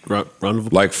 Round of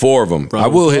applause. Like 4 of them. I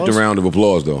will hit the round of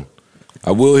applause, though. I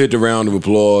will hit the round of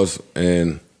applause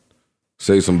and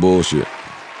say some bullshit.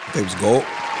 They was gold.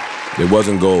 It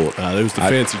wasn't gold. They was the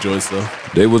fancy joints, though.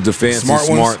 They was the fancy,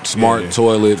 smart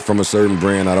toilet from a certain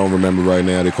brand. I don't remember right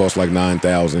now. They cost like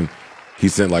 $9,000. He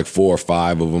sent like 4 or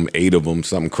 5 of them, 8 of them,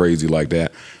 something crazy like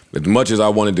that. As much as I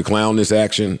wanted to clown this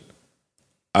action,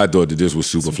 I thought that this was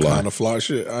super fly. Kind of fly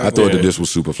shit. I thought that this was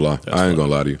super fly. I ain't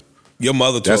gonna lie to you. Your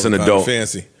mother told me kind of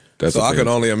fancy. So I can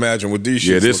only imagine what these shits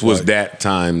Yeah, this was like. that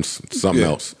times something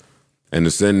else. And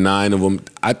to send 9 of them,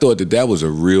 I thought that was a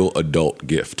real adult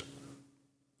gift.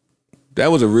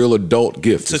 That was a real adult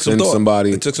gift. It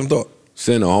took some thought.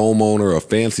 send a homeowner a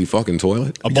fancy fucking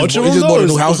toilet? A bunch of He them. just bought a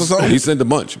new house or something? He sent a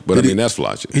bunch, but I mean, that's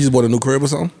fly shit. He just bought a new crib or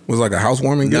something? Was it like a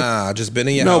housewarming gift? Nah, I just been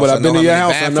in your No, house. but I've been in your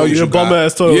house. I know you're Bum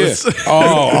ass toilets.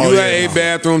 Yeah. You had 8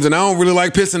 bathrooms, and I don't really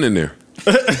like pissing in there.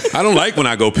 I don't like when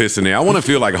I go piss in there. I want to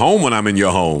feel like home when I'm in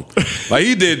your home. Like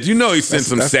he did, you know, he sent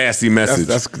some sassy message.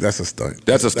 That's a stunt.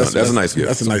 That's a stunt. That's a nice gift.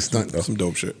 That's a nice stunt, though. Some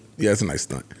dope shit. Yeah, that's a nice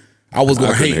stunt. I was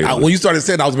gonna hate. hate When you started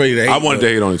saying, I was ready to hate. I wanted to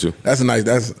hate on it too. That's a nice.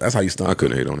 That's how you stunt. I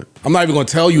couldn't hate on it. I'm not even gonna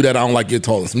tell you that I don't like your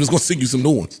toilets. I'm just gonna send you some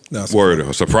new ones. Word,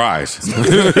 a surprise.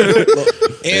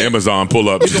 Amazon pull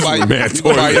up. You can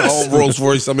buy your own Rolls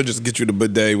Royce. I'm gonna just get you the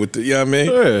bidet with the. You know what I mean?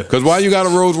 Yeah. Because why you got a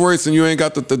Rolls Royce and you ain't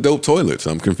got the dope toilets?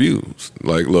 I'm confused.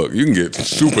 Like, look, you can get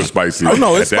super spicy. Oh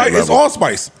no, it's at that spice. It's level. all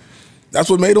spice. That's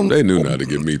what made them. They knew not to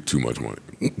give me too much money.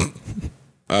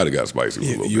 I'd have got spicy with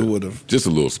a little bit. You would have. Just a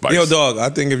little spice. Yo, dog. I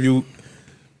think if you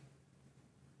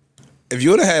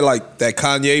would have had like that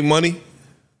Kanye money,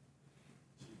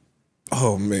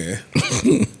 oh man,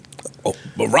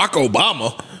 Barack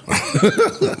Obama,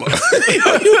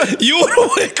 you would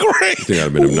have went crazy. Think I'd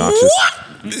have been obnoxious.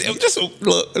 What? Just a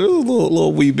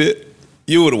little wee bit.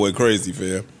 You would have went crazy,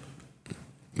 fam.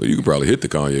 Well, you can probably hit the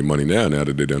Kanye money now that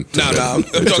they done. Nah, I'm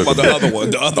talking about the other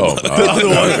one. The other one.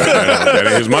 That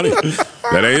ain't his money.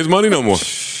 That ain't his money no more.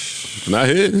 Not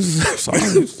his.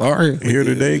 Sorry. Here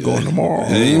today, going tomorrow.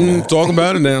 Talk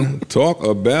about it now. Talk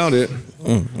about it.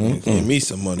 Give me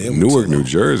some money. Newark, New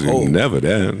Jersey. Never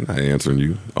that. I answering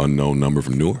you. Unknown number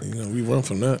from Newark. You know, we run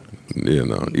from that. Yeah,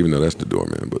 no. Even though that's the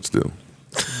doorman, but still.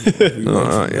 No,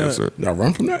 I answer. Y'all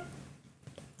run from that?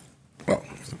 Oh.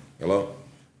 Hello?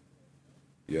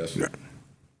 Yes. Yeah.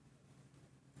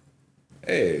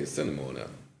 Hey, send them on out.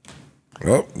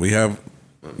 Well, we have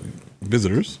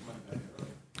visitors.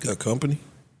 Got company?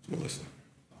 Melyssa.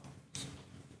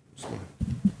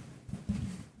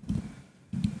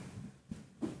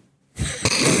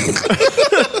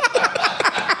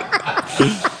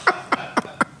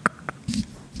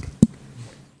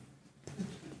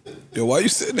 Yo, why you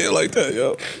sitting there like that,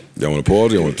 yo? Y'all want to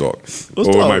pause or y'all want to talk? Let's It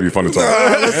talk. might be fun to talk.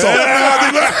 Let's talk.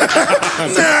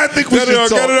 I think we should talk.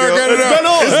 Cut it out.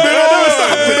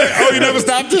 Oh, you never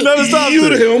stopped it? Never stopped You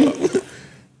it. to him.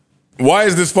 Why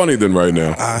is this funny then right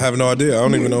now? I have no idea. I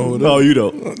don't even know who it is. No, you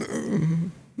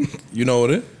don't. You know what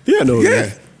it is? Yeah, I know.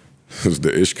 Yeah. It's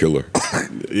the Ish Killer.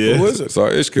 Yeah. Who is it? It's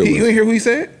our Ish Killer. You didn't hear who he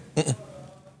said?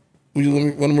 Would you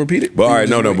want him to repeat it? But all right,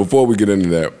 no. Before we get into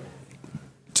that,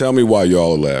 tell me why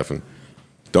y'all are laughing.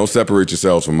 Don't separate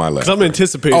yourselves from my laugh. Because I'm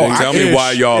anticipating. Tell me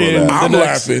why y'all are laughing. I'm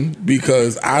laughing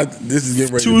because this is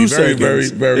getting ready to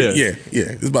be very, yeah.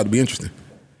 This is about to be interesting.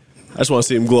 I just want to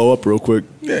see him glow up real quick.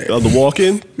 Yeah. On the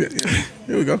walk-in. Yeah.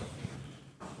 Here we go.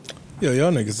 Yo,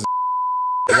 y'all niggas is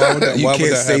You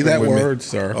can't say that word,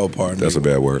 sir. Oh, pardon That's a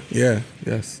bad word. Yeah,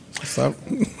 yes. Stop.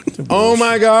 Oh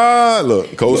my God!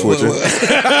 Look, code switching.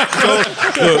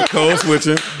 Look, code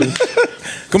switching.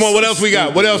 Come on, what else we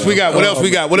got? What else we got?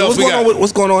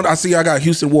 What's going on? I see I got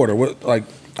Houston water. What like?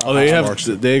 Oh, they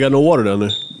ain't got no water down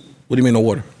there. What do you mean no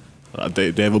water?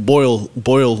 They have a boil.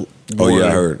 Oh yeah,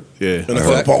 I heard. Yeah,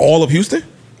 For all of Houston?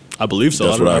 I believe so.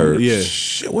 That's what I heard. Yeah,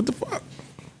 Shit, what the fuck?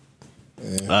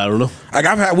 I don't know.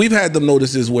 Like we've had them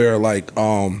notices where like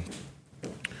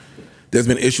there's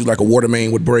been issues like a water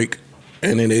main would break,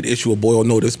 and then they'd issue a boil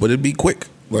notice, but it'd be quick.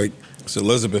 Like It's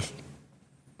Elizabeth.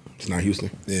 it's not Houston.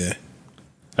 Yeah.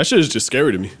 That shit is just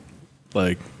scary to me.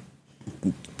 Like,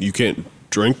 you can't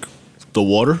drink the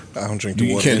water. I don't drink the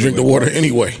You water. can't drink the water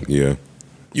anyway. Yeah.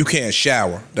 You can't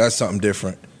shower. That's something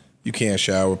different. You can't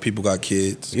shower. People got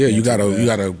kids. Yeah, you gotta How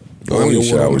boil many your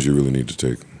water. showers you really need to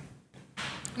take?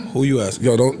 Who you asking?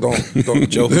 Yo, don't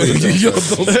Joe. Yo, don't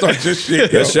start your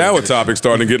shit. That shower topic's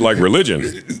starting to get like religion.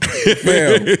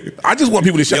 Fam, I just want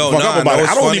people to shut the fuck up about it.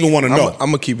 I don't even want to know. I'm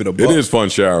gonna keep it a buck. It is fun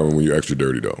showering when you're extra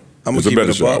dirty though. I'm It's gonna a keep better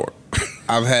it a shower. buck.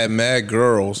 I've had mad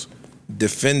girls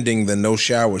defending the no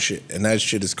shower shit, and that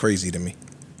shit is crazy to me.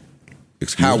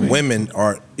 Excuse How me? women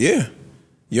are. Yeah,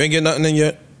 you ain't get nothing in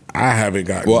yet. I haven't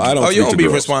got. Well, I don't. Oh, you speak don't to be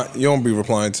girls. You don't be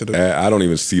replying to the I don't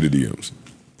even see the DMs.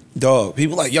 dog.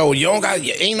 People like, yo, you don't got.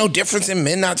 Ain't no difference in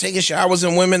men not taking showers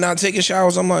and women not taking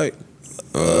showers. I'm like,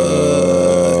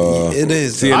 it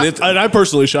is. See, and I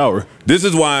personally shower. this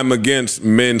is why I'm against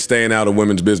men staying out of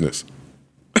women's business.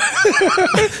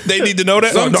 They need to know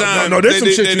that. Sometimes no, there's some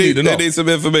shit you need to know. They need some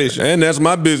information. And that's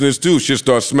my business too. Shit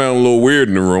starts smelling a little weird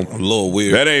in the room. A little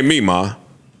weird. That ain't me, ma.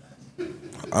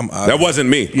 That wasn't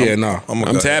me. Yeah, no.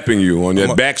 I'm tapping you on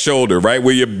your back shoulder, right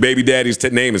where your baby daddy's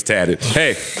name is tatted.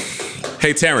 Hey,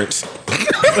 Terrence.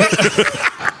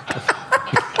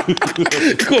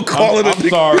 I'm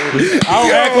sorry. I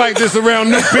don't act like this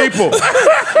around new people.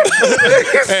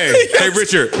 hey,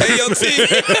 Richard. Hey, yo, T.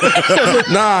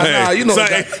 Nah, you know,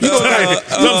 something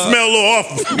smell a little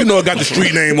off. You know, it got the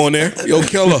street name on there. Yo,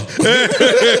 Killer.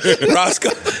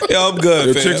 Roscoe. Yo, I'm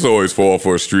good, The chicks always fall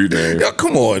for a street name. Yo,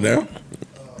 come on now.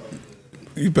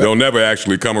 They'll never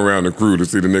actually come around the crew to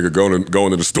see the nigga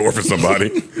going to the store for somebody.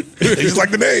 They just like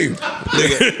the name.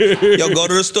 Nigga, yo, go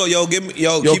to the store. Yo, keep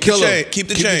Killer. the change. Keep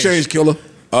the change. Keep the change, Killer.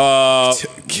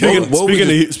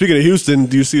 Speaking of Houston,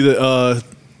 do you see that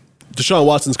Deshaun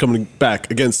Watson's coming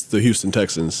back against the Houston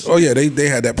Texans? Oh yeah, they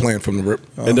had that plan from the rip,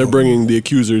 and they're bringing the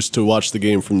accusers to watch the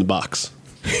game from the box.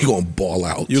 He gonna ball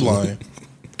out. You lying?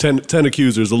 10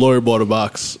 accusers. The lawyer bought a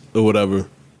box or whatever.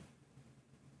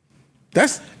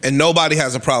 And nobody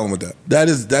has a problem with that. That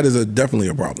is definitely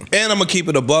a problem. And I'm gonna keep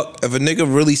it a buck. If a nigga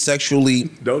really sexually,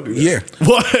 don't do that. Yeah.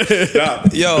 What?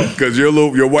 Stop. Yo, because your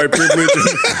white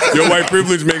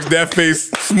privilege makes that face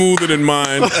smoother than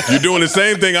mine. You're doing the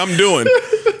same thing I'm doing.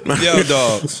 Yo,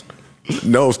 dogs.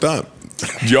 No, stop.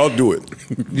 Y'all do it,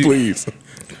 please.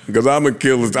 Because I'm gonna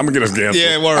get us canceled.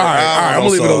 Yeah, word. All right, I'm gonna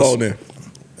leave it alone then.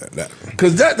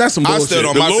 Because that's some bullshit. I stood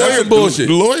on my side. Bullshit.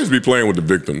 The lawyers be playing with the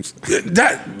victims.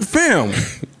 Fam,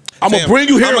 I'm gonna bring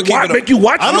you here and make you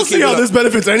watch. I don't see how this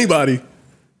benefits anybody.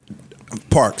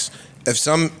 Parks. If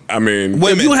women,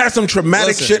 if you had some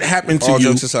traumatic shit happen to all you,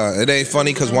 jokes aside, it ain't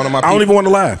funny because one of my I don't even want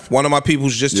to laugh. One of my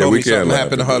peoples just told me something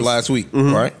happened to her last week.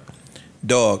 Right,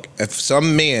 dog. If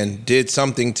some man did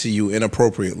something to you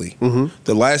inappropriately,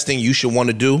 the last thing you should want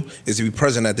to do is to be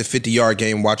present at the 50-yard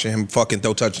game watching him fucking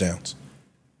throw touchdowns.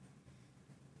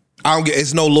 I don't get.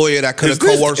 It's no lawyer that could have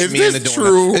coerced me into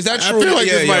doing that. Is that true? I feel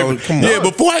like come on. Yeah,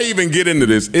 before I even get into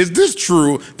this, is this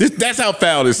true? That's how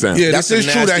foul this sounds. Yeah, this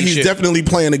is true that he's definitely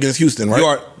playing against Houston,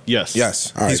 right? Yes.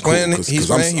 All right, he's playing. He's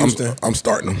playing Houston. I'm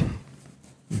starting him.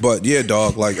 But yeah,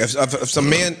 dog. Like if some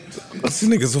man, this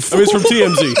nigga's a fool. I mean, it's from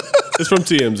TMZ. It's from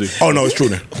TMZ. Oh no, it's true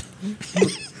now.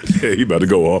 Yeah, he about to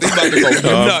go off. He about to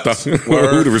go nuts. Who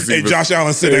the receivers? Hey, Josh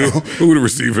Allen, sit down. Who the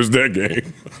receivers that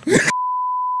game?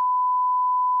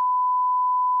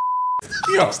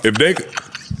 If they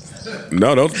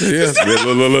no, don't. Yeah, a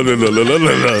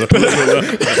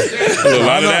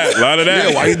lot of that.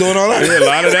 Yeah, why you doing all that? Yeah, a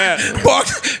lot of that.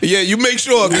 Yeah, you make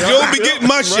sure you don't be getting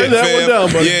my shit, that fam. one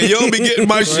down, buddy. Yeah, you don't be getting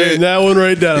my shit. Write that one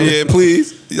right down. Yeah,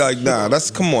 please. Like, nah,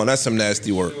 come on, that's some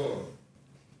nasty work.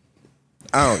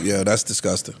 Yeah, that's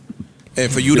disgusting.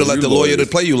 And for you to let the lawyer to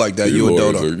play you like that, you a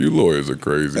dodo. You lawyers are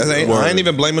crazy. I ain't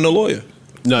even blaming the lawyer.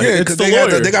 No, yeah, because they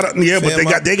gotta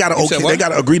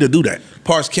agree to do that.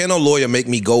 Parks, can no lawyer make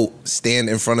me go stand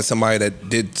in front of somebody that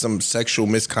did some sexual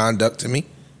misconduct to me?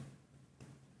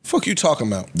 Fuck you talking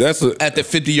about? At the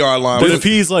 50-yard line. But if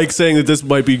he's like saying that this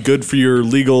might be good for your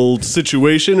legal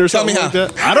situation or something like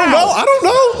that, I don't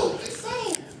know.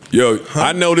 Yo,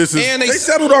 I know this is. And they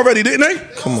settled already, didn't they?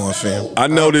 Come on, fam. I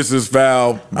know this is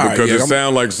foul because it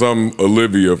sounds like some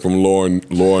Olivia from Law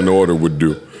and Order would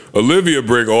do. Olivia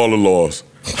break all the laws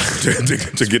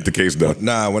to get the case done.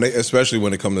 Nah, especially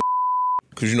when it comes to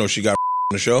because you know she got on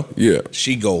the show. Yeah,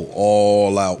 she go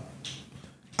all out.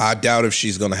 I doubt if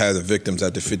she's gonna have the victims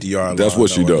at the 50-yard line. That's what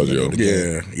she does, yo.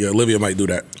 Yeah, Olivia might do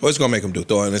that. What's gonna make him do?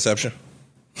 Throw an interception?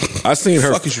 I seen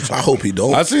her. I hope he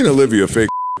don't. I seen Olivia fake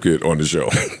kid on the show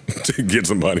to get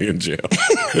somebody in jail.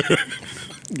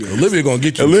 Olivia gonna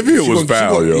get you. Olivia was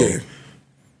foul, yo. Yeah.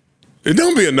 It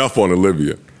don't be enough on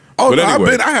Olivia. Oh, but no,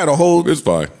 anyway, I had a whole. It's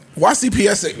fine. Why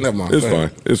CPS? Never mind. It's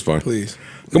fine. It's fine. Please.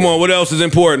 Come on. What else is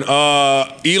important?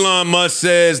 Elon Musk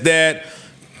says that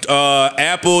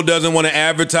Apple doesn't want to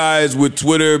advertise with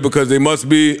Twitter because they must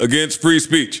be against free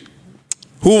speech.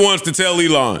 Who wants to tell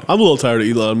Elon? I'm a little tired of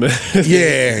Elon, man.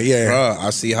 Yeah. Bruh, I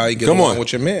see how you get along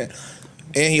with your man.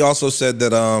 And he also said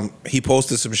that he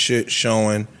posted some shit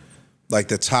showing like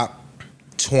the top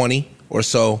 20 or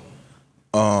so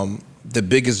the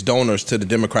biggest donors to the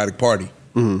Democratic Party.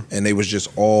 And they was just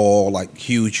all like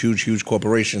huge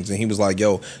corporations. And he was like,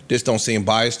 yo, this don't seem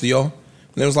biased to y'all?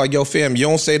 And it was like, yo, fam, you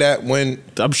don't say that when...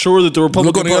 I'm sure that the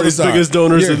Republican Party's biggest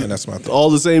donors are that's my thing. all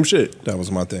the same shit. That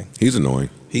was my thing. He's annoying.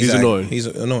 He's annoying. He's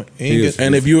annoying.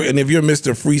 And if you're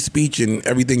Mr. Free Speech and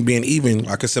everything being even,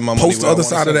 I could send my money post the other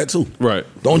side of that too. Right.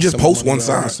 Don't just post one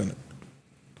side.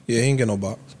 Yeah, he ain't get no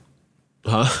box.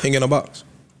 Huh? He ain't get no box.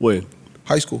 When?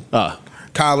 High school. Ah.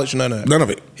 College, none of that. None of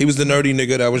it. He was the nerdy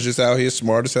nigga that was just out here,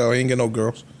 smart as hell. He ain't get no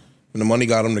girls. And the money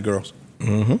got him the girls.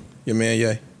 Your man,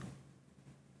 yay.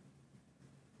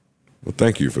 Well,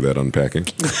 thank you for that unpacking.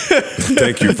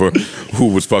 Thank you for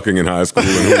who was fucking in high school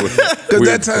and who was... Because you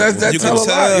can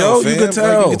tell, yo. You can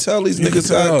tell. Like, you can tell these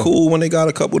niggas act cool when they got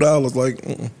a couple dollars. Like,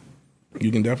 you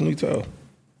can definitely tell.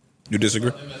 You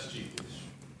disagree?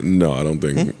 No, I don't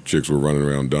think chicks were running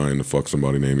around dying to fuck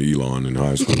somebody named Elon in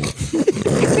high school.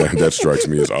 That strikes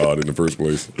me as odd in the first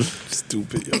place.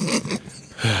 Stupid, yo.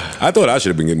 I thought I should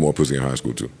have been getting more pussy in high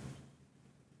school too.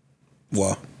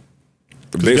 Wow.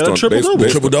 Based on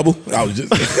triple double. I was just.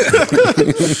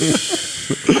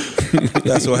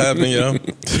 That's what happened, yo.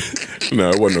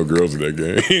 No, it wasn't no girls in that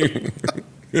game.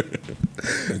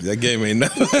 That game ain't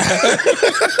nothing.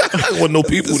 There wasn't no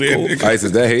people there. Ice,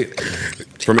 is that hate?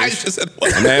 From Ice just said,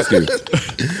 I'm asking you.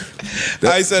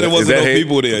 I said it wasn't no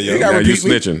people there, yo. Now you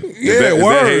snitching. Yeah,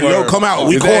 word. Yo, come out.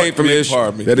 We is that hate from Ish?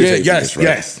 That is hate yes, from Ish,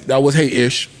 right? yes. That was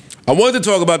hate-ish. I wanted to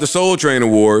talk about the Soul Train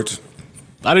Awards.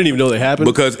 I didn't even know they happened.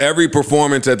 Because every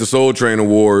performance at the Soul Train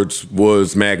Awards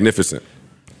was magnificent.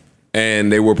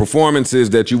 And they were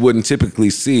performances that you wouldn't typically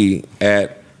see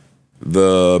at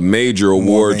the major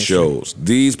award shows.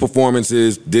 These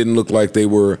performances didn't look like they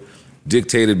were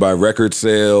dictated by record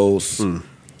sales, who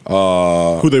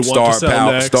they want to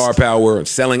sell next. Star power,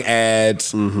 selling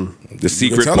ads, the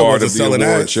secret part of the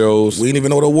award shows. We didn't even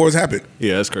know the awards happened.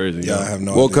 Yeah, that's crazy. Yeah, I have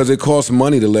no Well, idea. because it costs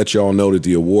money to let y'all know that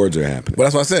the awards are happening. But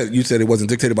that's what I said. You said it wasn't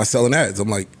dictated by selling ads. I'm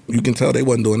like, you can tell they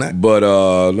wasn't doing that. But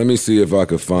let me see if I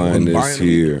could find this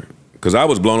here. Because I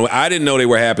was blown away. I didn't know they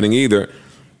were happening either.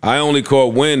 I only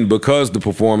caught wind because the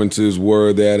performances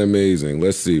were that amazing.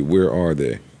 Let's see, where are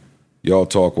they? Y'all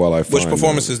talk while I find Which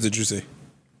performances did you see?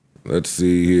 Let's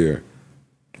see here.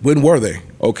 When were they?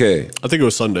 Okay. I think it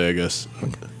was Sunday, I guess.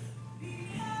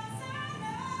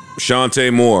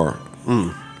 Shantae Moore.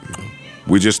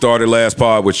 We just started last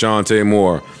pod with Shantae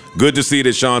Moore. Good to see that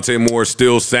Shantae Moore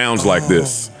still sounds like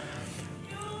this.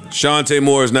 Shantae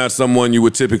Moore is not someone you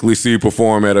would typically see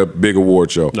perform at a big award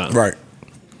show. No. Right.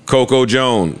 Coco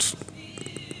Jones.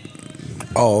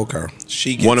 Oh, okay.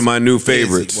 One of my new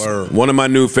favorites. One of my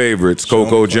new favorites,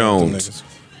 Coco Jones.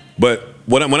 But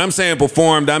when I'm saying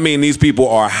performed, I mean these people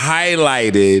are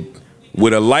highlighted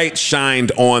with a light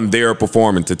shined on their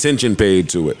performance, attention paid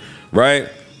to it, right?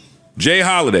 Jay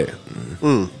Holiday.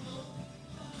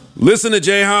 Listen to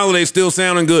Jay Holiday still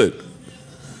sounding good.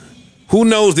 Who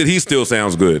knows that he still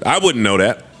sounds good? I wouldn't know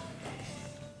that.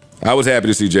 I was happy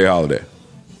to see Jay Holiday.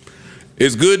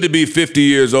 It's good to be 50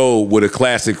 years old with a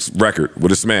classics record,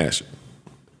 with a smash.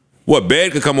 What,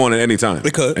 Bad could come on at any time.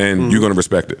 It could. And you're going to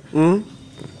respect it.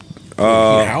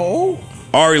 How old?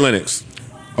 Ari Lennox.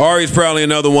 Ari's probably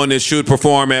another one that should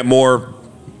perform at more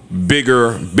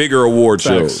bigger award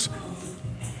shows.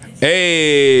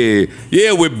 Hey,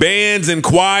 yeah, with bands and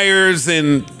choirs,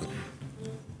 and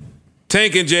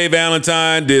Tank and Jay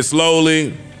Valentine did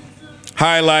Slowly,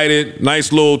 highlighted,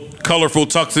 nice little colorful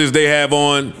tuxes they have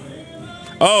on.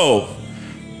 Oh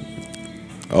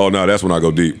no, that's when I go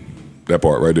deep. That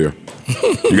part right there.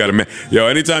 You gotta, yo,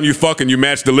 anytime you fucking, you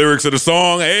match the lyrics of the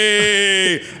song,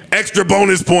 hey, extra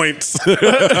bonus points. What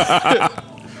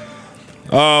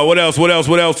else?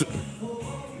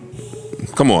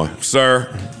 Come on,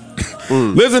 sir.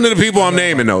 Listen to the people I'm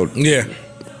naming, though. Yeah.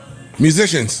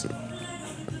 Musicians.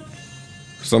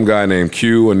 Some guy named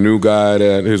Q, a new guy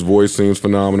that his voice seems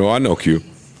phenomenal. I know Q.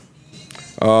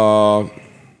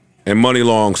 And Money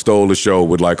Long stole the show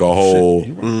with like a whole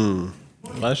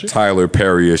Tyler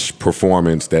Perry-ish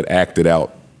performance that acted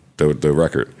out the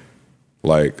record.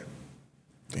 Like,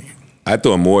 I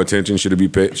thought more attention should have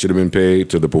been paid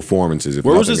to the performances.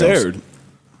 Where was this aired?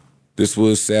 This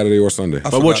was Saturday or Sunday.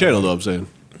 On what channel, though, I'm saying?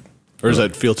 Or does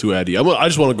that feel too addy? I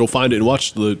just want to go find it and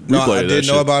watch the replay. No, I of that didn't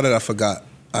know shit. about it. I forgot.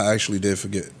 I actually did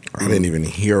forget. I didn't even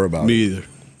hear about Me it. either.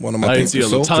 One of my I didn't see it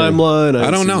on the timeline. I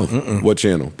don't know what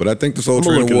channel, but I think the Soul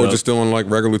Train Awards are still on like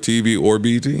regular TV or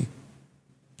BT. I'm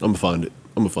gonna find it.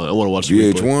 I want to watch the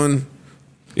replay. VH1.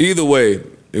 Either way,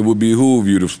 it would behoove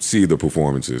you to see the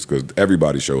performances because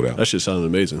everybody showed out. That shit sounded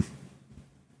amazing.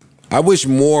 I wish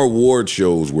more award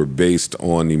shows were based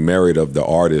on the merit of the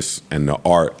artists and the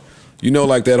art. You know,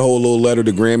 like that whole little letter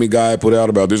the Grammy guy put out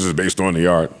about this is based on the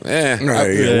art.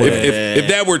 If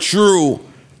that were true,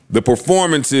 the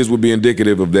performances would be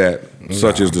indicative of that,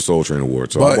 such as the Soul Train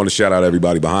Awards. So I want to shout out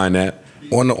everybody behind that.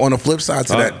 On the flip side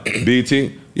to that,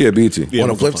 BT? Yeah, BT. On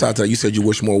the flip side to that, you said you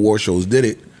wish more award shows did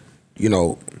it. You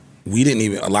know, we didn't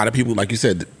even, a lot of people, like you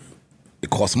said, it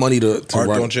costs money to art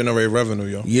run. don't generate revenue,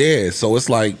 yo. Yeah, so it's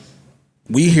like,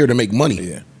 we here to make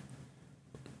money.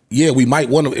 Yeah, we might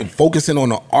want to, focusing on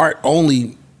the art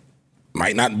only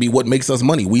might not be what makes us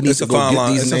money. We need to go get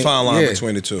these names. It's a fine line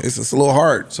between the two. It's a little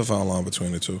hard. It's a fine line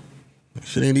between the two.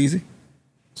 Shit ain't easy.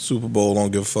 Super Bowl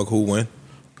don't give a fuck who win.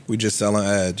 We just selling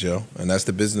ads, yo. And that's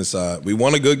the business side. We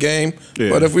want a good game,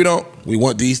 but if we don't, we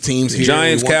want these teams here.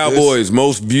 Giants Cowboys,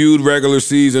 most viewed regular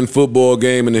season football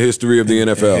game in the history of the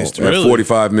NFL at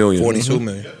 45 million. 42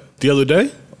 million. The other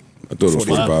day? I thought it was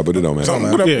 45, but it don't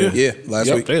matter. Yeah,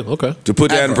 last week. Damn, okay. To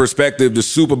put that in perspective, the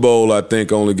Super Bowl, I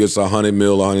think, only gets 100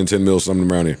 mil, 110 mil, something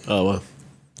around here. Oh, wow.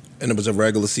 And it was a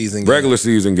regular season game. Regular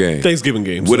season game. Thanksgiving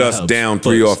game. With us down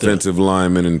 3 offensive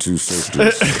linemen and 2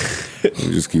 sisters.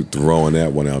 We just keep throwing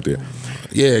that one out there.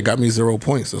 Yeah, it got me 0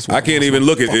 points. That's I can't even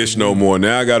look at Ish no more.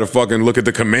 Now I got to fucking look at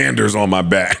the Commanders on my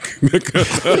back. Look at me.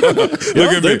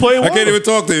 I can't even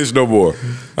talk to Ish no more.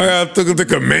 I got to look at the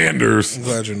Commanders. I'm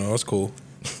glad you know. It's cool.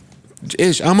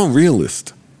 Ish, I'm a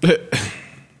realist.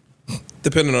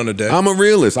 Depending on the day. I'm a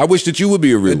realist. I wish that you would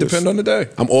be a realist. It depends on the day.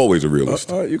 I'm always a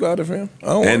realist. All right, you got it, fam.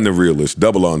 And the realist.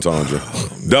 Double entendre.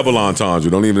 Double entendre.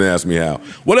 Don't even ask me how.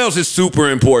 What else is super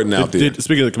important out there?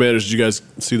 Speaking of the Commanders, did you guys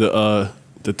see the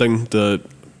thing, the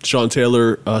Sean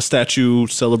Taylor statue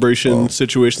celebration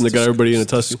situation that got everybody in a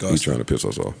tussle? He's trying to piss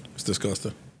us off. It's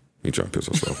disgusting. He's trying to piss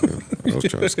us off, man. I was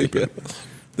trying to skip it.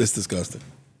 It's disgusting.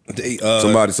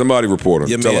 Somebody report him.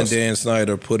 Your Tell man us. Dan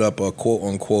Snyder put up a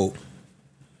quote-unquote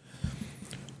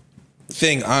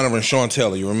thing honoring Sean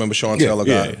Taylor. You remember Sean Taylor?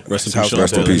 Yeah. Rest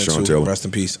in peace, Sean Taylor. Rest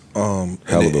in peace. Hell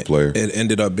of a player. It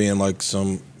ended up being like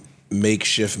some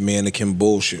makeshift mannequin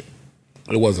bullshit.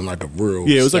 It wasn't like a real.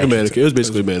 Yeah, it was like a mannequin. It was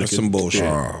basically a mannequin. Some bullshit.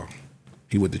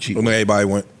 He went to cheap. When everybody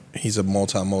went, he's a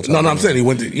multi. No, I'm saying he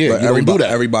went to. Yeah, but you don't do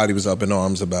that. Everybody was up in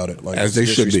arms about it. Like, As they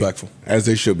should be. disrespectful. As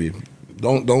they should be.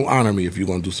 Don't honor me if you're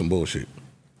gonna do some bullshit.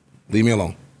 Leave me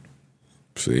alone.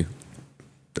 See,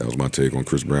 that was my take on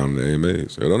Chris Brown and the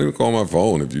AMAs. Hey, don't even call my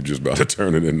phone if you're just about to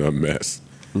turn it into a mess.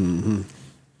 Mm-hmm.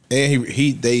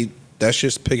 And that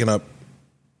shit's picking up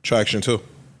traction too.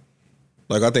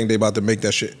 Like, I think they about to make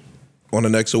that shit on the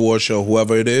next award show.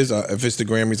 Whoever it is, if it's the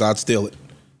Grammys, I'd steal it.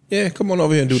 Yeah, come on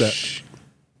over here and do that.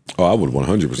 Oh, I would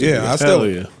 100%. Yeah, I steal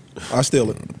it. I steal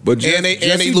it. But they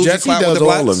Jesse losing clout with does the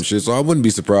all blacks. them shit, so I wouldn't be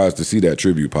surprised to see that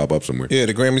tribute pop up somewhere. Yeah,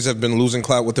 the Grammys have been losing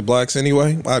clout with the blacks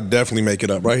anyway. I'd definitely make it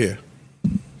up right here.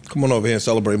 Come on over here and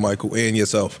celebrate Michael and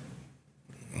yourself.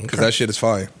 Because that shit is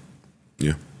fire.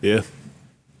 Yeah. Yeah.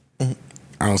 I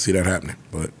don't see that happening,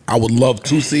 but I would love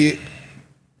to see it.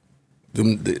 The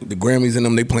Grammys and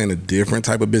them, they playing a different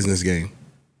type of business game.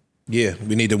 Yeah,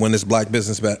 we need to win this black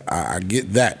business back. I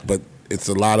get that, but it's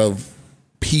a lot of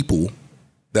people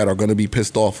that are going to be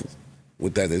pissed off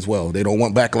with that as well. They don't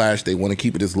want backlash. They want to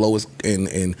keep it as low as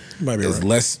and as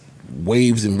less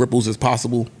waves and ripples as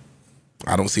possible.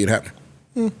 I don't see it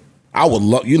happening. I would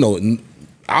love,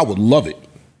 I would love it,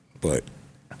 but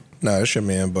nah, it's your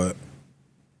man. But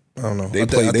I don't know. They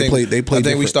play. I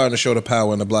think we starting to show the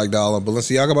power in the black dollar.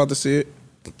 Balenciaga about to see it.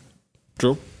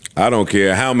 True. I don't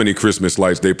care how many Christmas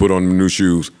lights they put on the new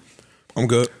shoes. I'm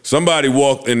good. Somebody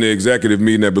walked in the executive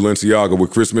meeting at Balenciaga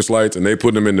with Christmas lights, and they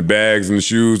put them in the bags and the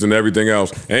shoes and everything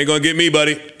else. Ain't gonna get me,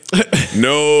 buddy.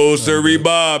 No, sirree,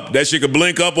 Bob. That shit could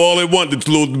blink up all it want, the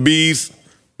little bees.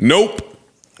 Nope.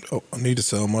 Oh, I need to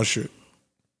sell my shit.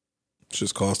 It's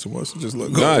just cost too much. Just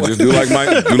look. Nah, just do like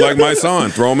my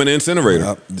son. Throw them in the incinerator.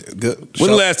 When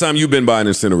the last time you been by an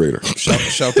incinerator?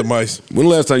 Shout the mice. When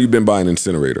the last time you been by an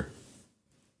incinerator?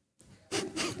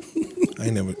 I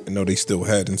ain't never know they still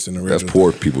had incinerators. That's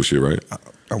poor people shit, right?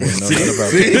 I wouldn't know that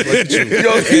about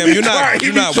it.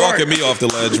 You're not walking me off the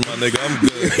ledge, my nigga. I'm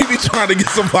good. He be trying to get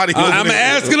somebody. I'm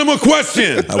asking him a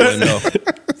question. I wouldn't know.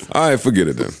 All right, forget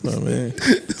it then. Oh, man.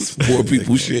 It's poor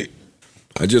people shit.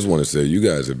 I just want to say you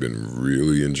guys have been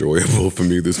really enjoyable for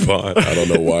me this pod. I don't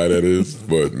know why that is,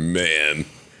 but man.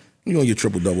 You're going to get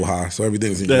triple-double high, so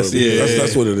everything's enjoyable.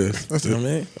 That's what it is. That's it.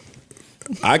 Man.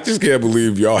 I just can't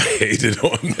believe y'all hated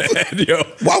on that, yo.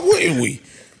 Why wouldn't we?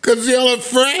 Because y'all are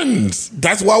friends.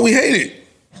 That's why we hate it.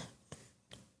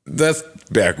 That's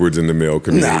backwards in the male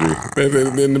community.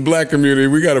 In the black community,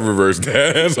 we got to reverse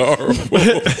that. That's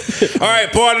horrible. All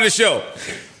right, part of the show.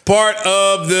 Part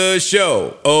of the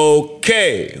show.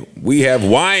 Okay, we have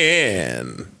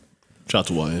YN. Shout out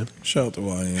to YN. Shout out to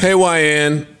YN. Hey,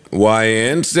 YN.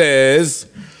 YN says,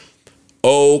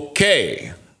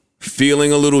 okay,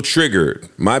 feeling a little triggered.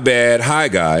 My bad. Hi,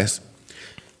 guys.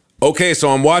 Okay, so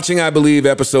I'm watching, I believe,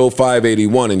 episode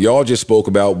 581, and y'all just spoke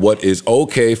about what is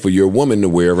okay for your woman to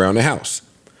wear around the house.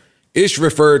 Ish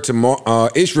referred to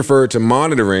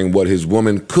monitoring what his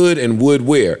woman could and would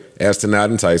wear as to not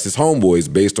entice his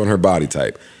homeboys based on her body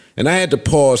type. And I had to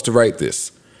pause to write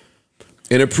this.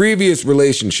 In a previous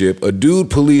relationship, a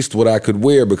dude policed what I could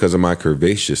wear because of my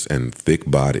curvaceous and thick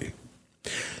body.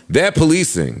 That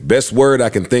policing, best word I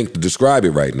can think to describe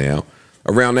it right now,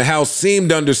 around the house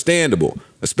seemed understandable,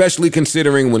 especially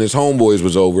considering when his homeboys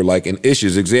was over, like in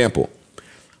Ish's example.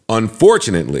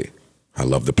 Unfortunately, I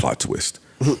love the plot twist.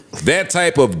 That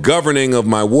type of governing of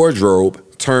my wardrobe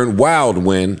turned wild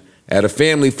when, at a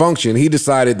family function, he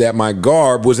decided that my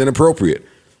garb was inappropriate.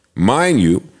 Mind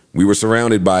you, we were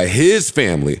surrounded by his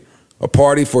family, a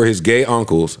party for his gay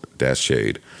uncles, that's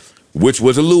shade, which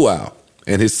was a luau,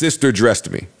 and his sister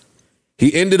dressed me.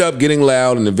 He ended up getting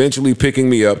loud and eventually picking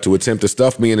me up to attempt to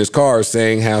stuff me in his car,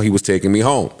 saying how he was taking me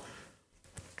home.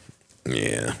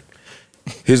 Yeah.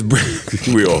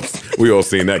 We all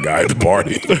seen that guy at the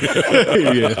party.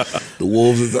 Yeah. The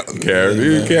wolves is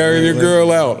carrying your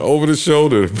girl out over the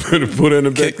shoulder, put her in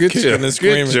the back. Get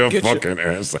your fucking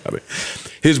ass out of here.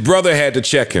 His brother had to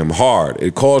check him hard.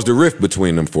 It caused a rift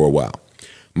between them for a while.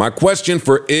 My question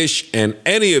for Ish and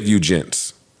any of you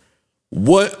gents: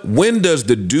 when does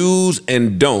the do's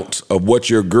and don'ts of what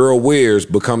your girl wears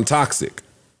become toxic?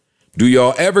 Do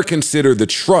y'all ever consider the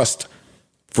trust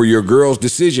for your girl's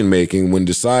decision-making when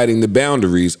deciding the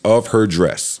boundaries of her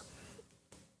dress?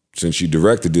 Since you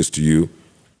directed this to you,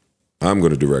 I'm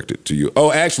going to direct it to you.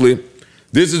 Oh, actually,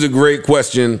 this is a great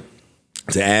question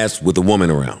to ask with a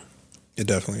woman around. It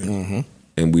definitely is. Mm-hmm.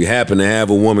 And we happen to have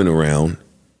a woman around,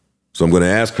 so I'm going to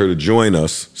ask her to join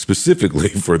us specifically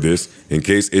for this in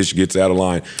case Ish gets out of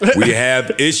line. We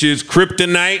have Ish's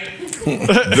kryptonite,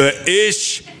 the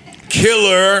Ish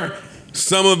killer.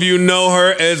 Some of you know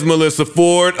her as Melyssa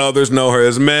Ford. Others know her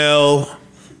as Mel.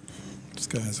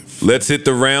 Let's hit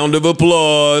the round of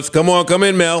applause. Come on, come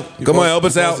in, Mel. Come on, help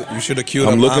us out. You should have queued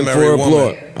I'm looking for applause.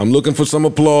 Woman. I'm looking for some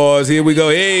applause. Here we go.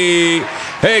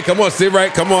 Hey, come on, sit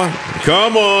right. Come on.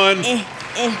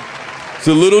 It's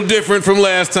a little different from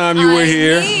last time you were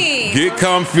here. Get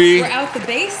comfy. We're out the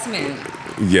basement.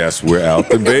 Yes, we're out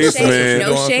the basement.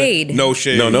 No shade. No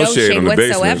shade. No shade on the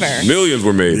whatsoever. basement. Millions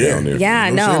were made down there.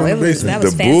 Yeah, that was the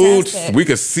fantastic. boots. We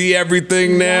could see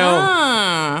everything now.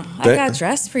 Yeah, I got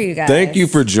dressed for you guys. Thank you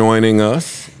for joining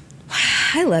us.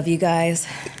 I love you guys.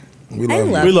 We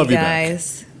love you you back.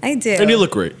 guys. I do. And you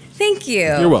look great. Thank you.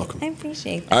 You're welcome. I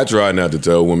appreciate that. I try not to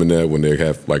tell women that when they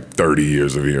have like 30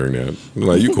 years of hearing that. I'm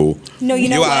like, you cool. No, you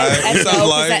know You what? alright. You sound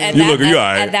like-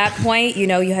 Alright. At that point, you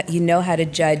know how to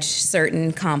judge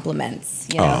certain compliments.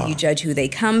 You know, you judge who they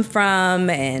come from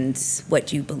and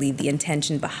what you believe the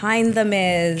intention behind them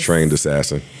is. Trained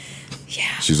assassin.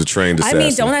 Yeah. She's a trained assassin. I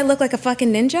mean, don't I look like a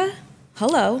fucking ninja?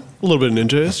 Hello. A little bit of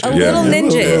ninja-ish. A little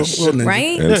ninja-ish, little ninja.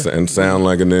 right? And sound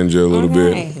like a ninja a little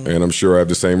Okay. bit. And I'm sure I have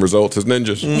the same results as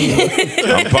ninjas.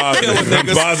 I'm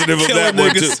positive of that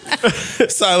one too.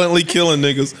 Silently killing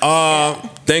niggas.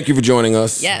 Thank you for joining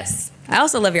us. Yes. I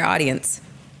also love your audience.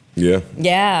 Yeah.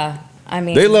 Yeah. I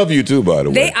mean, They love you too, by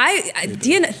the way. do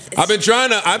you know, I've been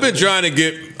trying to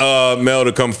get Mel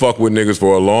to come fuck with niggas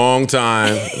for a long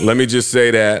time. Let me just say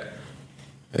that.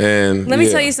 And let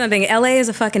me tell you something. LA is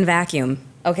a fucking vacuum.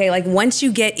 Okay, like once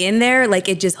you get in there, like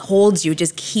it just holds you, it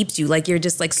just keeps you, like you're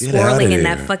just like swirling in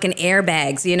that fucking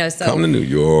airbags, you know. So come to New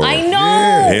York. I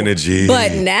know. Energy.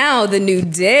 But now the new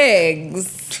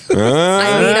digs. I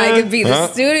mean, I could be the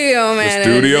studio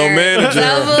manager. Studio manager.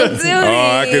 Double duty.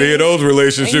 I could hear those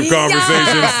relationship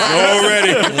conversations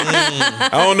already. I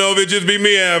don't know if it just be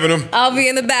me having them. I'll be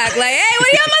in the back, like, hey, what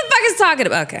are y'all motherfuckers talking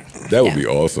about? Okay. That would be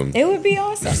awesome. It would be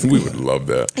awesome. We would love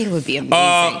that. It would be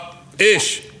amazing.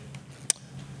 Ish.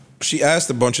 She asked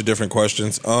a bunch of different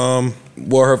questions. Well,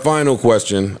 her final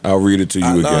question, I'll read it to you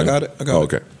again. No, I got it.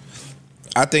 Okay.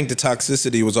 I think the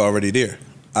toxicity was already there.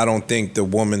 I don't think the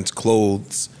woman's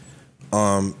clothes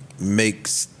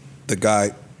makes the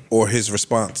guy or his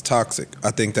response toxic.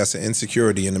 I think that's an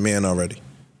insecurity in the man already.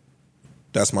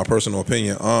 That's my personal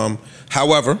opinion.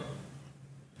 However,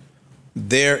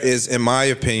 there is, in my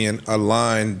opinion, a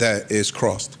line that is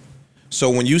crossed. So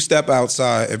when you step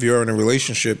outside, if you're in a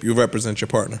relationship, you represent your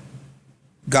partner,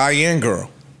 guy and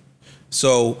girl.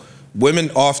 So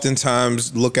women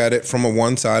oftentimes look at it from a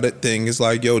one-sided thing. It's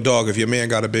like, yo, dog, if your man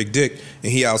got a big dick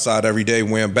and he outside every day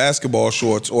wearing basketball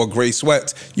shorts or gray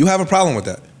sweats, you have a problem with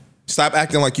that. Stop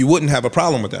acting like you wouldn't have a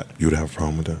problem with that. You would have a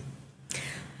problem with that?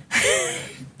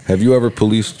 Have you ever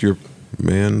policed your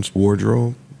man's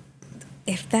wardrobe?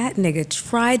 If that nigga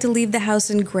tried to leave the house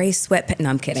in gray sweatpants, no,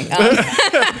 I'm kidding.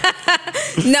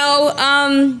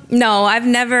 No, I've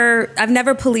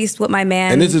never policed what my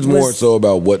man. And this is more so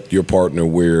about what your partner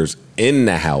wears in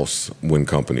the house when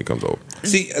company comes over.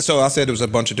 See, so I said it was a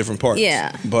bunch of different parts.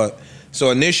 Yeah. But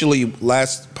so initially,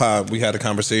 last pod we had a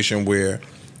conversation where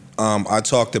I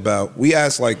talked about. We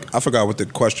asked, like, I forgot what the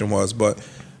question was, but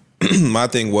my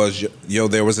thing was, yo,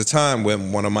 there was a time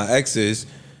when one of my exes,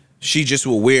 she just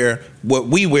would wear what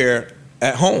we wear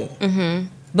at home. Mm-hmm.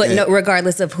 But no,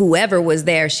 regardless of whoever was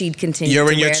there, she'd continue. You're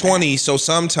to in your wear 20s, so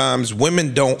sometimes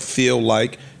women don't feel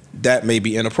like that may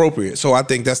be inappropriate. So I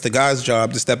think that's the guy's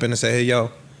job to step in and say, hey,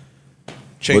 yo,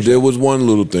 But there was one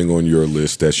little thing on your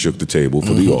list that shook the table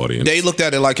for the audience. They looked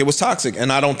at it like it was toxic,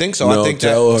 and I don't think so. I think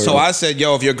so I said,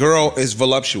 yo, if your girl is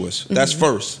voluptuous, that's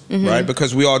first, right?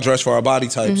 Because we all dress for our body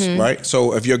types, right?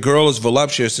 So if your girl is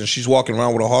voluptuous and she's walking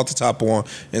around with a halter top on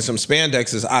and some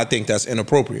spandexes, I think that's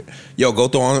inappropriate. Yo, go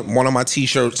throw on one of my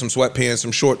t-shirts, some sweatpants,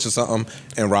 some shorts or something,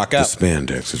 and rock out. The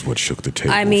spandex is what shook the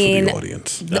table for the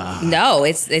audience. No,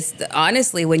 it's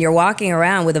honestly, when you're walking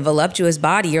around with a voluptuous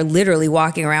body, you're literally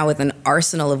walking around with an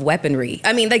arsenal of weaponry.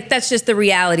 I mean, like, that's just the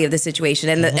reality of the situation.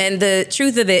 And the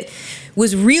truth of it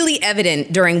was really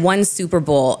evident during one Super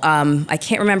Bowl. I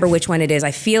can't remember which one it is.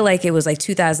 I feel like it was like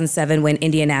 2007 when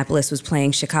Indianapolis was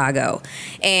playing Chicago.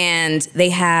 And they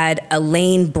had a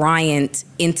Lane Bryant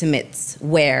intimates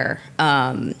wear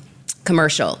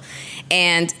commercial.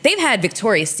 And they've had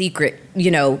Victoria's Secret,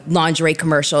 lingerie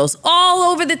commercials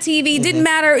all over the TV. Didn't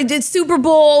matter. It did Super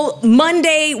Bowl,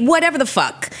 Monday, whatever the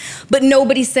fuck. But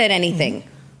nobody said anything.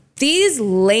 These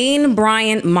Lane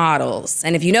Bryant models,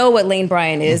 and if you know what Lane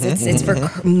Bryant is, it's for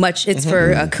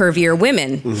curvier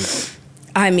women.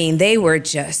 I mean, they were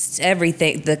just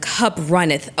everything. The cup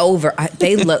runneth over.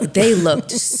 They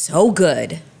looked so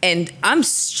good. And I'm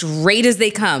straight as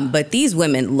they come, but these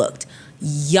women looked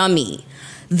yummy.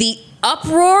 The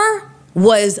uproar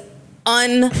was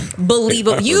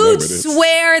unbelievable. You'd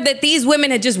swear that these women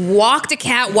had just walked a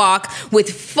catwalk with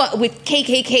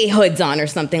KKK hoods on or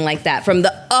something like that. From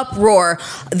the uproar,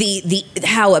 the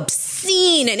how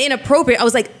obscene and inappropriate. I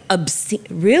was like, obscene?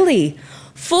 Really?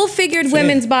 Full-figured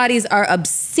women's bodies are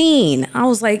obscene. I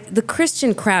was like, the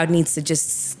Christian crowd needs to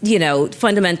just,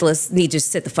 fundamentalists need to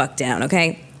just sit the fuck down,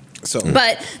 okay?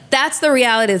 But that's the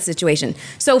reality of the situation.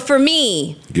 So for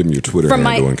me, give them your Twitter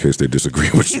handle in case they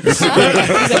disagree with you. Go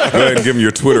ahead and give them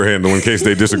your Twitter handle in case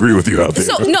they disagree with you out there.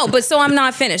 So I'm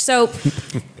not finished. So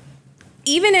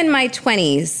even in my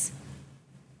 20s,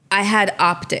 I had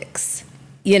optics,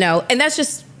 and that's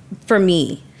just for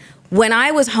me. When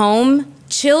I was home,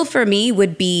 chill for me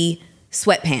would be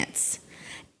sweatpants,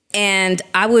 and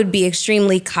I would be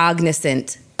extremely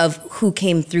cognizant of who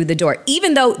came through the door,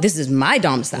 even though this is my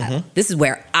domicile. This is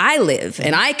where I live,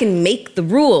 and I can make the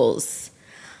rules.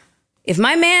 If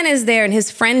my man is there and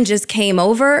his friend just came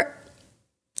over,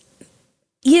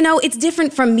 it's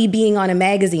different from me being on a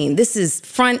magazine. This is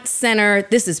front center.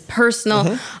 This is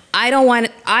personal.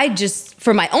 I just,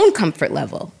 for my own comfort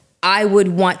level, I would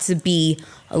want to be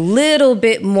a little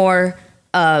bit more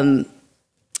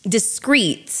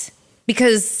discreet,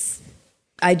 because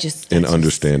in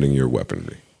understanding your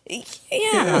weaponry.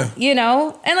 Yeah,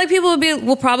 and like people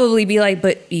will probably be like,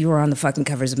 but you were on the fucking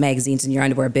covers of magazines in your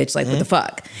underwear, bitch. Like, what the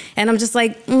fuck? And I'm just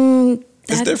like,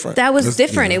 it's different. That was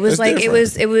different. It was like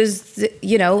different.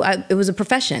 it was a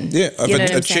profession. Yeah,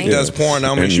 if a chick does porn,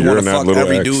 I mean, she want to fuck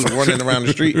every dude running around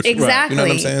the street. Exactly. You know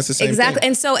what I'm saying? It's the same thing.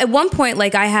 And so at one point,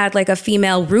 like, I had like a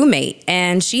female roommate,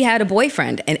 and she had a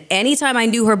boyfriend, and anytime I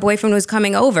knew her boyfriend was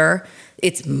coming over,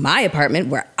 it's my apartment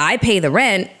where I pay the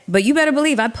rent, but you better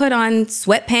believe I put on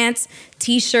sweatpants,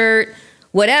 t-shirt,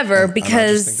 whatever,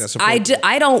 because I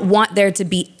don't want there to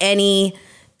be any,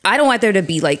 I don't want there to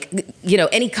be like,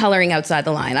 any coloring outside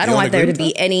the line. I don't want there to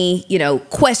be any,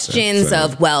 questions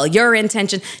of, well, your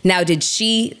intention. Now, did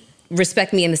she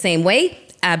respect me in the same way?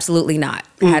 Absolutely not.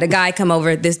 I had a guy come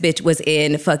over, this bitch was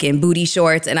in fucking booty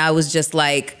shorts, and I was just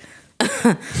like.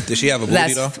 Did she have a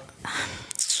booty though?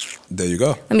 There you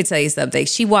go. Let me tell you something.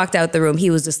 She walked out the room. He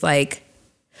was just like,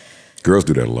 girls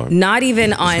do that a lot. Not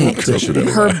even on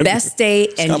her best day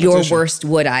and your worst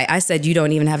would I. I said, you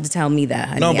don't even have to tell me that,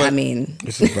 honey. No, but I mean,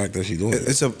 it's the fact that she doing it.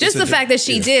 Just the fact that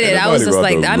she did it. I was just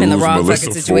like, I'm in the wrong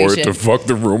fucking situation. To fuck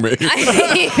the roommate.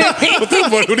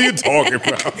 What are you talking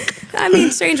about? I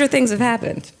mean, stranger things have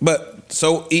happened. But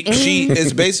so she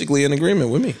is basically in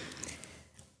agreement with me.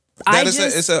 That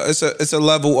it's a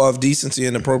level of decency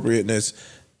and appropriateness.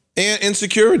 And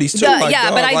insecurities too.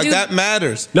 That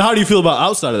matters. Now, how do you feel about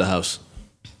outside of the house?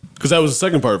 Because that was the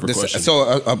second part of her question.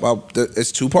 So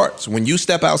it's two parts. When you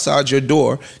step outside your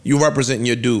door, you representing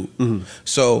your dude.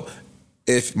 So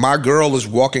if my girl is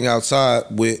walking outside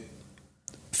with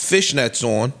fishnets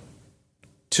on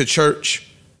to church,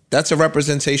 that's a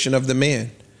representation of the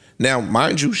man. Now,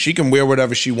 mind you, she can wear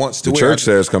whatever she wants to wear. The church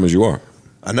says, come as you are.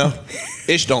 I know.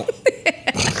 Ish don't.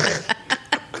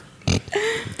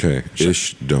 Okay,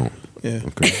 ish don't. Yeah.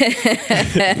 Okay.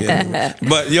 Yeah.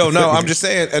 But I'm just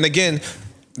saying. And again,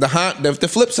 the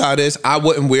flip side is I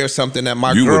wouldn't wear something that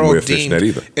my girl deemed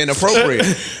inappropriate.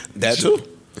 That too.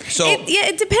 So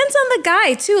it depends on the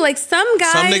guy too. Like some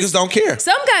niggas don't care.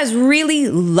 Some guys really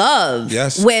love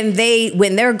when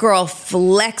their girl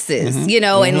flexes, you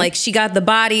know, and like she got the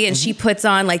body and she puts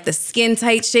on like the skin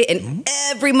tight shit and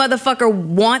every motherfucker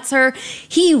wants her.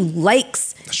 He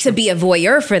likes to be a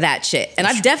voyeur for that shit. And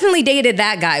I've definitely dated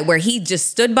that guy where he just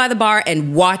stood by the bar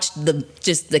and watched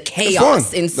the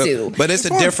chaos ensue. But it's a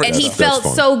difference. And he felt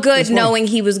so good knowing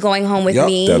he was going home with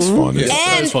me. That's fun.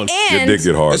 That's fun. Your dick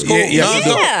get hard. It's cool. Yeah. Your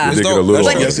dick get a little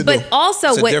hard. But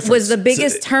also what was the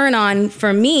biggest turn on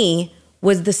for me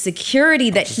was the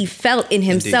security that he felt in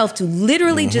himself to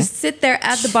literally just sit there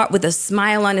at the bar with a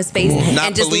smile on his face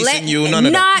and just let you, none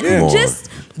of that. Just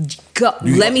go.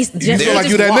 Let me just feel like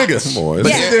you that nigga.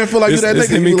 But you didn't feel like you that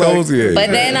nigga.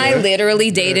 But then I literally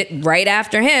dated right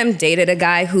after him. Dated a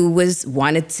guy who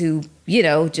wanted to, you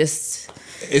know, just.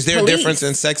 Is there a difference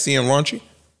in sexy and raunchy?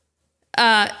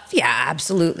 Yeah,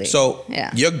 absolutely. So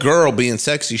your girl being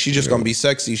sexy, she just gonna be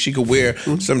sexy. She could wear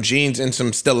some jeans and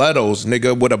some stilettos,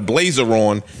 nigga, with a blazer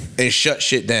on and shut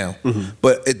shit down.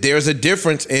 But there's a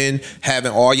difference in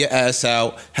having all your ass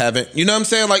out, you know what I'm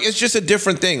saying? Like, it's just a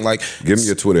different thing. Like, give me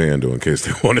your Twitter handle in case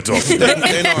they want to talk to you.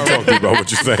 They know talk to you about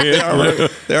what you're saying.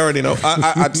 They already know.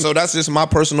 So that's just my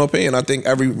personal opinion. I think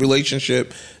every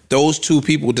relationship, those two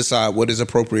people decide what is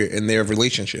appropriate in their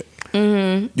relationship.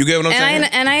 You get what I'm saying?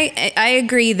 And I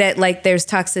agree that like there's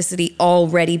toxicity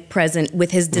already present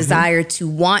with his desire to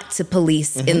want to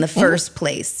police in the first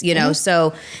place, you know?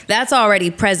 So that's already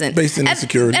present. Based in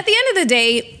insecurity. At the end of the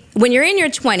day, when you're in your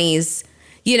 20s,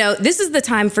 you know, this is the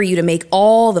time for you to make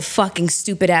all the fucking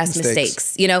stupid ass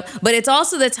mistakes, you know? But it's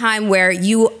also the time where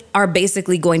you are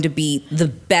basically going to be the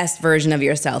best version of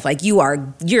yourself. Like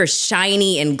you're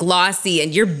shiny and glossy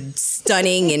and you're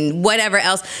stunning and whatever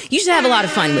else. You should have a lot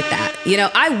of fun with that. You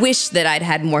know, I wish that I'd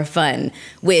had more fun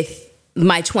with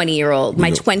my 20-year-old,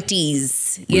 my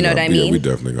 20s. You know what I mean? Yeah, we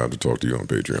definitely got to talk to you on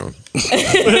Patreon.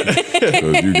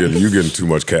 You're getting too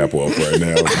much cap off right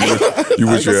now. You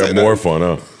wish you had more fun,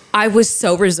 huh? I was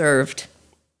so reserved.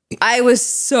 I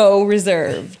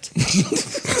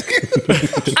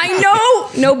know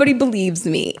nobody believes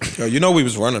me. Yo, you know we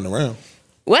was running around.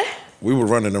 What? We were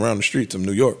running around the streets of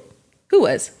New York. Who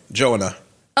was? Joe and I.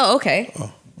 Oh, okay.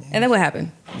 And then what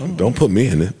happened? Don't put me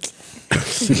in it.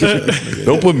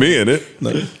 Don't put me in it.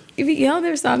 No. Y'all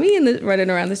never saw me running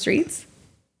around the streets?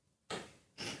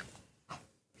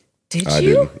 Did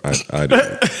you? I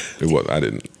didn't. I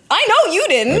didn't. I know you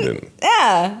didn't. I didn't.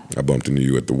 Yeah. I bumped into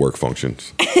you at the work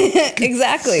functions.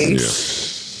 Exactly. Yeah.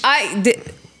 I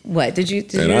did. What did you?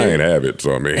 And I ain't have it,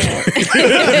 so I mean.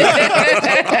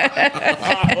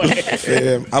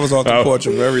 I was off the porch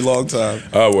a very long time.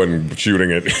 I wasn't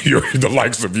shooting at the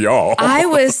likes of y'all. I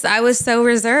was so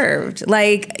reserved.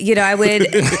 Like, you know, I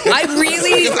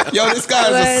really. Yo, this guy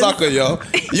is a sucker, yo.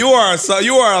 You are a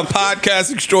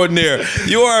podcast extraordinaire.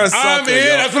 You are a sucker. I'm in.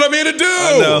 Yo. That's what I'm here to do.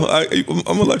 I know.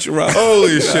 I'm gonna let you rock.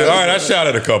 Holy shit! All right, I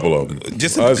shouted a couple of them.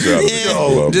 Just this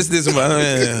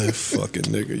fucking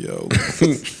nigga, yo.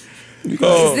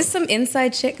 Is this some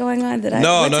inside shit going on?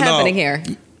 What's happening here?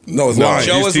 No, it's lying.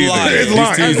 Joe is lying.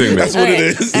 He's teasing me. That's what it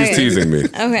is. He's teasing me.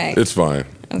 Okay. It's fine.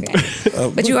 Okay.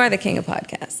 But you are the king of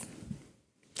podcasts.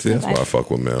 See, that's why I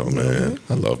fuck with Mel, man.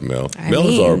 I love Mel. Mel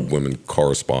is our women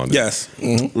correspondent. Yes.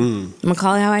 I'm gonna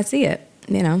call it how I see it,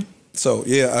 you know. So,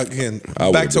 yeah, again,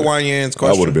 back to Wanyan's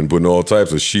question. I would have been putting all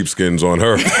types of sheepskins on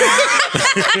her.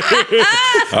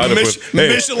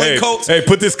 Michelin coats. Hey,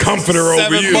 put this comforter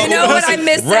over you. You know what I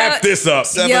missed Wrap this up.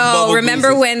 Yo,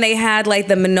 remember when they had like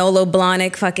the Manolo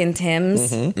Blahnik fucking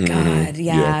Timbs?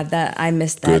 God, that I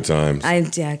missed that. Good times.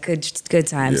 Good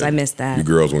times. Yeah. I missed that. You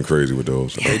girls went crazy with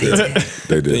those. They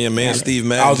did. And your man Steve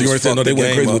Madden. I was going to say, no, they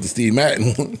went crazy with the Steve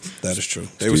Madden. That is true.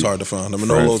 They was hard to find. The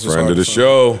Manolos was friend hard of the to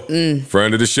show. find.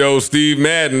 Friend of the show, Steve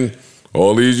Madden.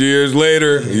 All these years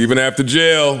later, even after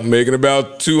jail, making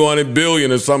about $200 billion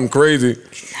or something crazy.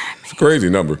 It's a crazy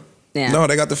number. Yeah. No,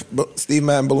 they got the Steve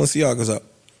Madden Balenciagas up.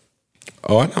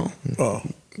 Oh, I know.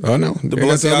 I know. The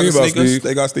Balenciaga sneakers,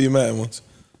 they got Steve Madden ones.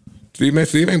 Steve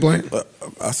ain't playing.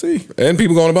 I see. And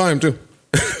people going to buy him too.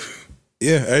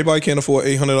 Yeah, everybody can't afford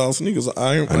 $800 sneakers.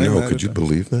 I know. Could you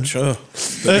believe that? Sure.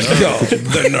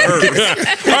 The nerve.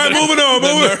 All right, moving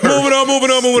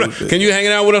on. Can you hang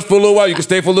out with us for a little while? You can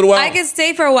stay for a little while? I can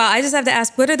stay for a while. I just have to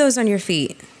ask, what are those on your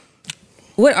feet?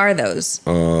 What are those?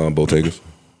 Bottegas.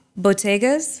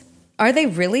 Bottegas? Are they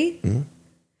really? Mm-hmm.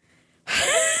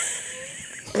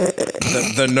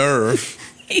 the nerve.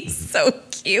 He's so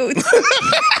cute.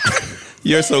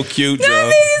 You're so cute,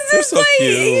 Joe. You're so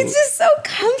cute. He's just so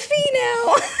comfy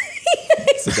now.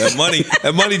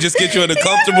 That money just gets you in a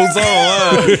comfortable zone.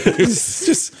 Huh?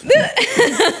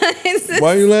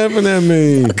 Why are you laughing at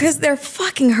me? Because they're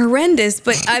fucking horrendous.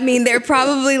 But I mean, they're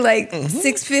probably like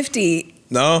 $650.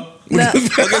 No. Look at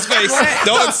his face.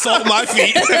 Don't insult my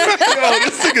feet. Yo,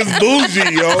 this nigga's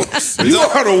bougie, yo. You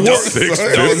are the worst.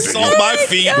 Don't insult my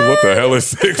feet. What the hell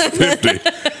is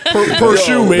 $650 per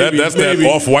shoe? Maybe that's that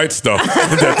off-white stuff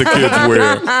that the kids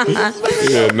wear.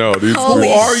 Yeah, no. Who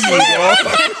are you, bro?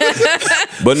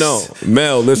 But no,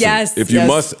 Mel. Listen. Yes, if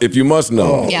you must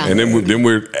know, Yeah. and then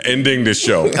we're ending this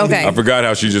show. Okay. I forgot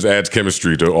how she just adds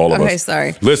chemistry to all of us. Okay,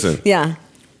 sorry. Listen. Yeah.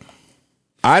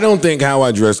 I don't think how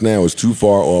I dress now is too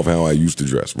far off how I used to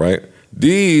dress, right?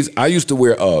 I used to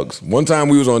wear Uggs. One time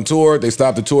we was on tour, they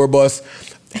stopped the tour bus.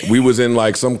 We was in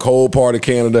like some cold part of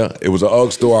Canada. It was an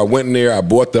Ugg store. I went in there, I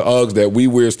bought the Uggs that we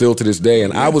wear still to this day,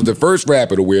 and I was the first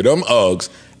rapper to wear them Uggs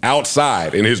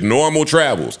outside in his normal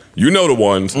travels. You know the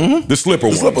ones, the slipper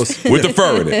ones, with the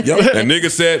fur in it. Yep. And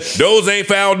nigga said, those ain't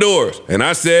foul doors. And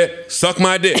I said, suck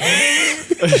my dick.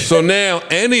 So now,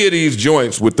 any of these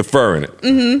joints with the fur in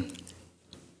it,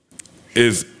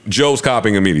 is Joe's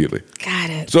copying immediately. Got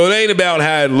it. So it ain't about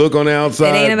how it look on the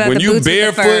outside. It ain't about when the you boots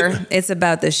barefoot, with the fur. It's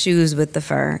about the shoes with the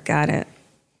fur. Got it.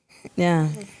 Yeah.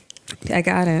 I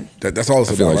got it. That's all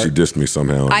it's I feel about, like right? she dissed me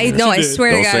somehow. I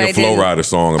swear to God, Don't I sing a Flow did. Rider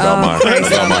song about my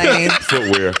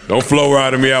footwear. Don't Flow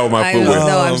Rider me out with my footwear.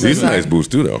 I'm so These are sorry. nice boots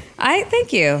too, though.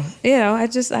 Thank you. You know, I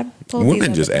pulled these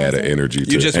Women out just the add an closet. energy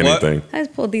to anything. I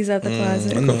just pulled these out the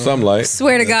closet. Some light.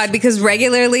 Swear to God, because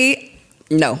regularly,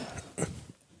 no.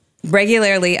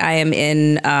 Regularly, I am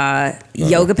in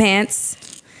yoga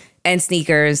pants and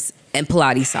sneakers and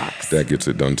Pilates socks. That gets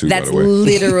it done too, That's by the way.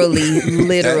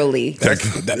 literally. That's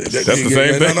the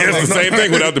same thing. That's the same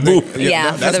thing without the boot.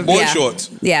 Yeah, that's boy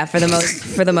shorts. Yeah, for the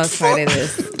most part, it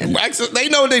is. They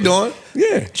know what they doing.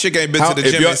 Yeah. Chick ain't been to the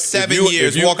gym in 7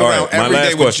 years, walking all around right, my every last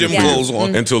day with question gym for you, clothes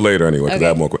on. Until later, anyway, because I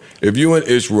have more questions. If you and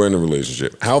Ish were in a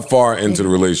relationship, how far into the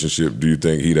relationship do you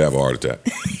think he'd have a heart attack?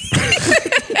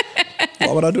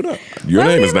 Why would I do that? Your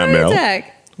name is not Mel. What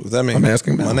does that mean? I'm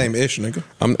asking Mel. My name Ish, nigga.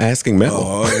 I'm asking Mel.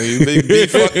 Oh, you big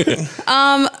fuck.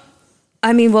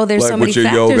 I mean, well, there's Like so many with your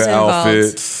factors yoga involved.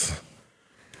 outfits,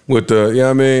 with the, you know what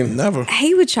I mean? Never.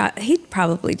 He would try. He'd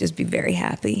probably just be very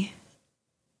happy.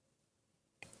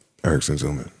 Erickson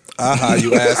Zooman. Aha,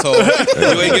 you asshole.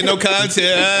 You ain't getting no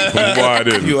content. Why I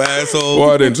didn't? You asshole.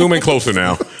 Why I didn't? Zoom in closer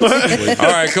now. All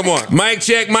right, come on. Mic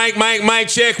check, mic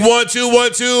check. 1 2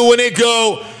 1 2. When it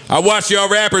go, I watched y'all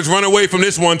rappers run away from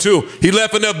this one too. He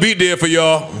left enough beat there for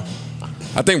y'all.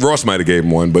 I think Ross might have gave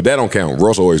him one, but that don't count.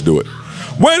 Ross always do it.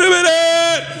 Wait a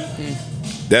minute.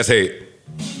 That's hate.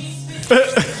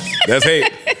 That's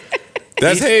hate.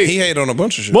 That's hate. He hate on a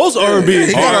bunch of shit. Most R&B.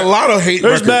 He got a lot of hate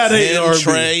There's records. bad hate in Him, R&B.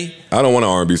 Trey. I don't want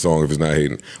an R&B song if it's not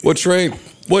hating. What Trey?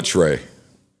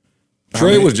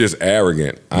 Trey was just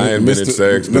arrogant. I invented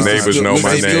sex. The neighbors know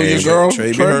my name.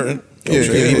 Trey be hurting.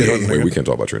 Yeah. Wait, we can't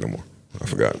talk about Trey no more. I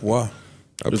forgot. Why?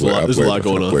 There's a lot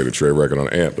going on. I played a Trey record on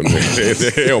amp. And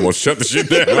they almost shut the shit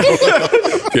down.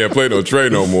 Can't play no Trey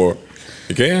no more.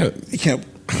 You can't. He can't.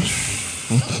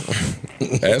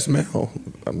 Ask Mel.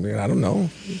 I mean, I don't know.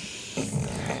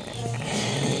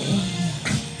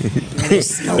 They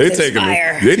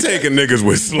taking niggas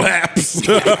with slaps.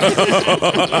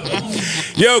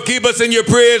 Yo, keep us in your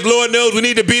prayers. Lord knows we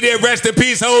need to be there. Rest in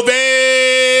peace,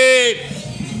 Hovain.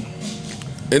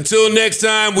 Until next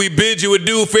time, we bid you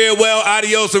adieu, farewell,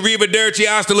 adios, arrivederci,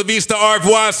 hasta la vista, au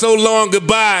revoir, so long,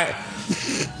 goodbye.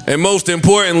 And most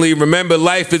importantly, remember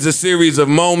life is a series of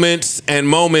moments, and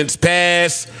moments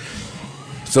pass.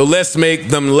 So let's make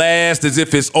them last as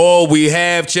if it's all we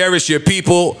have. Cherish your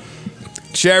people.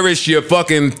 Cherish your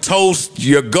fucking toast,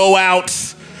 your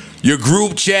go-outs, your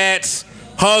group chats.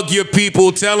 Hug your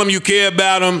people. Tell them you care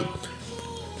about them.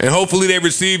 And hopefully they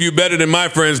receive you better than my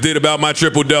friends did about my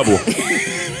triple-double.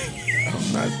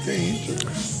 I'm not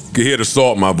dangerous. You can hear the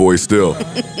salt in my voice still.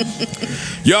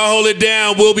 Y'all hold it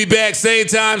down. We'll be back same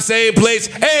time, same place.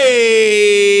 Hey!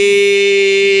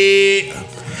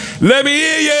 Let me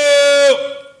hear you!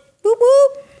 Boop,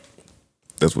 boop.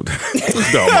 That's what.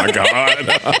 Oh my God.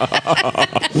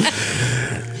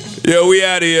 Yo, we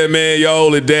out of here, man. Y'all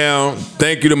hold it down.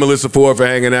 Thank you to Melyssa Ford for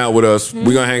hanging out with us.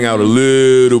 We're gonna hang out a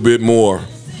little bit more.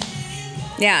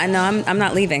 Yeah, no, I'm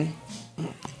not leaving.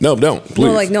 No, don't,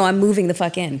 please. No, no, I'm moving the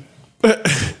fuck in.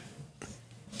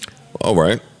 All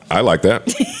right. I like that.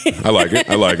 I like it.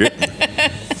 I like it.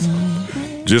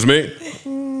 Just me?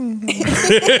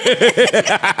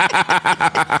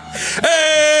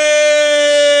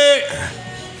 Hey!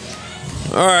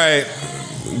 All right.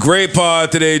 Great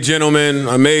pod today, gentlemen.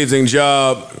 Amazing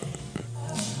job.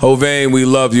 Hovain, we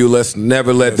love you. Let's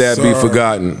never let that be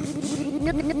forgotten.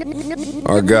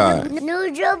 Our God.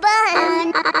 Nujo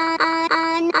Budden.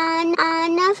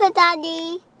 Enough,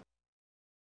 Daddy.